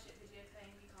 there's a worship video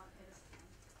playing, you can't hear the sound.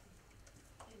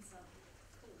 Insult.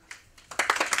 Cool.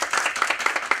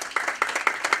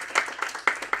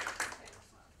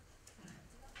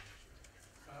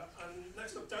 And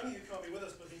next up, Danny, who can't be with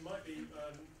us, but he might be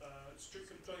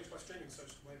joining us by streaming, so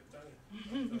just wave at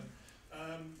Danny.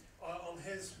 On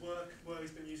his work, where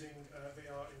he's been using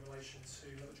VR in relation to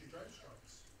military drone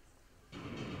strikes.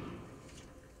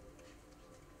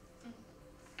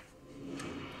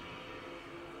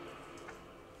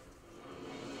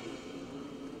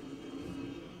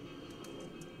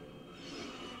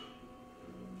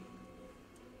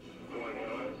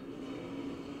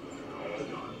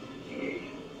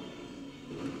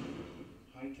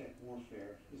 High-tech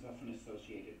warfare is often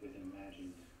associated with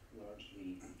imagined,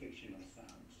 largely fictional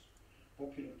sounds.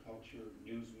 Popular culture,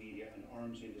 news media and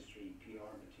arms industry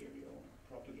PR material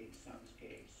propagate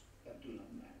soundscapes that do not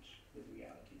match with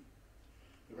reality.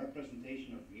 The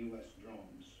representation of US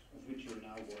drones, of which you're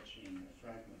now watching a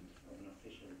fragment of an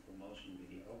official promotion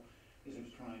video, is a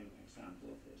prime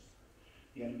example of this.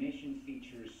 The animation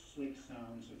features slick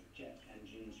sounds of jet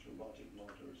engines, robotic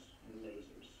motors and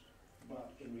lasers,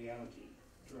 but in reality,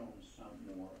 drones sound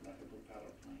more like a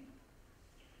propeller plane.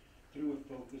 Through a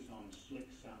focus on slick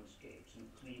soundscapes and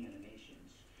clean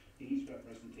animations, these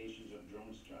representations of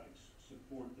drone strikes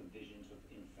support the visions of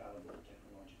infallible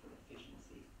technological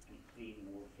efficiency and clean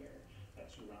warfare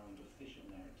that surround official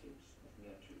narratives of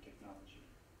military technology.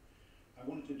 I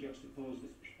wanted to juxtapose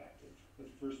this perspective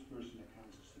with first-person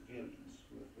accounts of civilians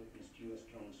who have witnessed US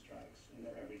drone strikes in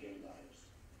their everyday lives.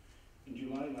 In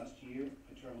July last year,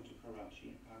 I traveled to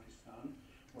Karachi in Pakistan,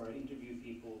 where I interviewed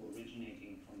people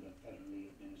originating from the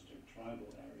federally administered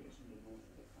tribal areas in the north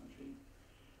of the country.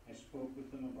 I spoke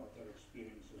with them about their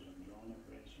experiences of drone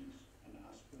operations and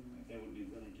asked them if they would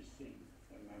be willing to sing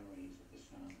their memories of the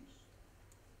sounds.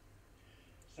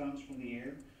 Sounds from the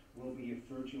Air will be a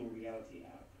virtual reality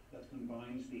app that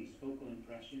combines these focal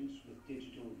impressions with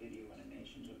digital video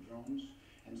animations of drones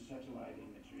and satellite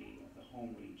imagery of the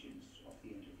home regions of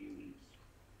the interviewees.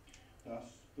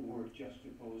 Thus, the work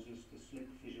juxtaposes the slick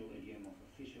visual idiom of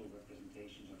official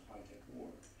representations of high-tech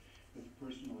war with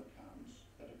personal accounts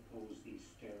that oppose these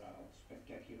sterile,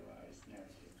 spectacularized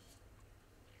narratives.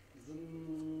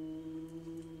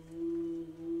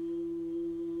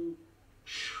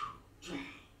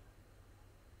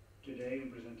 Today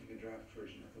I'm presenting a draft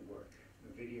version of the work,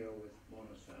 a video with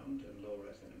mono sound and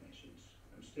low-res animations.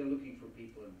 I'm still looking for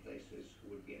people and places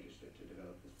who would be interested to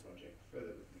develop this project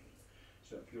further with me.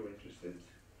 So if you're interested,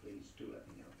 please do let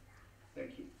me know.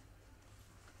 Thank you.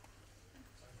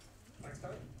 Thanks,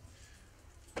 Danny.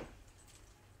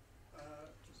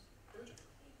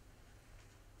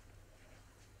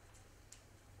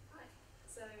 Hi.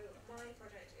 So my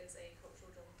project is a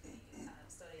cultural geography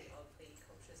study of the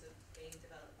cultures of game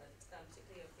development,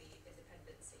 particularly of the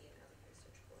Indeterminancy as opposed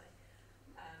to AAA.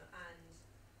 And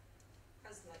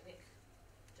as like Nick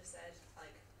just said,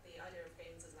 like the idea of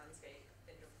games as landscape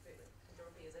in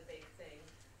geography is a big thing,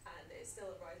 and it's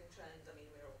still a rising trend. I mean,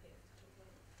 we're all here to talk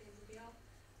about games in VR.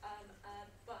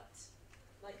 But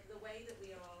like the way that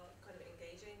we are kind of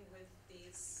engaging with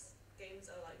these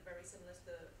games are like very similar to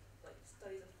the like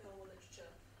studies of film or literature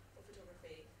or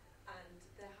photography, and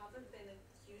there haven't been a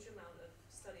huge amount of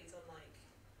studies on like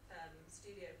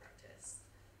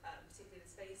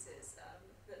spaces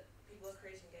that people are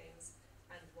creating games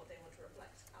and what they want to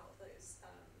reflect out of those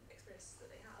experiences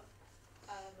that they have.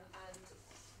 And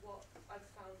what I've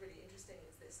found really interesting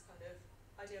is this kind of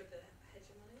idea of the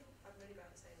hegemony, I'm really bad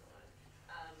at saying the word,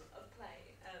 of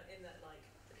play, in that like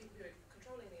the people who are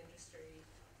controlling the industry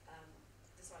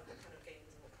decide what kind of games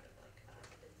and what kind of like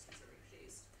abilities are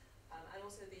reproduced. And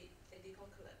also the indie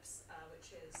apocalypse,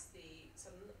 which is the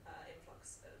sudden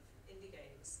influx of indie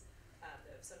games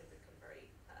that have suddenly become very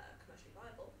commercially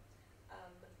viable.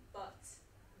 But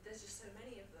there's just so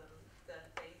many of them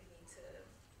that they need to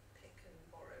pick and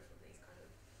borrow from these kind of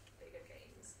bigger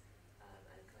games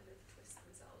and kind of twist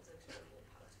themselves into a more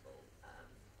palatable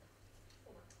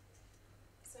format.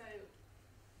 So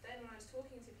then when I was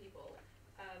talking to people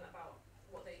about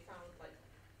what they found like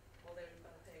while they were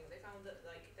developing, they found that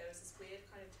like there was this weird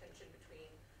kind of tension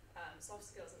between soft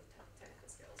skills and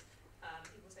technical skills.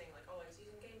 People saying like, oh, I was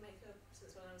using Game Maker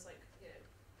since when I was like,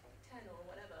 10 or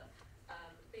whatever,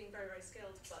 being very, very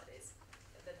skilled, but it's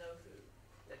the know-who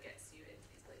that gets you into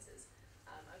these places.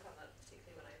 I found that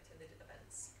particularly when I attended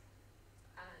events.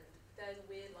 And there's a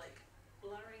weird like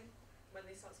blurring when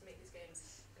they start to make these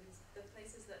games, and the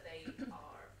places that they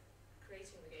are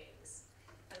creating the games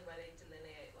and where they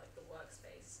delineate like the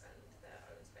workspace and their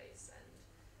own space, and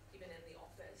even in the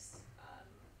office,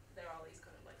 there are these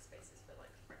kind of like spaces for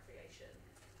like recreation,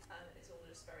 and it's all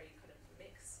just very kind of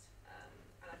mixed.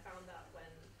 And I found that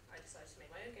when I decided to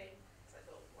make my own game, so I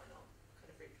thought, why not kind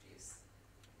of reproduce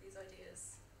these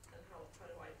ideas, and how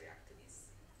do I react to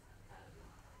these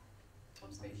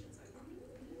observations I found.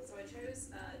 So I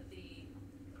chose the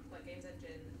like games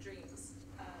engine Dreams,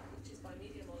 which is by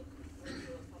Media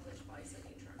Molecule and published by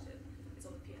Sony Interactive. It's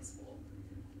on the PS4.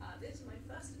 This is my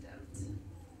first attempt,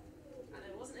 and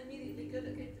I wasn't immediately good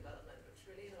at game development, which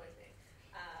really annoyed me.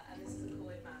 And this is a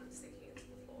Kool-Aid man sinking into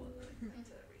the floor, and I had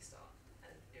to restart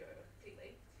and do it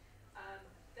completely.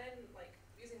 Then, like,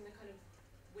 using the kind of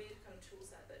weird kind of tool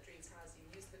set that Dreams has, you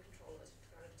use the controller to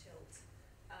kind of tilt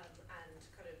and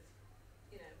kind of,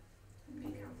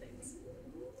 pick out things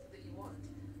that you want.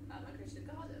 I created a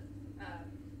garden,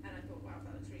 and I thought, wow,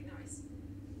 that looks really nice.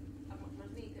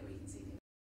 Underneath it, we can see things.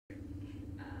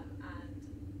 And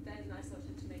then I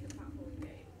started to make a platform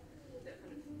game that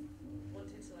kind of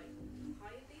wanted to like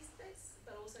hide these bits,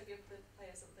 but also give the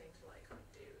player something to like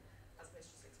do, as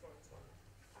opposed to just exploring this one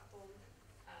platform.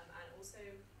 And also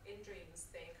in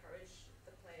Dreams, they encourage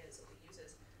the players or the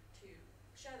users to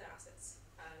share their assets.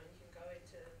 You can go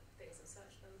into things and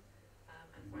search them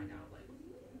and find out like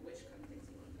which kind of things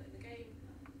you want to put in the game,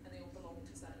 and they all belong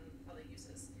to certain other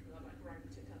users who are like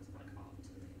ranked in terms of like art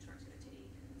and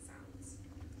interactivity, sounds,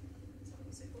 so on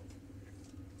and so forth.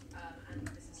 And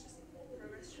this is just some more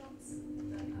progress shots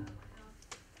that I have.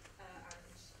 And I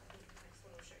think the next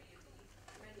one will show you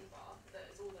the menu bar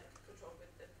that is all like controlled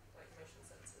with the like motion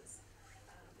sensors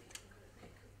that you can kind of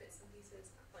pick bits and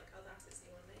pieces, like other assets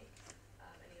that you want to make,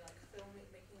 any like film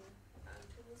making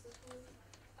tools at all.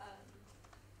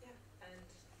 Yeah, and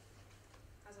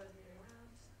as I was moving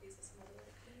around, these are some other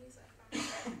menus I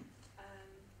found.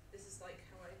 This is like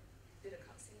how I did a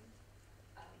cutscene,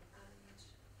 and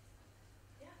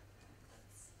yeah,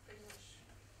 that's pretty much.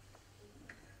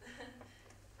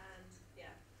 And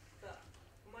yeah, but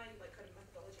my like kind of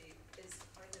methodology is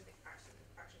kind of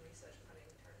action research and kind of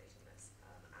interrogating this,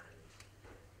 and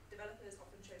developers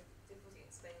often show difficulty in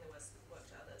explaining their work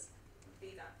to others,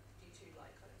 be that due to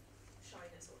like kind of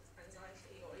shyness or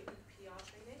anxiety or even PR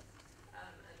training,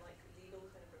 and like legal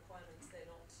kind of requirements, they're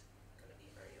not going to be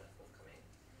very like forthcoming,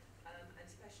 and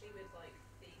especially with like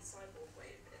the cyborg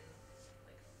wave in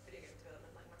like video game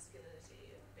development, like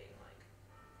masculinity and being like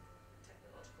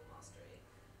technological mastery.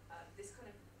 This kind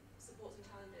of supports and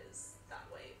challenges that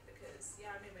wave, because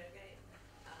yeah, I made my own game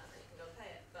and you can go and play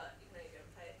it, but you can only go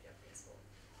and play it if you have PS4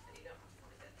 and you don't have to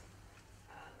find it.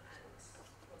 And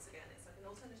once again, it's like an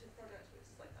alternative project, which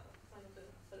is like that final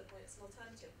bullet point. It's an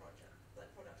alternative project, like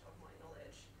product of my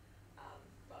knowledge,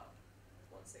 but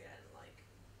once again, like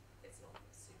it's not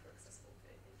super accessible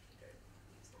if you don't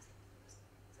use those platforms.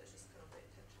 So it's just kind of a bit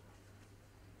tension.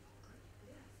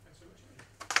 Yeah. Thanks so much.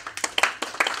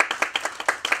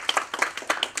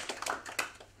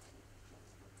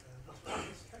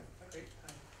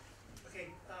 Okay,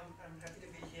 I'm happy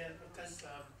to be here because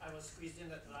I was squeezed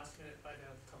in at the last minute by the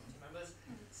committee members,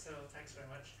 so thanks very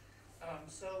much. I'm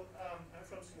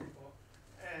from Singapore,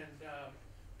 and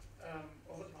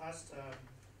over the past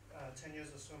 10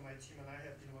 years or so, my team and I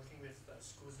have been working with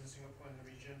schools in Singapore and the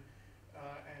region,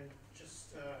 and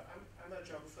just I'm a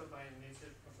geographer by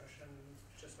native profession,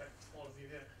 just like all of you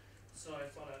here. So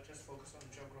I thought I'd just focus on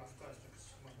the geographical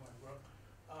aspects of my work.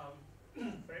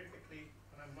 Very quickly,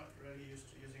 when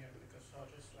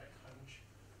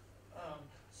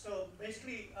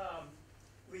basically,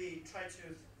 we try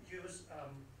to use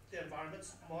the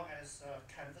environments more as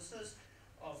canvases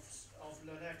of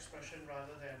learner expression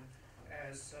rather than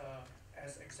as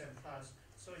exemplars.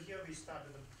 So here we start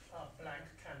with a blank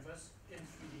canvas in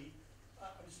 3D.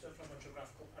 I'm still from a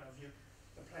geographical point of view,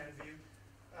 the plan view.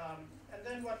 And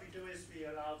then what we do is we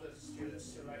allow the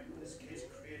students to, like in this case,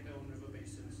 create their own river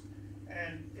basins.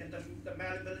 And in the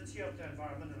malleability of the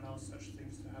environment allows such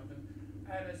things to happen.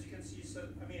 And as you can see, so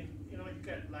I mean, you know, you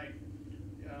get like,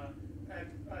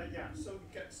 so you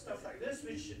get stuff like this,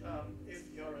 which if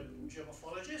you're a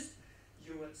geomorphologist,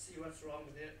 you would see what's wrong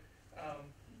with it.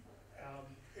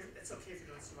 It's okay if you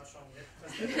don't see what's wrong with it.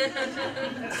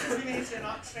 That really means you're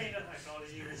not trained in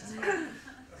hydrology, which is fine.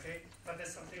 Okay, but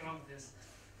there's something wrong with this.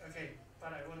 Okay,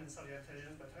 but I won't insult your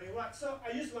intelligence, but tell you what. So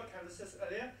I used word canvases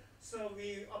earlier. So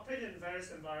we operate in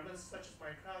various environments such as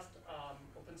Minecraft,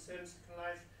 OpenSim, Second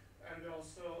Life, and we're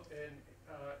also in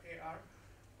AR,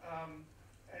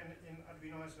 and in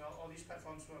Arduino as well. All these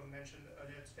platforms were mentioned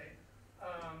earlier today.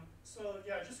 So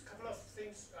yeah, just a couple of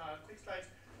things, quick slides.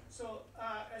 So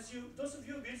those of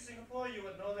you who've been to Singapore, you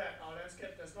would know that our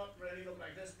landscape does not really look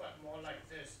like this, but more like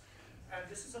this. And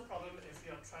this is a problem if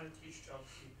you're trying to teach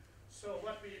geography. So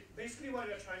what we're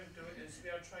trying to do is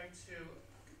we are trying to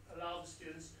allow the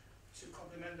students to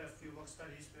complement their fieldwork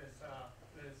studies with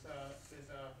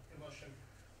immersion.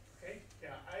 Okay,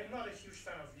 yeah, I'm not a huge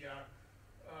fan of VR.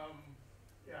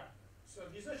 So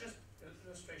these are just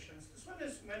illustrations. This one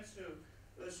is meant to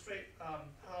illustrate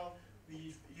how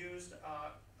we've used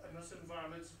immersive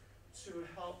environments to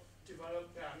help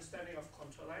develop their understanding of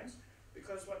contour lines.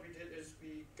 Because what we did is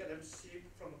we get them to see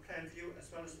from a plan view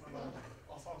as well as from an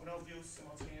orthogonal view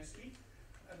simultaneously,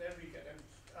 and then we get them.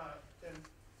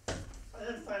 And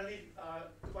then finally,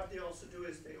 what they also do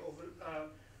is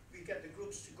we get the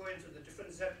groups to go into the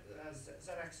different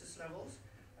z-axis levels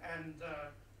and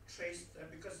trace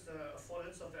because the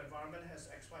affordance of the environment has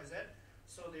x, y, z.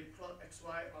 So they plot x,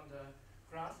 y on the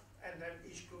graph, and then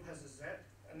each group has a z,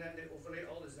 and then they overlay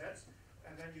all the z's,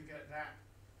 and then you get that,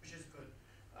 which is good.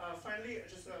 Finally,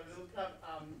 just a little plug,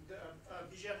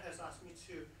 Bushell has asked me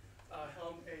to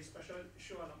helm a special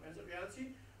issue on augmented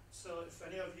reality. So if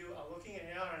any of you are working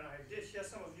in AR, and I did hear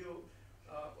some of you,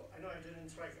 I know I didn't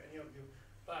interact with any of you,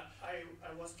 but I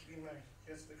was keeping my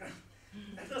ears to the ground.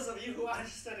 And those of you who are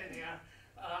interested in AR,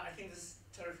 I think this is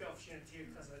a terrific opportunity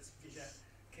because it's Bushell.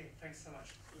 Okay, thanks so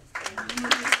much.